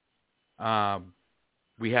here.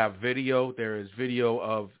 We have video. There is video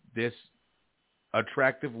of this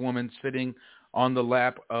attractive woman sitting on the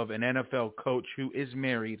lap of an NFL coach who is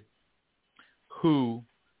married, who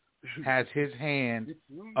has his hand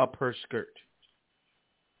up her skirt,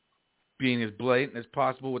 being as blatant as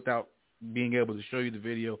possible without being able to show you the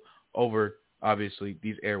video over, obviously,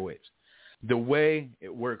 these airwaves. The way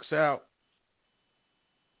it works out,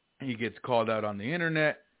 he gets called out on the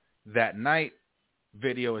internet. That night,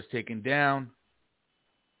 video is taken down.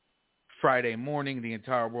 Friday morning, the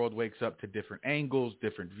entire world wakes up to different angles,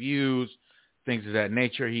 different views, things of that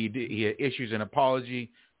nature. He issues an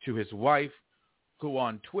apology to his wife who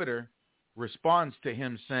on Twitter responds to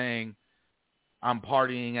him saying, I'm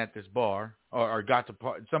partying at this bar, or got to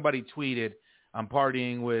somebody tweeted, I'm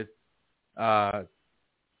partying with,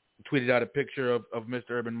 tweeted out a picture of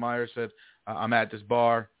Mr. Urban Meyer, said, I'm at this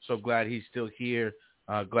bar, so glad he's still here,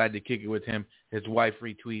 glad to kick it with him. His wife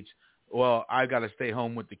retweets, well, I got to stay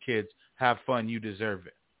home with the kids. Have fun, you deserve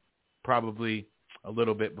it. Probably a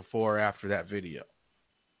little bit before or after that video.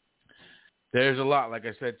 There's a lot, like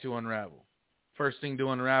I said, to unravel. First thing to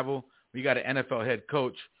unravel, we got an NFL head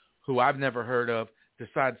coach who I've never heard of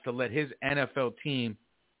decides to let his NFL team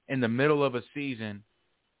in the middle of a season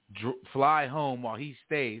fly home while he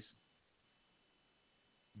stays,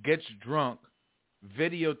 gets drunk,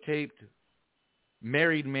 videotaped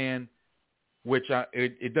married man, which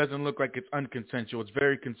it doesn't look like it's unconsensual. It's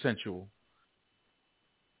very consensual.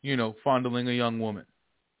 You know, fondling a young woman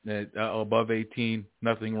above 18,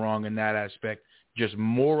 nothing wrong in that aspect, just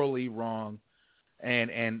morally wrong,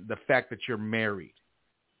 and the fact that you're married,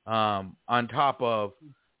 on top of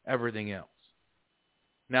everything else.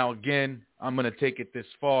 Now, again, I'm going to take it this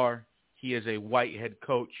far. He is a white head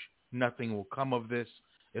coach. Nothing will come of this.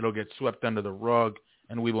 It'll get swept under the rug,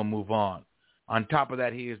 and we will move on. On top of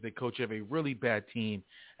that, he is the coach of a really bad team,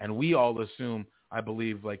 and we all assume, I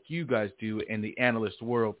believe, like you guys do in the analyst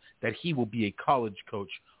world, that he will be a college coach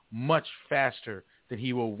much faster than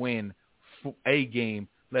he will win a game,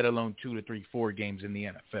 let alone 2 to 3, 4 games in the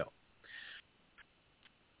NFL.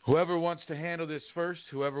 Whoever wants to handle this first,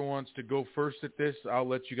 whoever wants to go first at this, I'll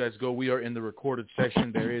let you guys go. We are in the recorded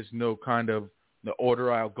session. There is no kind of the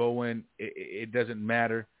order I'll go in. It doesn't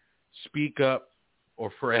matter. Speak up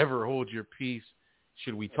or forever hold your peace.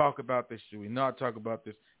 Should we talk about this? Should we not talk about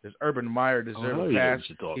this? Does Urban Meyer deserve a pass?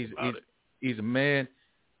 He's a man.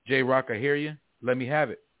 J-Rock, I hear you. Let me have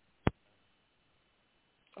it.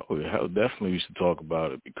 Oh, yeah, definitely we should talk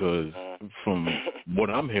about it because from what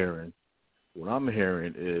I'm hearing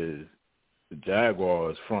is the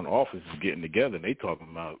Jaguars front office is getting together and they talking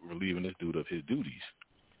about relieving this dude of his duties.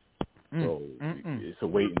 So it's a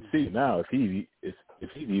wait and see now if he's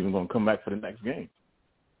even going to come back for the next game.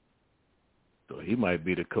 So he might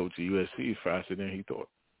be the coach of USC faster than he thought.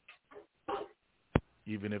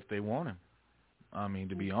 Even if they want him. I mean,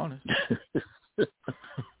 to be honest.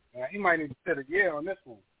 Yeah, he might need to sit a year on this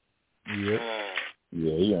one. Yeah.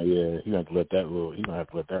 He gonna have to let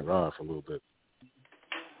that ride for a little bit.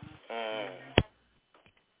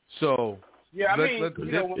 So yeah, when I'm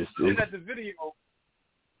looking at the video.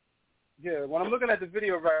 Yeah, when I'm looking at the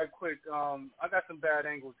video right quick, I got some bad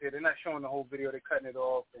angles here. They're not showing the whole video. They're cutting it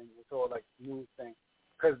off, and it's all like news thing.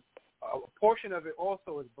 Because a portion of it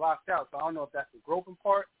also is blocked out, so I don't know if that's the groping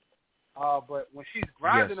part. But when she's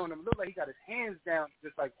grinding on him, it looks like he got his hands down,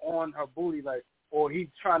 just like on her booty, like, or he's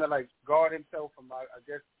trying to like guard himself from, I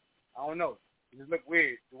guess, I don't know. It just looked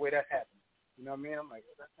weird the way that's happening. You know what I mean? I'm like,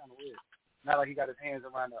 that's kind of weird. Not like he got his hands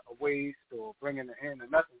around a waist or bringing it in or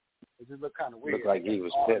nothing. It just looked kind of weird. Looked like he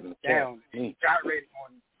was petting down, gyrating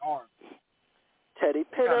on his arm. Teddy,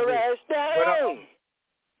 pin her ass down.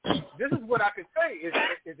 This is what I could say is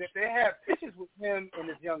if they have pictures with him and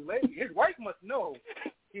this young lady, his wife must know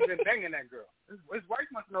he's been banging that girl. His wife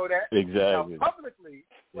must know that. Exactly. Now, publicly,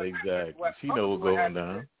 she knows what's going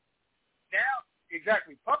down. Now,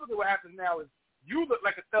 exactly. Publicly, what happens now is you look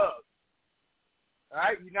like a thug. All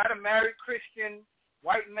right, you're not a married Christian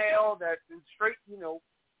white male that's in straight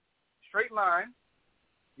line.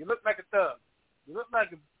 You look like a thug. You look like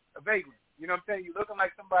a vagrant. You know what I'm saying? You're looking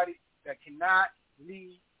like somebody that cannot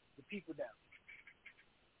lead the people down.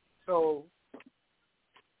 So,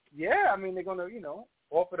 yeah, I mean, they're going to,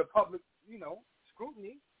 offer the public,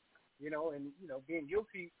 scrutiny, and, being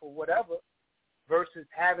guilty for whatever versus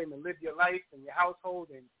having to live your life and your household.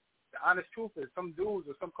 And the honest truth is some dudes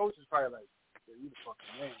or some coaches probably like, yeah, you the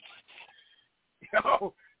fucking man.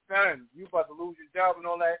 Son, you about to lose your job and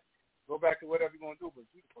all that. Go back to whatever you're going to do, but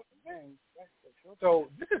you the fucking man.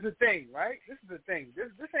 So this is the thing, right? This is the thing.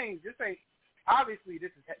 This ain't, obviously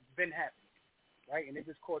this has been happening, right? And they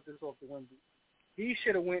just caught this off the window. He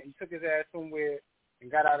should have went and took his ass somewhere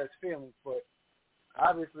and got out of his feelings, but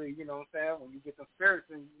obviously, you know what I'm saying, when you get them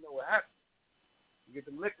spirits in, you know what happens. You get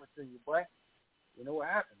them liquids in you, boy. You know what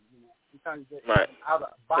happens. Sometimes you get out of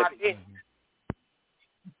body.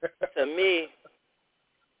 To me,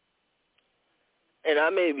 and I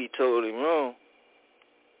may be totally wrong,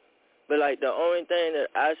 but like the only thing that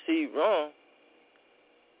I see wrong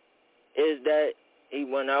is that he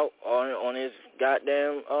went out on his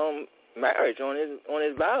goddamn marriage, on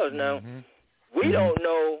his vows. Now we don't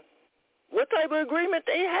know what type of agreement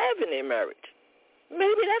they have in their marriage.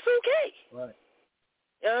 Maybe that's okay. Right.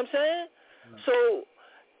 You know what I'm saying? Right. So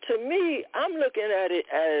to me, I'm looking at it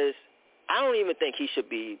as I don't even think he should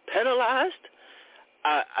be penalized.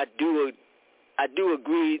 I do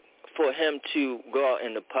agree for him to go out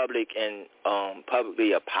in the public and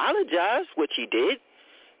publicly apologize, which he did,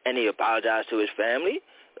 and he apologized to his family.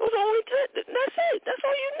 It was only that's it. That's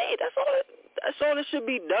all you need. That's all that should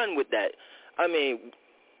be done with that. I mean,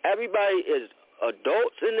 everybody is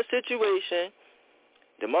adults in the situation.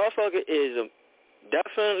 The motherfucker is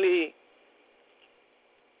definitely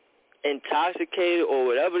intoxicated or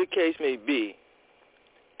whatever the case may be.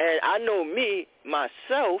 And I know me,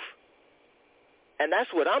 myself, and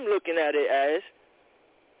that's what I'm looking at it as.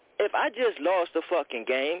 If I just lost the fucking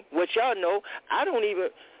game, which y'all know, I don't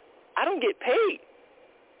get paid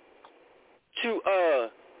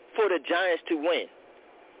for the Giants to win.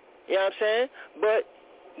 You know what I'm saying? But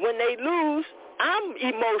when they lose, I'm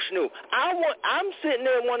emotional. I'm sitting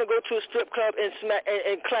there and want to go to a strip club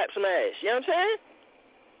and clap some ass. You know what I'm saying?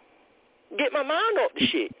 Get my mind off the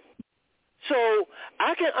shit. So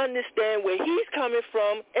I can understand where he's coming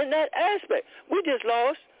from in that aspect. We just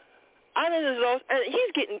lost. I just lost, and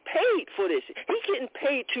he's getting paid for this. He's getting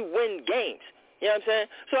paid to win games. You know what I'm saying?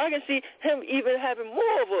 So I can see him even having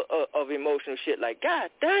more of emotional shit like, God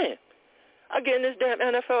damn, I get in this damn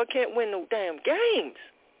NFL, I can't win no damn games.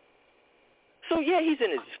 So, yeah, he's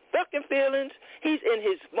in his fucking feelings. He's in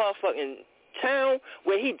his motherfucking town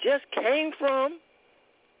where he just came from.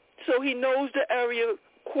 So he knows the area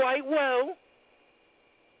quite well.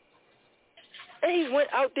 And he went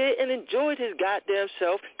out there and enjoyed his goddamn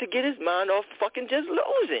self to get his mind off fucking just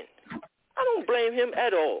losing. I don't blame him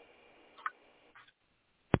at all.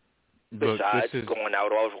 Besides going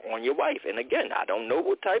out on your wife. And again, I don't know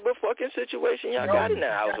what type of fucking situation y'all got in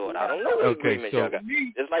that household. I don't know what agreement y'all got.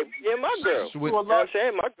 It's like me and my girl. You know what I'm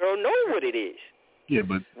saying? My girl knows what it is. Yeah,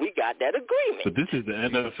 but we got that agreement. But this is the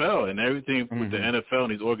NFL, and everything with the NFL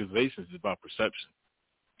and these organizations is about perception.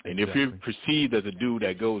 And if you're perceived as a dude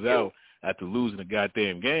that goes out after losing a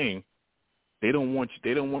goddamn game, they don't want you.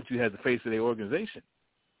 They don't want you to have the face of their organization.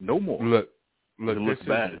 No more. Look, it looks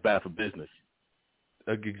bad. It's bad for business.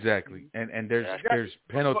 Exactly, and there's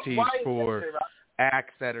penalties for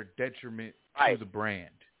acts that are detriment to the brand.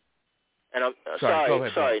 And I'm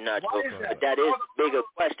sorry, Nacho, but that is a bigger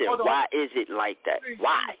question. Why is it like that?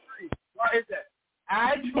 Why? Why is that?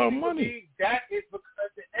 I truly believe that is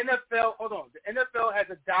because the NFL. Hold on, the NFL has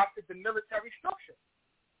adopted the military structure,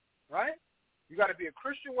 right? You got to be a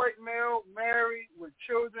Christian white male, married with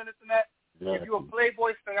children, this and that. Yeah. If you're a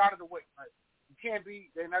playboy, stay out of the way. Right? You can't be.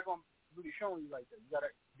 They're not going to really show you like that. You got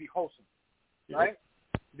to be wholesome, right?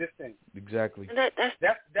 This thing. Exactly. And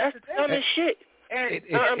that's dumb as shit.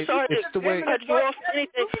 I'm sorry to cut you off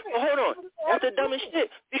anything, but hold on. That's the dumbest shit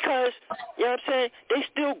because, you know what I'm saying, they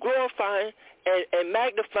still glorifying and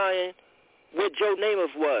magnifying what Joe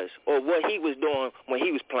Namath was or what he was doing when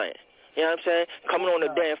he was playing. You know what I'm saying? Coming on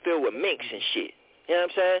the damn field with minks and shit. You know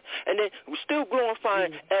what I'm saying? And then we're still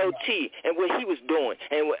glorifying LT and what he was doing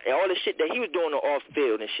and all the shit that he was doing on off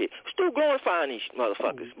field and shit. We're still glorifying these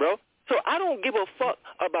motherfuckers, bro. So I don't give a fuck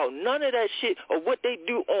about none of that shit or what they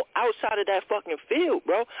do on outside of that fucking field,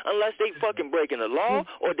 bro, unless they fucking breaking the law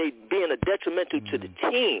or they being a detrimental to the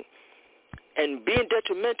team. And being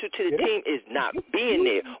detrimental to the team is not being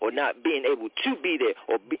there or not being able to be there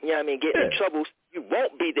or, you know what I mean, getting in trouble. You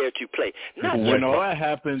won't be there to play. Not when all that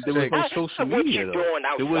happened, there was no social media, though.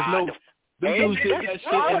 There was no – the dudes did that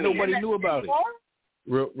shit and nobody knew about it.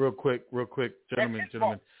 Real quick,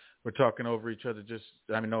 gentlemen. We're talking over each other.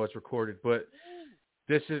 I know it's recorded, but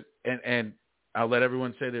this is, and I'll let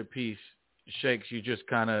everyone say their piece. Shakes, you just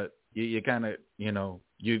kind of, you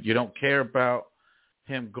don't care about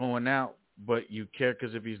him going out, but you care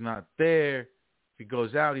because if he's not there, if he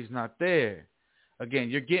goes out, he's not there.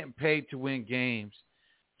 Again, you're getting paid to win games,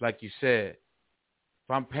 like you said.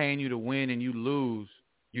 If I'm paying you to win and you lose,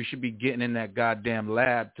 you should be getting in that goddamn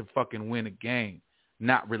lab to fucking win a game,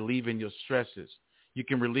 not relieving your stresses. You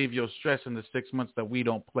can relieve your stress in the 6 months that we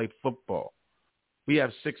don't play football. We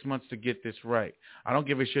have 6 months to get this right. I don't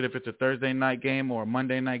give a shit if it's a Thursday night game or a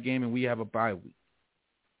Monday night game and we have a bye week.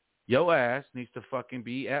 Your ass needs to fucking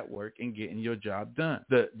be at work and getting your job done.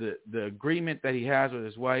 The agreement that he has with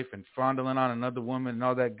his wife and fondling on another woman and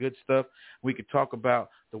all that good stuff, we could talk about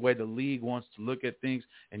the way the league wants to look at things,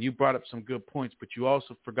 and you brought up some good points, but you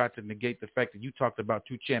also forgot to negate the fact that you talked about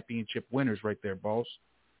 2 championship winners right there, boss.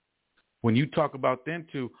 When you talk about them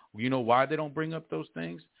two, you know why they don't bring up those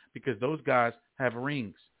things? Because those guys have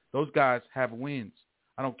rings. Those guys have wins.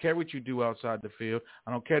 I don't care what you do outside the field.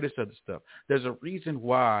 I don't care this other stuff. There's a reason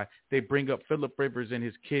why they bring up Phillip Rivers and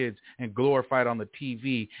his kids and glorify it on the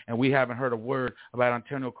TV, and we haven't heard a word about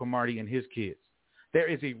Antonio Cromartie and his kids. There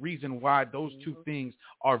is a reason why those two things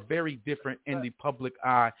are very different in the public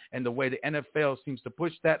eye, and the way the NFL seems to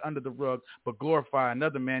push that under the rug but glorify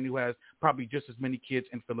another man who has probably just as many kids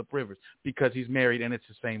in Phillip Rivers because he's married and it's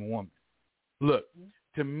the same woman. Look,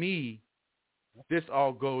 to me, this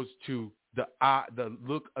all goes to the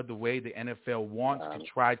look of the way the NFL wants to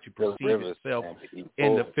try to perceive itself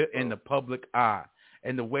in the public eye.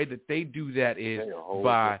 And the way that they do that is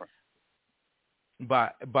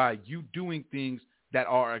by you doing things that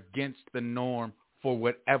are against the norm for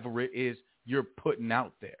whatever it is you're putting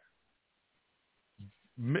out there.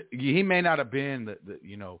 He may not have been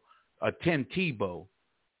a Tim Tebow,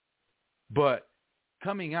 but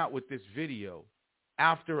coming out with this video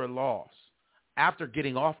after a loss, after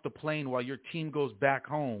getting off the plane while your team goes back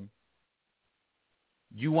home,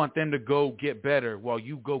 you want them to go get better while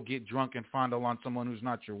you go get drunk and fondle on someone who's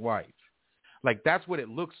not your wife. Like, that's what it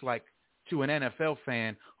looks like to an NFL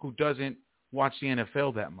fan who doesn't watch the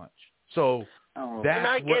NFL that much. So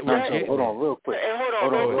that's what we're getting. Hold on real quick.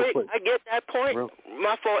 I get that point.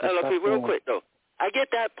 My fault, LFP, real quick, though. I get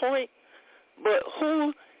that point, but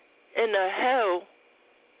who in the hell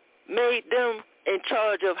made them in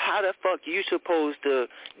charge of how the fuck you supposed to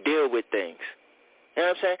deal with things? You know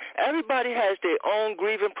what I'm saying? Everybody has their own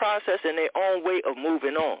grieving process and their own way of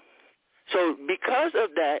moving on. So because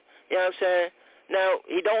of that, you know what I'm saying, now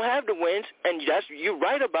he don't have the wins, and you're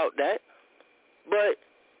right about that, but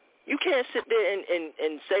you can't sit there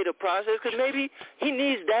and say the process, because maybe he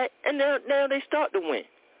needs that, and now they start to win.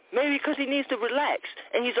 Maybe because he needs to relax,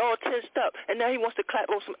 and he's all tensed up, and now he wants to clap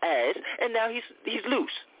on some ass, and now he's loose.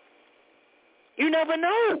 You never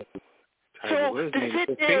know. So to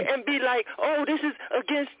sit there and be like, oh, this is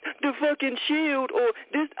against the fucking shield, or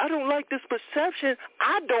this, I don't like this perception,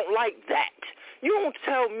 I don't like that. You don't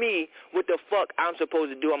tell me what the fuck I'm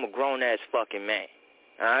supposed to do. I'm a grown-ass fucking man,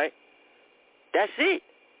 all right? That's it.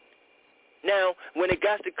 Now, when it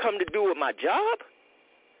got to come to do with my job,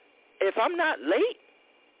 if I'm not late,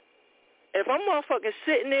 if I'm motherfucking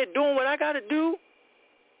sitting there doing what I got to do,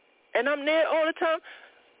 and I'm there all the time,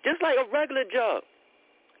 just like a regular job,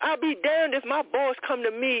 I'll be damned if my boss come to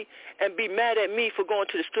me and be mad at me for going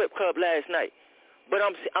to the strip club last night, but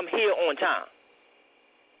I'm here on time.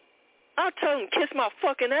 I'll tell him, kiss my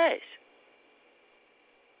fucking ass.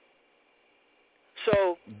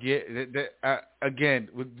 So yeah, again,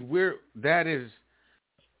 the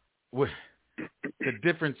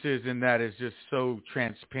differences in that is just so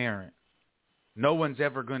transparent. No one's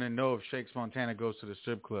ever going to know if Shakes Montana goes to the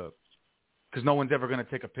strip club because no one's ever going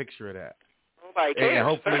to take a picture of that. And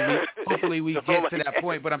hopefully we get to that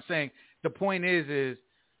point. But I'm saying the point is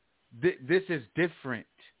this is different.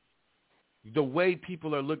 The way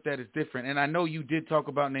people are looked at is different. And I know you did talk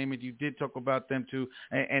about Namath. You did talk about them too.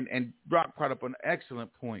 And Brock brought up an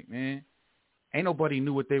excellent point, man. Ain't nobody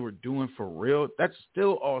knew what they were doing for real. That's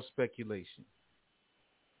still all speculation.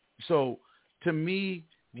 So to me,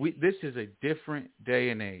 this is a different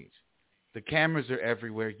day and age. The cameras are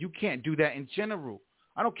everywhere. You can't do that in general.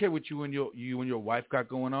 I don't care what you and your wife got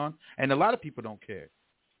going on, and a lot of people don't care.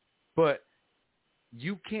 But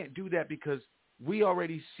you can't do that because we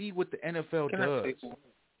already see what the NFL does.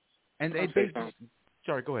 And they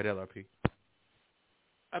sorry, go ahead, LRP.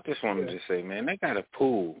 I just wanted to say, man, they got a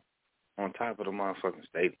pool on top of the motherfucking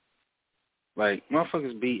stadium. Like,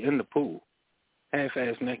 motherfuckers be in the pool,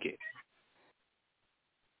 half-ass naked,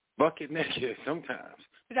 bucket naked sometimes.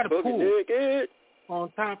 They got a pool naked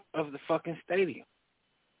on top of the fucking stadium.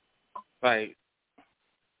 Like,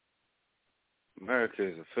 America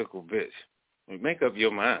is a fickle bitch. Make up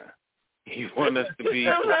your mind. You want us to be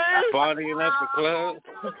partying at the club?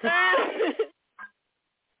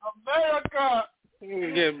 America!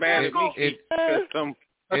 You get mad at me because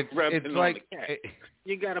it's like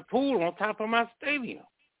you got a pool on top of my stadium.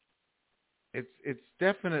 It's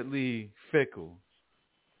definitely fickle.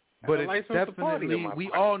 But it's definitely,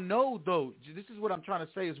 we all know, though, this is what I'm trying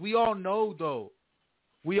to say, is we all know,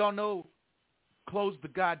 close the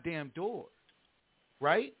goddamn door,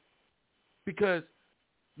 right? Because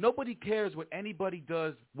nobody cares what anybody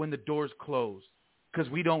does when the door's closed,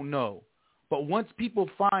 because we don't know. But once people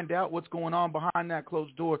find out what's going on behind that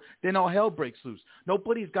closed door, then all hell breaks loose.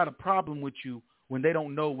 Nobody's got a problem with you when they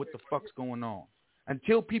don't know what the fuck's going on.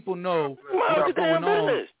 Until people know what's going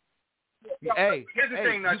on. Hey,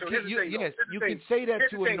 you can say that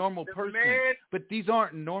to a normal person, but these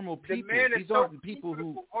aren't normal people. These aren't people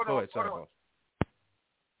who. Go ahead, sorry, boss.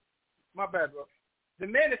 My bad, bro. The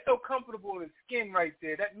man is so comfortable in his skin right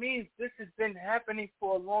there. That means this has been happening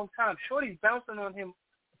for a long time. Shorty's bouncing on him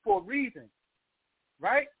for a reason,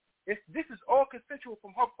 right? This is all consensual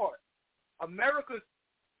from her part. America's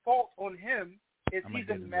fault on him is he's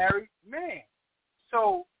a married man.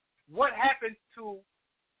 So what happens to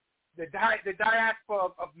the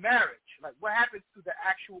diaspora of marriage? Like, what happens to the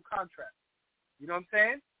actual contract? You know what I'm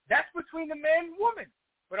saying? That's between the man and woman.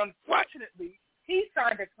 But unfortunately, he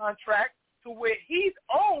signed a contract to where he's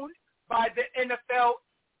owned by the NFL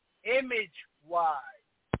image-wise.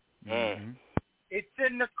 Mm. It's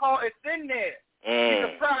in the car. It's in there. He's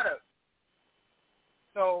a product.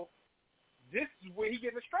 So this is where he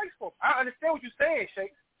getting the strikes for. I understand what you're saying,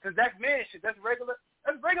 Shake, because that's man shit. That's regular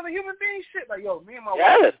human being shit. Like, yo, me and my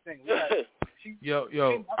wife thing. I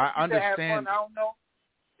understand. Fun, I don't know.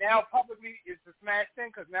 Now publicly it's a smash thing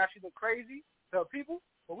because now she look crazy to people,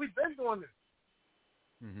 but we've been doing this.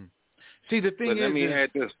 Mm-hmm. See, the thing let me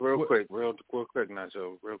add this real quick,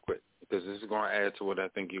 Na-Cho, real quick, because this is going to add to what I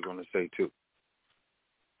think you're going to say too.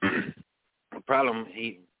 The problem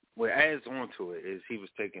what adds on to it is he was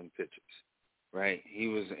taking pictures, right? He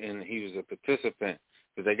was a participant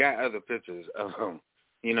because they got other pictures of him,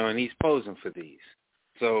 and he's posing for these.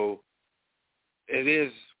 So it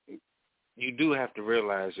is. You do have to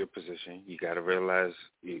realize your position. You got to realize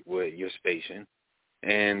where your station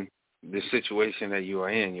and the situation that you are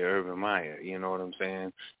in. You're Urban Meyer. You know what I'm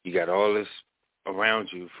saying? You got all this around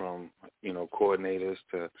you from, coordinators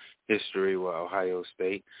to history with Ohio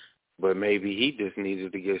State. But maybe he just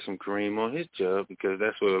needed to get some cream on his job because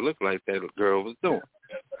that's what it looked like that girl was doing.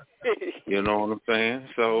 You know what I'm saying?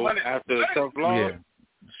 So after the tough loss,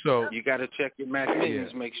 so you got to check your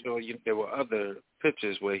magazines, make sure there were other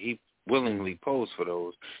pictures where he willingly posed for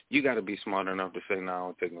those. You got to be smart enough to say, no, I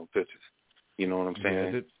don't take no pictures. You know what I'm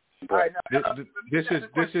saying? This is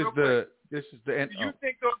the end. Do you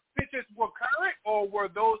think those pictures were current or were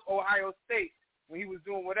those Ohio State when he was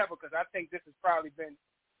doing whatever? Because I think this has probably been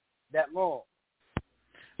that long.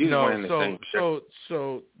 That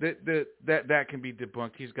can be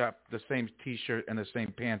debunked. He's got the same T-shirt and the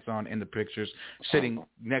same pants on in the pictures, sitting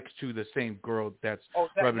next to the same girl that's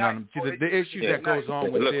rubbing on him. See, the issue that goes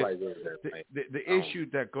on with this, the issue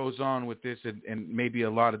that goes on with this, and maybe a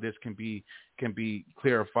lot of this can be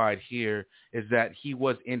clarified here, is that he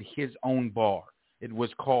was in his own bar. It was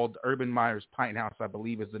called Urban Meyer's Pint House, I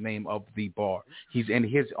believe is the name of the bar. He's in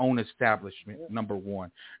his own establishment, number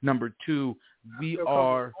one. Number two, we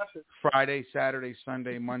are Friday, Saturday,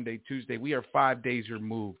 Sunday, Monday, Tuesday. We are 5 days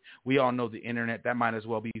removed. We all know the internet. That might as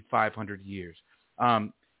well be 500 years.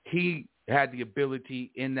 He had the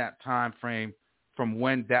ability in that time frame from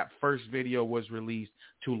when that first video was released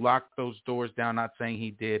to lock those doors down, not saying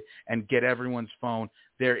he did, and get everyone's phone.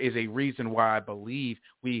 There is a reason why I believe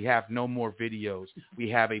we have no more videos. We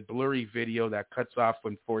have a blurry video that cuts off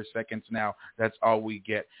in 4 seconds now. That's all we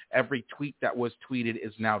get. Every tweet that was tweeted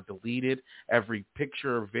is now deleted. Every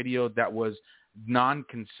picture or video that was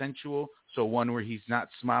non-consensual, so one where he's not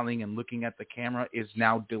smiling and looking at the camera, is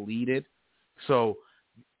now deleted. So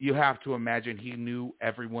you have to imagine he knew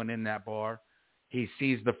everyone in that bar. He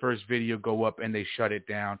sees the first video go up and they shut it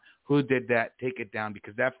down. Who did that? Take it down,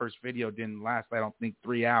 because that first video didn't last, I don't think,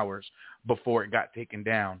 3 hours before it got taken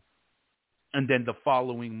down. And then the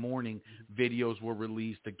following morning, videos were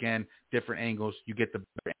released. Again, different angles. You get the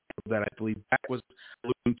angle that I believe that was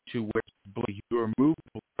alluding to where he removed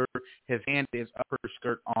his hand is up her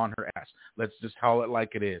skirt on her ass. Let's just call it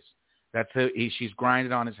like it is. That's how she's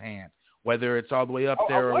grinding on his hand. Whether it's all the way up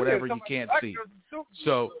there or whatever, you can't see.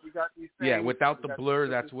 So, yeah, without the blur,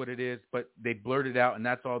 that's what it is. But they blurred it out, and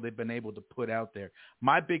that's all they've been able to put out there.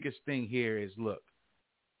 My biggest thing here is, look,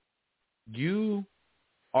 you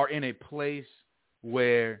are in a place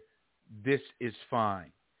where this is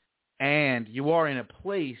fine. And you are in a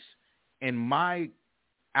place, in my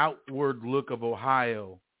outward look of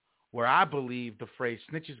Ohio, where I believe the phrase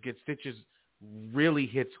snitches get stitches really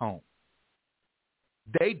hits home.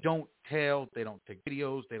 They don't tell, they don't take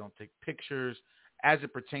videos, they don't take pictures as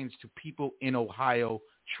it pertains to people in Ohio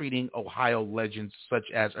treating Ohio legends such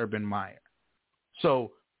as Urban Meyer.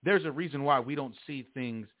 So there's a reason why we don't see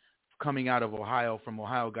things coming out of Ohio from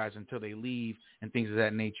Ohio guys until they leave and things of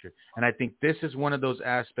that nature. And I think this is one of those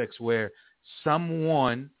aspects where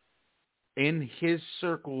someone in his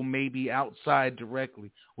circle, maybe outside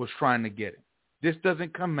directly, was trying to get him. This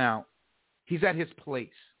doesn't come out. He's at his place.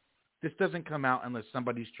 This doesn't come out unless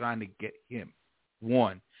somebody's trying to get him.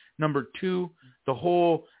 One. Number two, the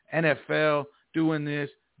whole NFL doing this,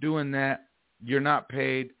 doing that, you're not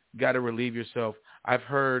paid, got to relieve yourself. I've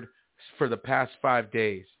heard for the past 5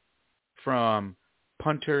 days from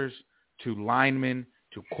punters to linemen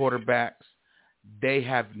to quarterbacks, they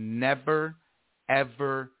have never,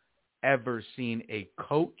 ever, ever seen a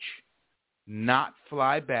coach not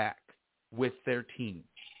fly back with their team.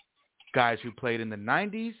 guys who played in the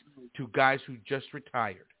 90s to guys who just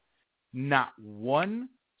retired. Not one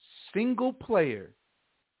single player.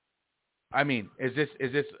 I mean, is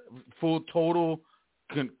this full total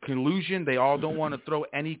collusion? They all don't want to throw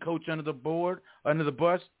any coach under the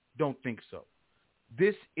bus? Don't think so.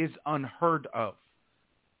 This is unheard of.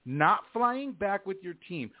 Not flying back with your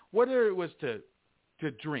team, whether it was to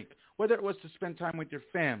drink, whether it was to spend time with your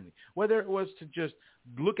family, whether it was to just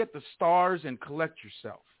look at the stars and collect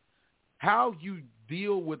yourself. How you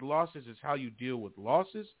deal with losses is how you deal with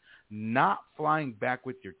losses. Not flying back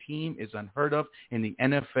with your team is unheard of in the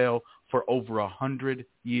NFL for over 100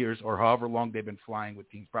 years or however long they've been flying with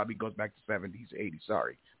teams. Probably goes back to 70s, 80s.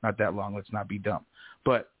 Sorry, not that long. Let's not be dumb.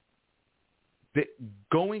 But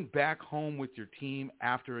going back home with your team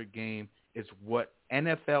after a game is what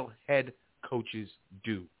NFL head coaches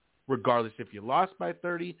do, regardless if you lost by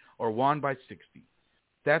 30 or won by 60.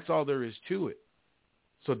 That's all there is to it.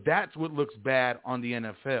 So that's what looks bad on the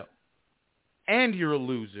NFL. And you're a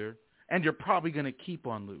loser, and you're probably going to keep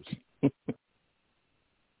on losing.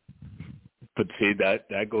 But see,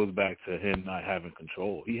 that goes back to him not having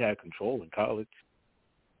control. He had control in college.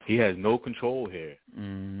 He has no control here,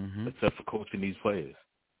 except for coaching these players.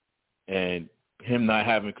 And him not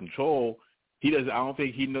having control, I don't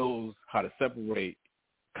think he knows how to separate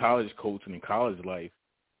college coaching and college life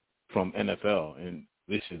from NFL, and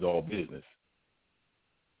this is all business.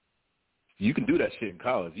 You can do that shit in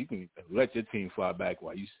college. You can let your team fly back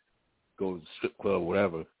while you go to the strip club or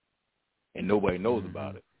whatever, and nobody knows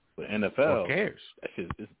about it. But NFL, who cares? That shit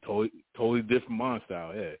is totally different mind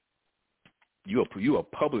style. Yeah, you a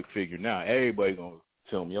public figure now. Everybody gonna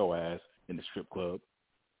film your ass in the strip club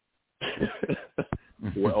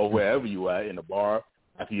or wherever you at in the bar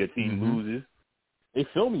after your team loses. They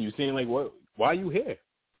filming you, saying like, "What? Why are you here?"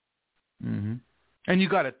 And you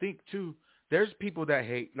got to think too. There's people that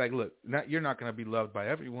hate, like, look, you're not going to be loved by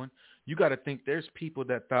everyone. You got to think there's people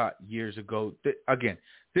that thought years ago, again,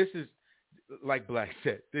 this is, like Black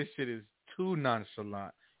said, this shit is too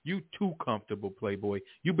nonchalant. You too comfortable, Playboy.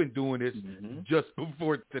 You've been doing this just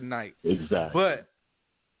before tonight. Exactly.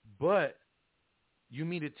 But you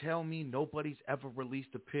mean to tell me nobody's ever released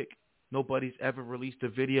a pic, nobody's ever released a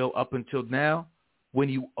video up until now when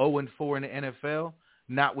you 0-4 in the NFL,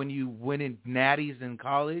 not when you winning natties in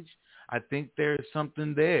college? I think there's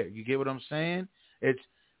something there. You get what I'm saying? It's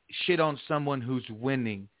shit on someone who's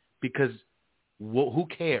winning because who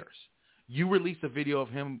cares? You release a video of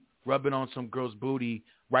him rubbing on some girl's booty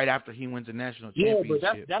right after he wins a national championship.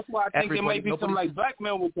 Yeah, but that's why I think there may be some like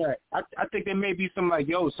blackmail with that. I think there may be some like,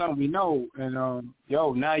 yo, something we know, and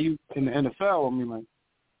now you in the NFL. I mean, like,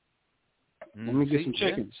 let me get some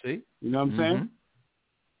chicken. Yeah, see? You know what I'm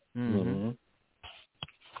saying?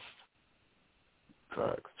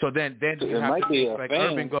 So then you have to think like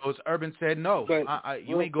fan. Urban said, no,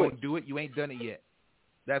 you ain't going to do it. You ain't done it yet.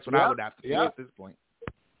 That's what I would have to do at this point.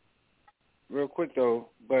 Real quick, though,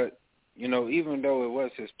 but, even though it was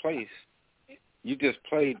his place, you just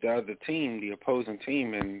played the other team, the opposing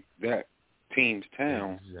team in that team's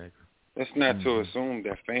town. Exactly. That's not to assume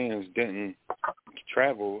that fans didn't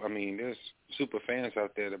travel. I mean, there's super fans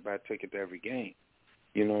out there that buy tickets to every game.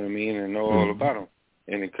 You know what I mean? And know all about them.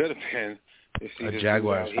 And it could have been a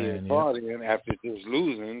Jaguars fan, partying after just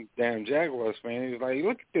losing, damn Jaguars fan. He was like,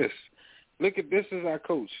 look at this. Look at this as our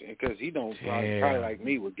coach. Because he don't probably like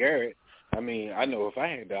me with Garrett. I mean, I know if I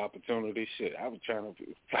had the opportunity, I was trying to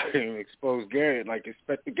fucking expose Garrett like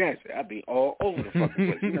Inspector Gadget. I'd be all over the fucking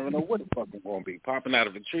place. You never know what the fucking going to be. Popping out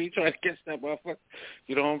of a tree, trying to catch that motherfucker.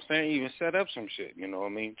 You know what I'm saying? Even set up some shit. You know what I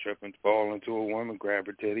mean? Tripping, fall into a woman, grab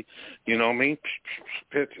her titty. You know what I mean?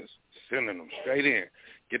 Pictures. Sending them straight in.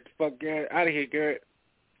 Get the fuck Garrett out of here, Garrett.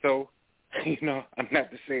 So, I'm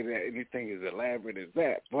not to say that anything as elaborate as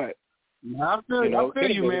that, but I feel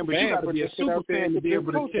you, man, but you got to be a super fan to be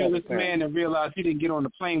able to tell this man and realize he didn't get on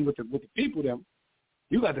the plane with the people.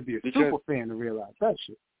 You got to be a super fan to realize that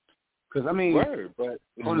shit. Because I mean, but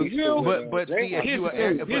on the real, but see,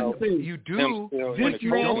 you do if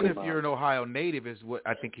you're an Ohio native is what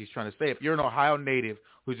I think he's trying to say. If you're an Ohio native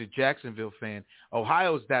who's a Jacksonville fan,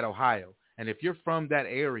 Ohio's that Ohio, and if you're from that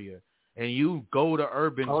area and you go to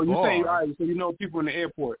Urban's bar, you say, all right, so you know people in the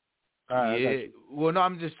airport. Well, no,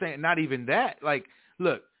 I'm just saying, not even that. Like,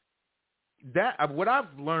 look, what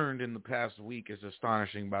I've learned in the past week is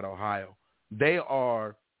astonishing about Ohio. They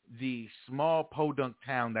are the small podunk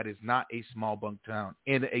town that is not a small bunk town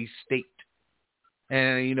in a state.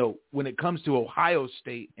 And, when it comes to Ohio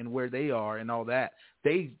State and where they are and all that,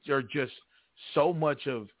 they are just so much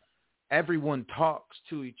of everyone talks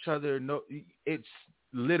to each other. No, it's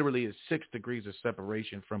literally is 6 degrees of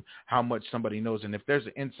separation from how much somebody knows. And if there's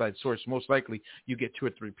an inside source, most likely you get 2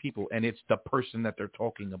 or 3 people, and it's the person that they're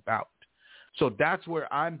talking about. So that's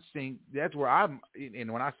where I'm saying,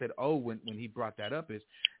 and when I said, when he brought that up is,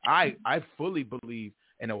 I fully believe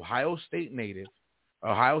an Ohio State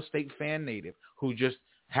fan native who just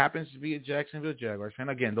happens to be a Jacksonville Jaguars fan.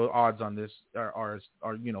 Again, the odds on this are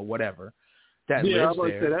whatever. That lives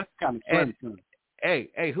there. Say, that's kind of funny.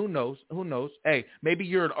 Hey, who knows? Hey, maybe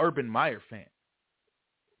you're an Urban Meyer fan,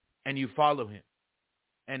 and you follow him,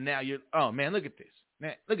 and now you're, oh man, look at this,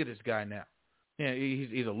 man, look at this guy now. Yeah,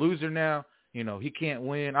 he's a loser now. He can't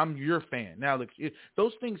win. I'm your fan now. Look,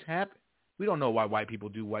 those things happen. We don't know why white people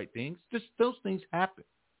do white things. Just those things happen,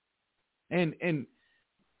 and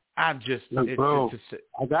I'm just, look, bro.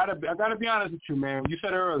 I gotta be honest with you, man. You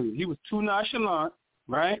said it earlier. He was too nonchalant,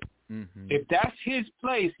 right? Mm-hmm. If that's his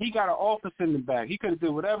place, he got an office in the back. He could have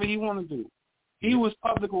done whatever he wanted to do. He was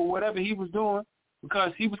public with whatever he was doing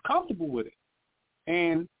because he was comfortable with it.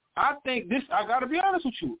 And I think this, I got to be honest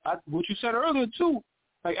with you, what you said earlier too,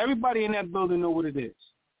 like everybody in that building know what it is.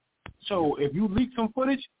 So if you leak some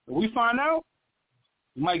footage and we find out,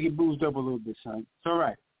 you might get boozed up a little bit, son. It's all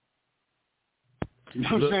right. You know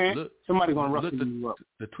what I'm saying? Somebody going to rough you up.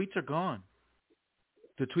 The tweets are gone.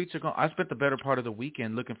 The tweets are gone. I spent the better part of the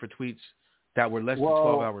weekend looking for tweets that were less than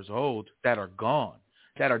 12 hours old that are gone,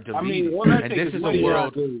 that are deleted. I mean, all that and takes this is is money a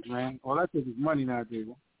world, nowadays, man. All that takes is money nowadays.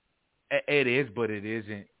 It is, but it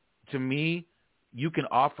isn't. To me, you can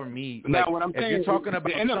offer me. Now, like, what I'm saying you're talking about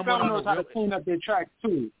the NFL knows how to clean up their tracks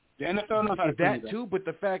too. The NFL knows how to clean that too. But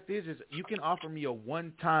the fact is you can offer me a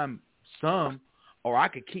one-time sum, or I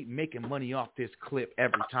could keep making money off this clip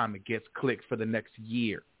every time it gets clicked for the next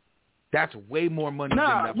year. That's way more money than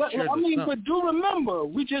that. But do remember,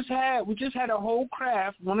 we just had a whole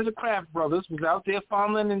craft. One of the Kraft brothers was out there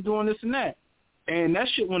fondling and doing this and that, and that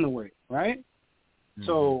shit went away, right? Mm-hmm.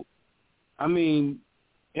 So, I mean,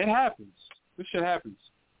 it happens. This shit happens,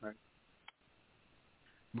 right?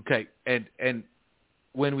 Okay, and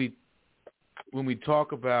when we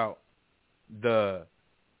talk about the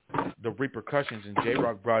repercussions, and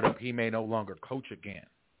J-Rock brought up he may no longer coach again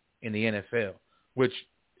in the NFL, which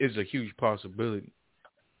is a huge possibility.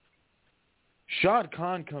 Shad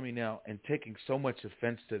Khan coming out and taking so much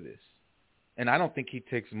offense to this, and I don't think he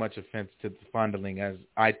takes much offense to the fondling as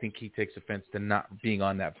I think he takes offense to not being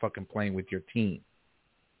on that fucking plane with your team.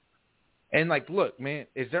 And like, look, man,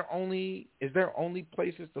 is there only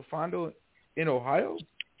places to fondle in Ohio?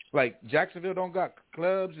 Like Jacksonville don't got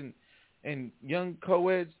clubs and young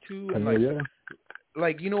co-eds too, and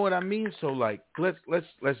like you know what I mean? So like let's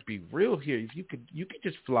be real here. If you could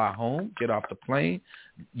just fly home, get off the plane.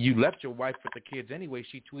 You left your wife with the kids anyway.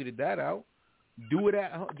 She tweeted that out. Do it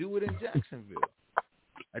in Jacksonville.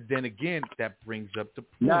 And then again, that brings up the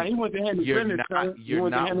point. Nah, he went to handle business. You're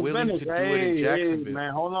not willing to do it in Jacksonville. Hey,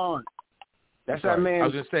 man, hold on. That's that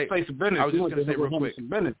man's place of business. I was just going to say real quick.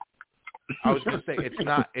 I was going to say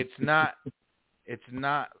it's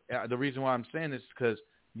not. The reason why I'm saying this is because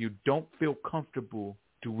you don't feel comfortable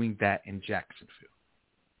doing that in Jacksonville.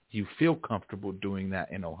 You feel comfortable doing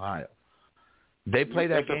that in Ohio. They play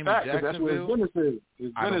that game in Jacksonville. That's where his business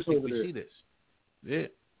is. I don't think we see this. Yeah.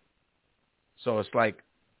 So it's like,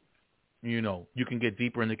 you can get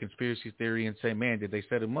deeper in the conspiracy theory and say, man, did they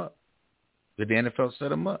set him up? Did the NFL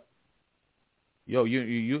set him up? Yo,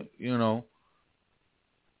 you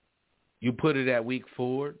put it at week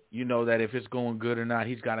 4. You know that if it's going good or not,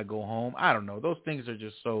 he's got to go home. I don't know. Those things are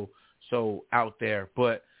just so out there.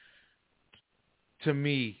 But to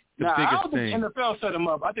me, the biggest I don't thing. think the NFL set him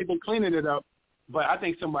up. I think they're cleaning it up. But I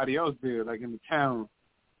think somebody else did, like in the town.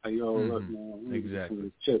 Like, yo, look, man.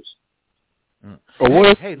 Exactly. Chips. Or what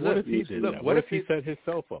if he did that? What if he set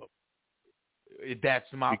himself up? That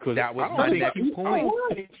was my next point. I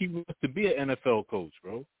don't think he wants to be an NFL coach,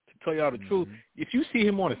 bro. To tell y'all the truth, if you see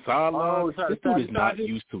him on the sideline, this dude is not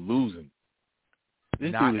used to losing.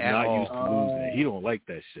 This dude is not used to losing. He don't like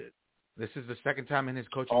that shit. This is the second time in his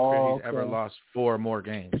coaching career he's ever lost 4 or more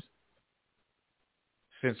games.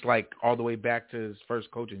 Since all the way back to his first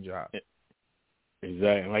coaching job.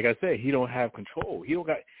 Exactly. Like I said, he don't have control.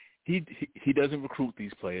 He doesn't recruit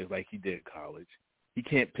these players like he did in college. He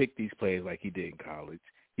can't pick these players like he did in college.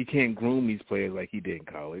 He can't groom these players like he did in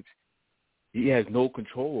college. He has no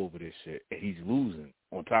control over this shit, and he's losing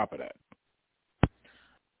on top of that.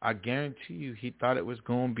 I guarantee you he thought it was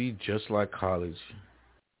going to be just like college.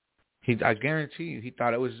 I guarantee you he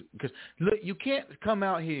thought it was – because, look, you can't come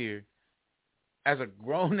out here as a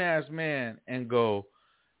grown-ass man and go,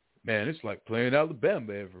 man, it's like playing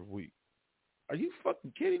Alabama every week. Are you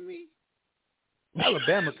fucking kidding me?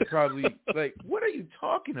 Alabama could probably, like, what are you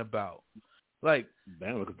talking about? Like,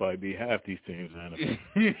 Alabama could probably beat half these teams.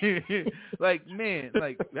 Like, man,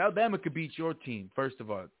 like, Alabama could beat your team, first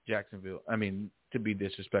of all, Jacksonville. I mean, to be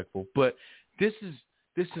disrespectful. But this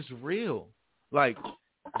is real. Like,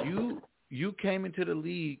 you came into the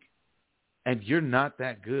league and you're not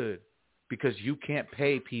that good because you can't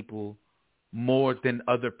pay people more than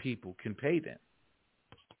other people can pay them.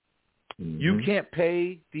 Mm-hmm. You can't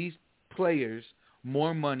pay these players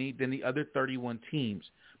more money than the other 31 teams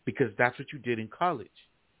because that's what you did in college.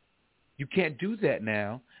 You can't do that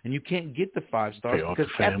now, and you can't get the 5 stars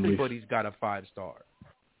because everybody's got a 5-star.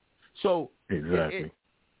 So exactly,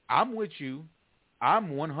 I'm with you.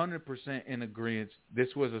 I'm 100% in agreement. This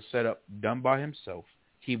was a setup done by himself.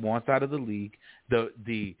 He wants out of the league.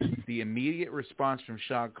 The immediate response from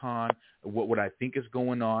Shad Khan, what I think is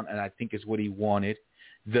going on, and I think is what he wanted.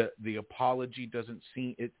 The apology doesn't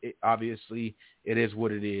seem it. Obviously, it is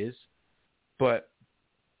what it is, but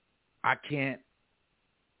I can't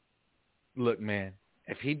look, man.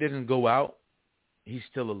 If he didn't go out, he's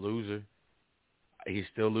still a loser. He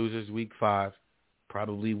still loses week 5,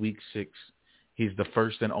 probably week 6. He's the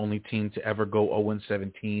first and only team to ever go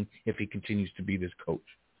 0-17 if he continues to be this coach.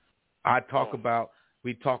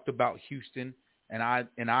 We talked about Houston, and I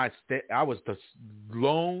was the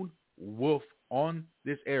lone wolf on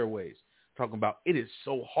this airways talking about it is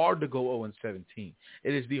so hard to go 0-17.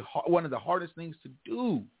 It is one of the hardest things to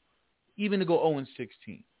do, even to go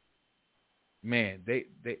 0-16. Man, they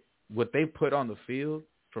what they put on the field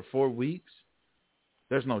for 4 weeks,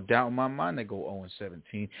 there's no doubt in my mind they go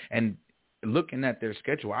 0-17. And looking at their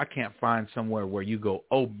schedule, I can't find somewhere where you go,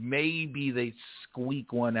 oh, maybe they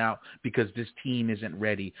squeak one out because this team isn't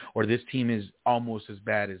ready or this team is almost as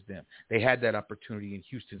bad as them. They had that opportunity and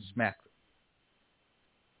Houston smacked them.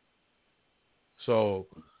 So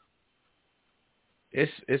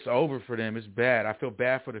it's over for them. It's bad. I feel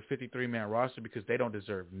bad for the 53-man roster because they don't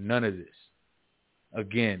deserve none of this.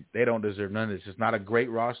 Again, they don't deserve none of this. It's not a great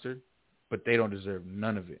roster, but they don't deserve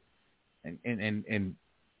none of it. And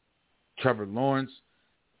Trevor Lawrence,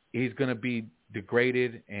 he's going to be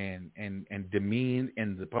degraded and demeaned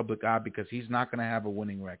in the public eye because he's not going to have a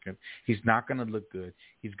winning record. He's not going to look good.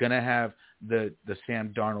 He's going to have the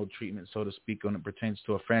Sam Darnold treatment, so to speak, when it pertains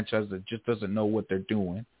to a franchise that just doesn't know what they're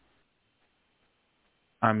doing.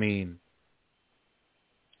 I mean,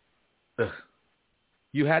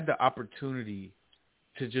 you had the opportunity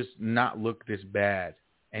to just not look this bad,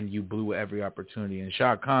 and you blew every opportunity. And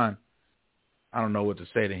Shad Khan, I don't know what to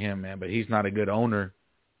say to him, man, but he's not a good owner,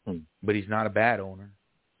 but he's not a bad owner.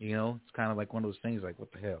 You know, it's kind of like one of those things like,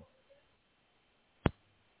 what the hell?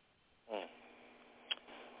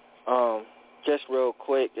 Just real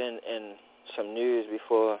quick, and some news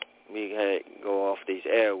before we go off these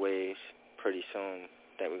airwaves pretty soon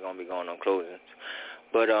that we're going to be going on closings.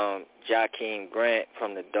 But Jakeem Grant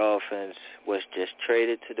from the Dolphins was just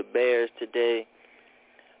traded to the Bears today,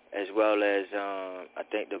 as well as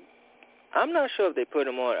I'm not sure if they put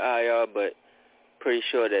him on IR, but pretty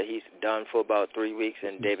sure that he's done for about 3 weeks,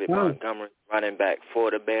 and David Montgomery running back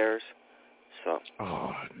for the Bears. So.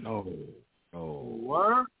 Oh, no.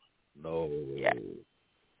 What? No.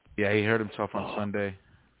 Yeah, he hurt himself on Sunday.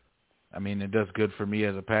 I mean, it does good for me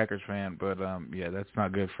as a Packers fan, but, yeah, that's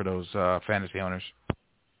not good for those fantasy owners.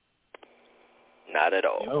 Not at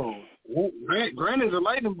all. Yo, Grant is a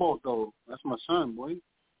lightning bolt, though. That's my son, boy.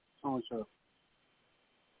 So.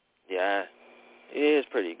 Yeah, he is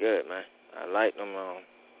pretty good, man. I liked him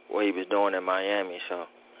what he was doing in Miami, so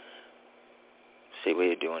see what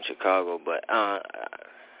he do in Chicago. But I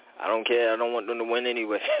don't care. I don't want them to win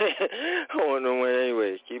anyway. I want them to win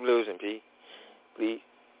anyway. Keep losing, Pete. Please.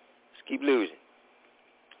 Just keep losing.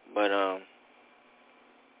 But,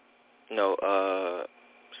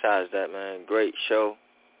 besides that, man, great show.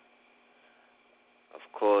 Of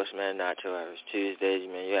course, man, Na-Cho Average Tuesdays,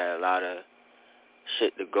 man, you had a lot of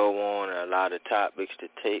shit to go on and a lot of topics to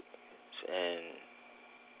take, and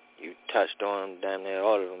you touched on damn near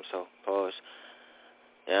all of them, so pause.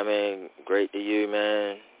 Yeah, I mean, great to you,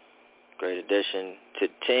 man. Great addition to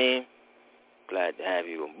the team. Glad to have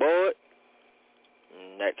you on board.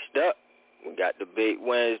 Next up, we got the big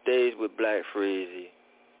Wednesdays with Black Freezy.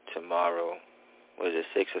 Tomorrow, was it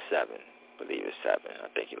 6 or 7? I believe it's 7. I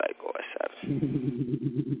think you like going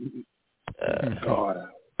 7. God.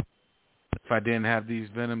 If I didn't have these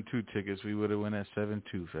Venom 2 tickets, we would have went at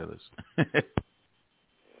 7-2, fellas.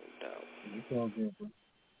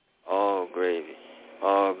 All gravy.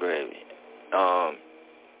 All gravy.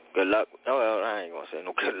 Good luck. Oh, I ain't going to say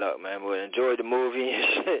no good luck, man, but enjoy the movie and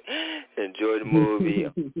shit. Enjoy the movie.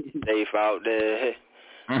 Safe out there.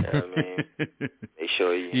 You know what I mean? Make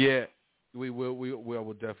sure you. Yeah, we will. We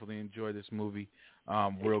will definitely enjoy this movie.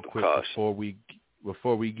 Real quick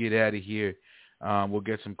before we get out of here, we'll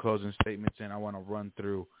get some closing statements in. I want to run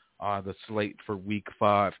through the slate for Week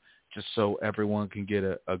 5 just so everyone can get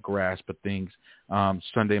a grasp of things.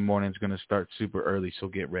 Sunday morning is going to start super early, so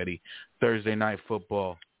get ready. Thursday night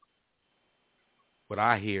football. What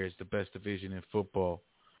I hear is the best division in football.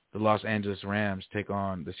 The Los Angeles Rams take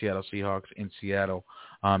on the Seattle Seahawks in Seattle.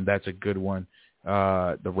 That's a good one.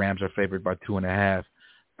 The Rams are favored by 2.5.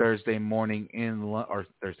 Sunday morning in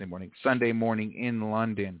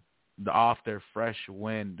London. Off their fresh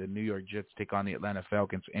win, the New York Jets take on the Atlanta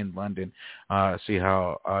Falcons in London. See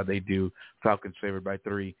how they do. Falcons favored by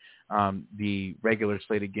 3. The regular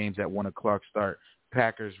slated games at 1 o'clock start.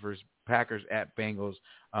 Packers at Bengals.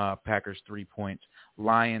 Packers 3 points.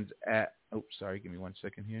 Lions at. Oh, sorry. Give me 1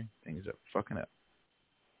 second here. Things are fucking up.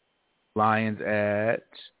 Lions at.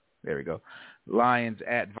 There we go. Lions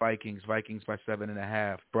at Vikings. Vikings by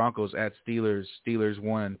 7.5. Broncos at Steelers. Steelers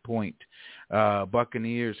 1 point.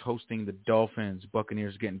 Buccaneers hosting the Dolphins.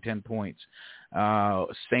 Buccaneers getting 10 points.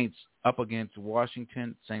 Saints up against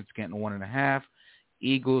Washington. Saints getting 1.5.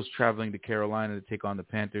 Eagles traveling to Carolina to take on the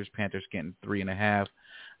Panthers. Panthers getting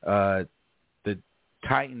 3.5. The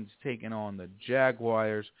Titans taking on the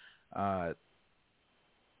Jaguars.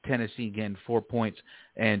 Tennessee getting 4 points,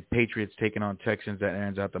 and Patriots taking on Texans. That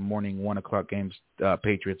ends out the morning 1 o'clock games.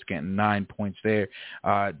 Patriots getting 9 points there.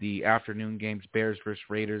 The afternoon games: Bears versus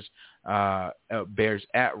Raiders. Bears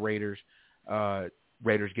at Raiders.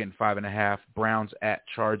 Raiders getting 5.5. Browns at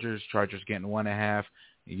Chargers. Chargers getting 1.5.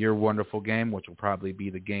 Your wonderful game, which will probably be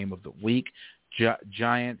the game of the week.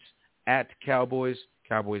 Giants at Cowboys.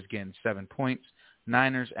 Cowboys getting 7 points.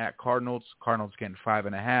 Niners at Cardinals. Cardinals getting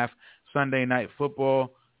 5.5. Sunday night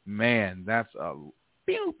football. Man, that's a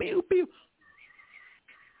pew, pew, pew.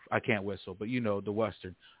 I can't whistle, but you know the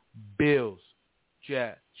Western. Bills,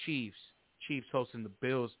 Chiefs. Chiefs hosting the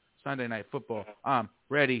Bills. Sunday night football. I'm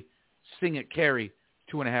ready. Sing it, carry.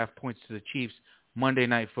 2.5 points to the Chiefs. Monday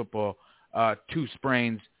night football. 2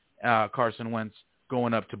 sprains. Carson Wentz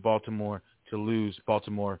going up to Baltimore to lose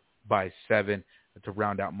Baltimore by 7 to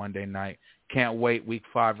round out Monday night. Can't wait. Week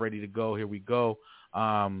 5 ready to go. Here we go.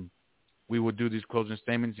 We will do these closing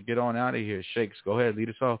statements and get on out of here. Shakes, go ahead. Lead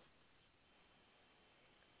us off.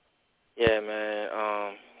 Yeah,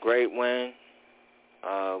 man. Great win.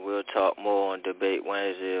 We'll talk more on Debate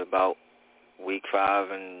Wednesday about Week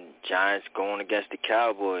 5 and Giants going against the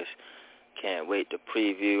Cowboys. Can't wait to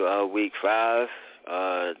preview Week 5.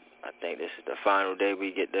 I think this is the final day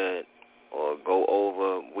we get to go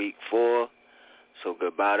over Week 4. So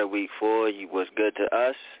goodbye to Week 4. You was good to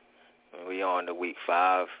us. We on to Week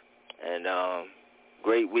 5. And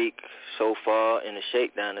great week so far in the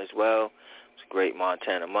Shakedown as well. It was a great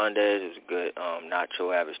Montana Mondays. It was a good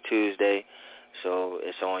Na-Cho Average Tuesday. So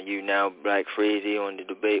it's on you now, Black Freezy, on the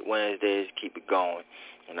Debate Wednesdays. Keep it going.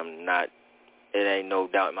 And it ain't no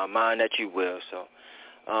doubt in my mind that you will. So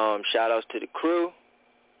shout-outs to the crew.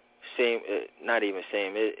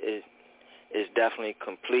 It's definitely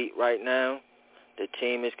complete right now. The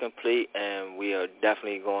team is complete, and we are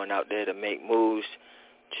definitely going out there to make moves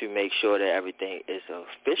to make sure that everything is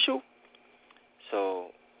official.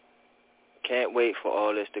 So can't wait for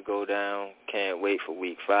all this to go down. Can't wait for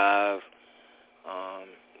Week 5. A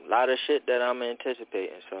lot of shit that I'm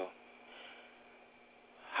anticipating. So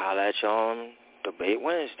holla at y'all on Debate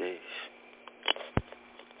Wednesdays.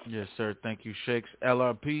 Yes, sir. Thank you, Shakes.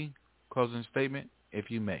 LRP, closing statement, if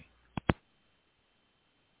you may.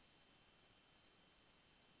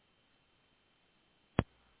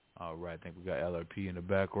 All right, I think we got LRP in the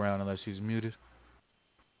background unless he's muted.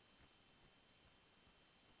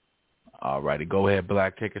 All righty, go ahead,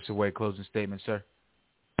 Black. Take us away. Closing statement, sir.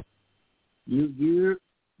 Yeah.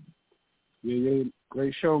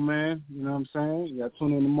 Great show, man. You know what I'm saying? You got to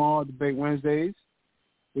tune in tomorrow, Debate Wednesdays.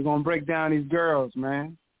 We're going to break down these girls,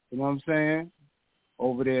 man. You know what I'm saying?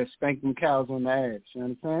 Over there spanking cows on the ass. You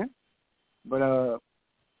know what I'm saying? But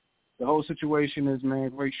the whole situation is, man,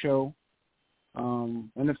 great show.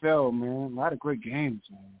 NFL, man, a lot of great games,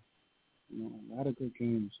 man. You know, a lot of good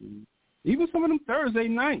games, man. Even some of them Thursday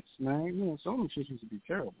nights, man. You know, some of them shit used to be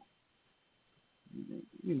terrible.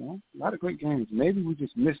 You know, a lot of great games. Maybe we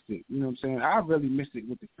just missed it. You know what I'm saying? I really missed it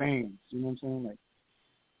with the fans. You know what I'm saying? Like,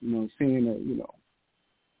 you know, seeing that, you know,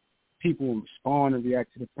 people respond and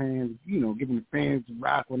react to the fans, you know, giving the fans a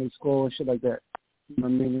rock when they score and shit like that. You know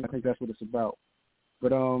what I mean? I think that's what it's about.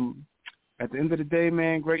 But at the end of the day,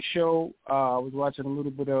 man, great show. I was watching a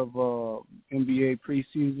little bit of NBA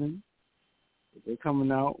preseason. They're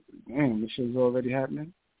coming out. Damn, this shit's already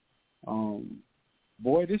happening.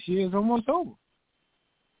 boy, this year is almost over.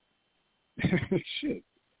 Shit.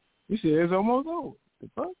 This year is almost over. The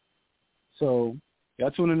fuck? So,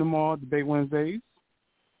 y'all tune in tomorrow, Debate Wednesdays,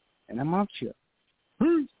 and I'm out here.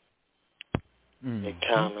 Big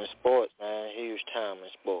time in sports, man. Huge time in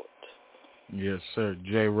sports. Yes, sir.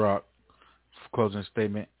 J-Rock, closing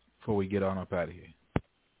statement before we get on up out of here.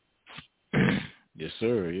 Yes,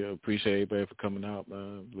 sir. Yeah, appreciate everybody for coming out,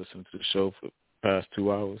 man. Listening to the show for the past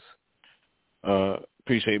 2 hours.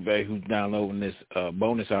 Appreciate everybody who's downloading this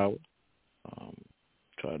bonus hour.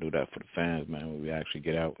 Try to do that for the fans, man, when we actually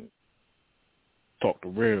get out and talk the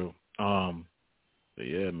real. But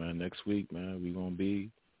yeah, man, next week, man, we gonna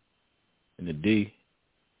be in the D,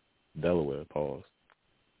 Delaware. Pause.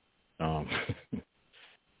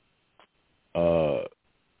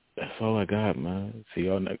 That's all I got, man. See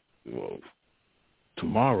y'all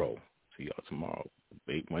tomorrow. See y'all tomorrow.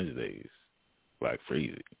 Big Wednesdays. Black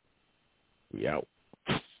Freezy. We out.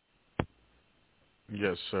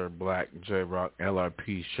 Yes, sir. Black, J-Rock,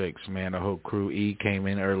 LRP, Shakes, man, the whole crew. E came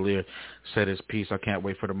in earlier, said his piece. I can't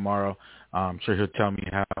wait for tomorrow. I'm sure he'll tell me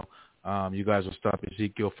how you guys will stop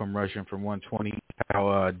Ezekiel from rushing from 120,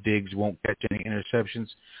 how Diggs won't catch any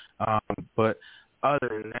interceptions. But other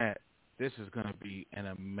than that, this is going to be an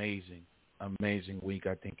amazing, amazing week,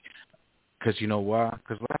 I think. Because you know why?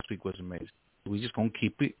 Because last week was amazing. We just going to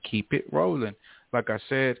keep it rolling. Like I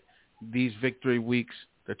said, these victory weeks,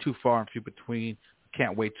 they're too far and few between.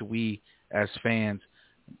 Can't wait till we, as fans,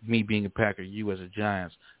 me being a Packer, you as a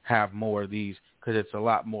Giants, have more of these because it's a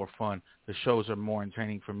lot more fun. The shows are more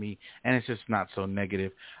entertaining for me, and it's just not so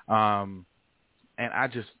negative. And I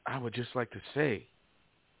would just like to say,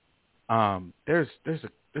 there's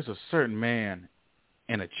a certain man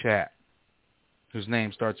in a chat whose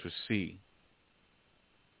name starts with C.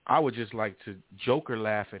 I would just like to Joker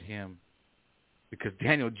laugh at him because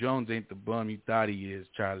Daniel Jones ain't the bum you thought he is,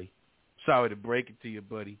 Charlie. Sorry to break it to you,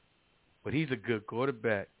 buddy, but he's a good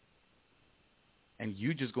quarterback, and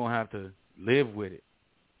you just going to have to live with it.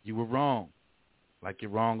 You were wrong, like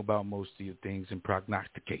you're wrong about most of your things and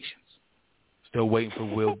prognostications. Still waiting for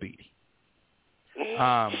Will Beatty.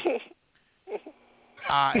 I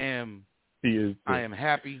am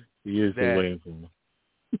happy. He is still waiting for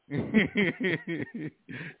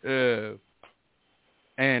him.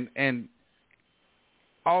 And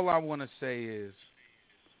all I want to say is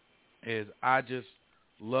I just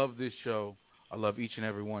love this show. I love each and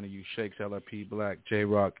every one of you, Shakes, LRP, Black,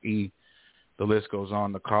 J-Rock, E. The list goes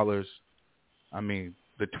on. The callers. I mean,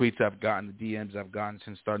 the tweets I've gotten, the DMs I've gotten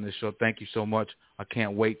since starting this show. Thank you so much. I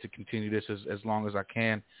can't wait to continue this as long as I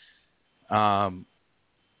can.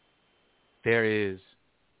 There is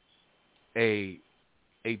a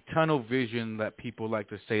tunnel vision that people like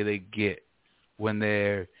to say they get when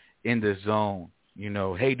they're in the zone. You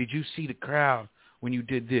know, hey, did you see the crowd when you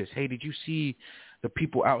did this? Hey, did you see the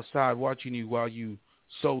people outside watching you while you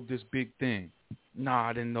sold this big thing? Nah,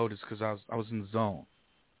 I didn't notice because I was in the zone.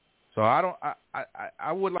 So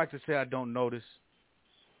I would like to say I don't notice,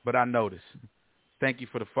 but I notice. Thank you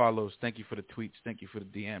for the follows. Thank you for the tweets. Thank you for the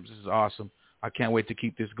DMs. This is awesome. I can't wait to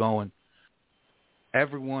keep this going.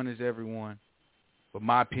 Everyone is everyone, but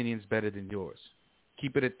my opinion's better than yours.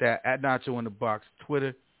 Keep it at that. At NachoinThaBox,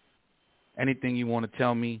 Twitter. Anything you want to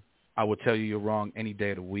tell me, I will tell you you're wrong any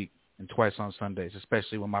day of the week and twice on Sundays,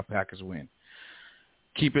 especially when my Packers win.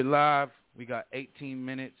 Keep it live. We got 18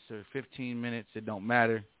 minutes or 15 minutes. It don't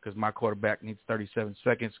matter because my quarterback needs 37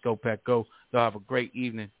 seconds. Go, Pack, go. Y'all have a great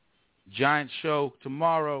evening. Giants show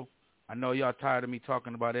tomorrow. I know y'all tired of me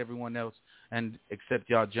talking about everyone else and except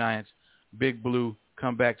y'all Giants. Big Blue,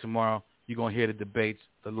 come back tomorrow. You're going to hear the debates,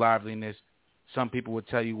 the liveliness. Some people will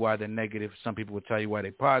tell you why they're negative. Some people will tell you why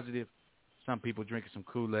they're positive. Some people drinking some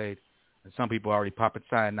Kool-Aid. And some people already popping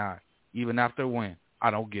cyanide. Even after a win.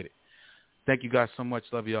 I don't get it. Thank you guys so much.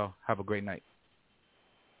 Love y'all. Have a great night.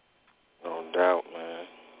 No doubt, man.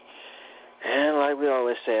 And like we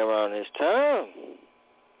always say around this time,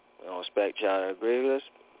 we don't expect y'all to agree with us.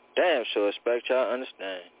 Damn sure expect y'all to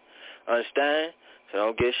understand. Understand? So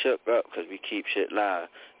don't get shook up because we keep shit live.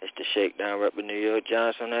 It's the Shakedown repping New York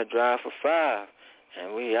Giants on that drive for 5.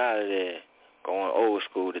 And we out of there. Going old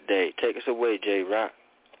school today. Take us away, J-Rock.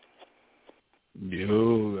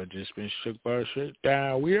 Yo, I just been shook by a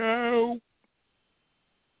Shakedown. We out.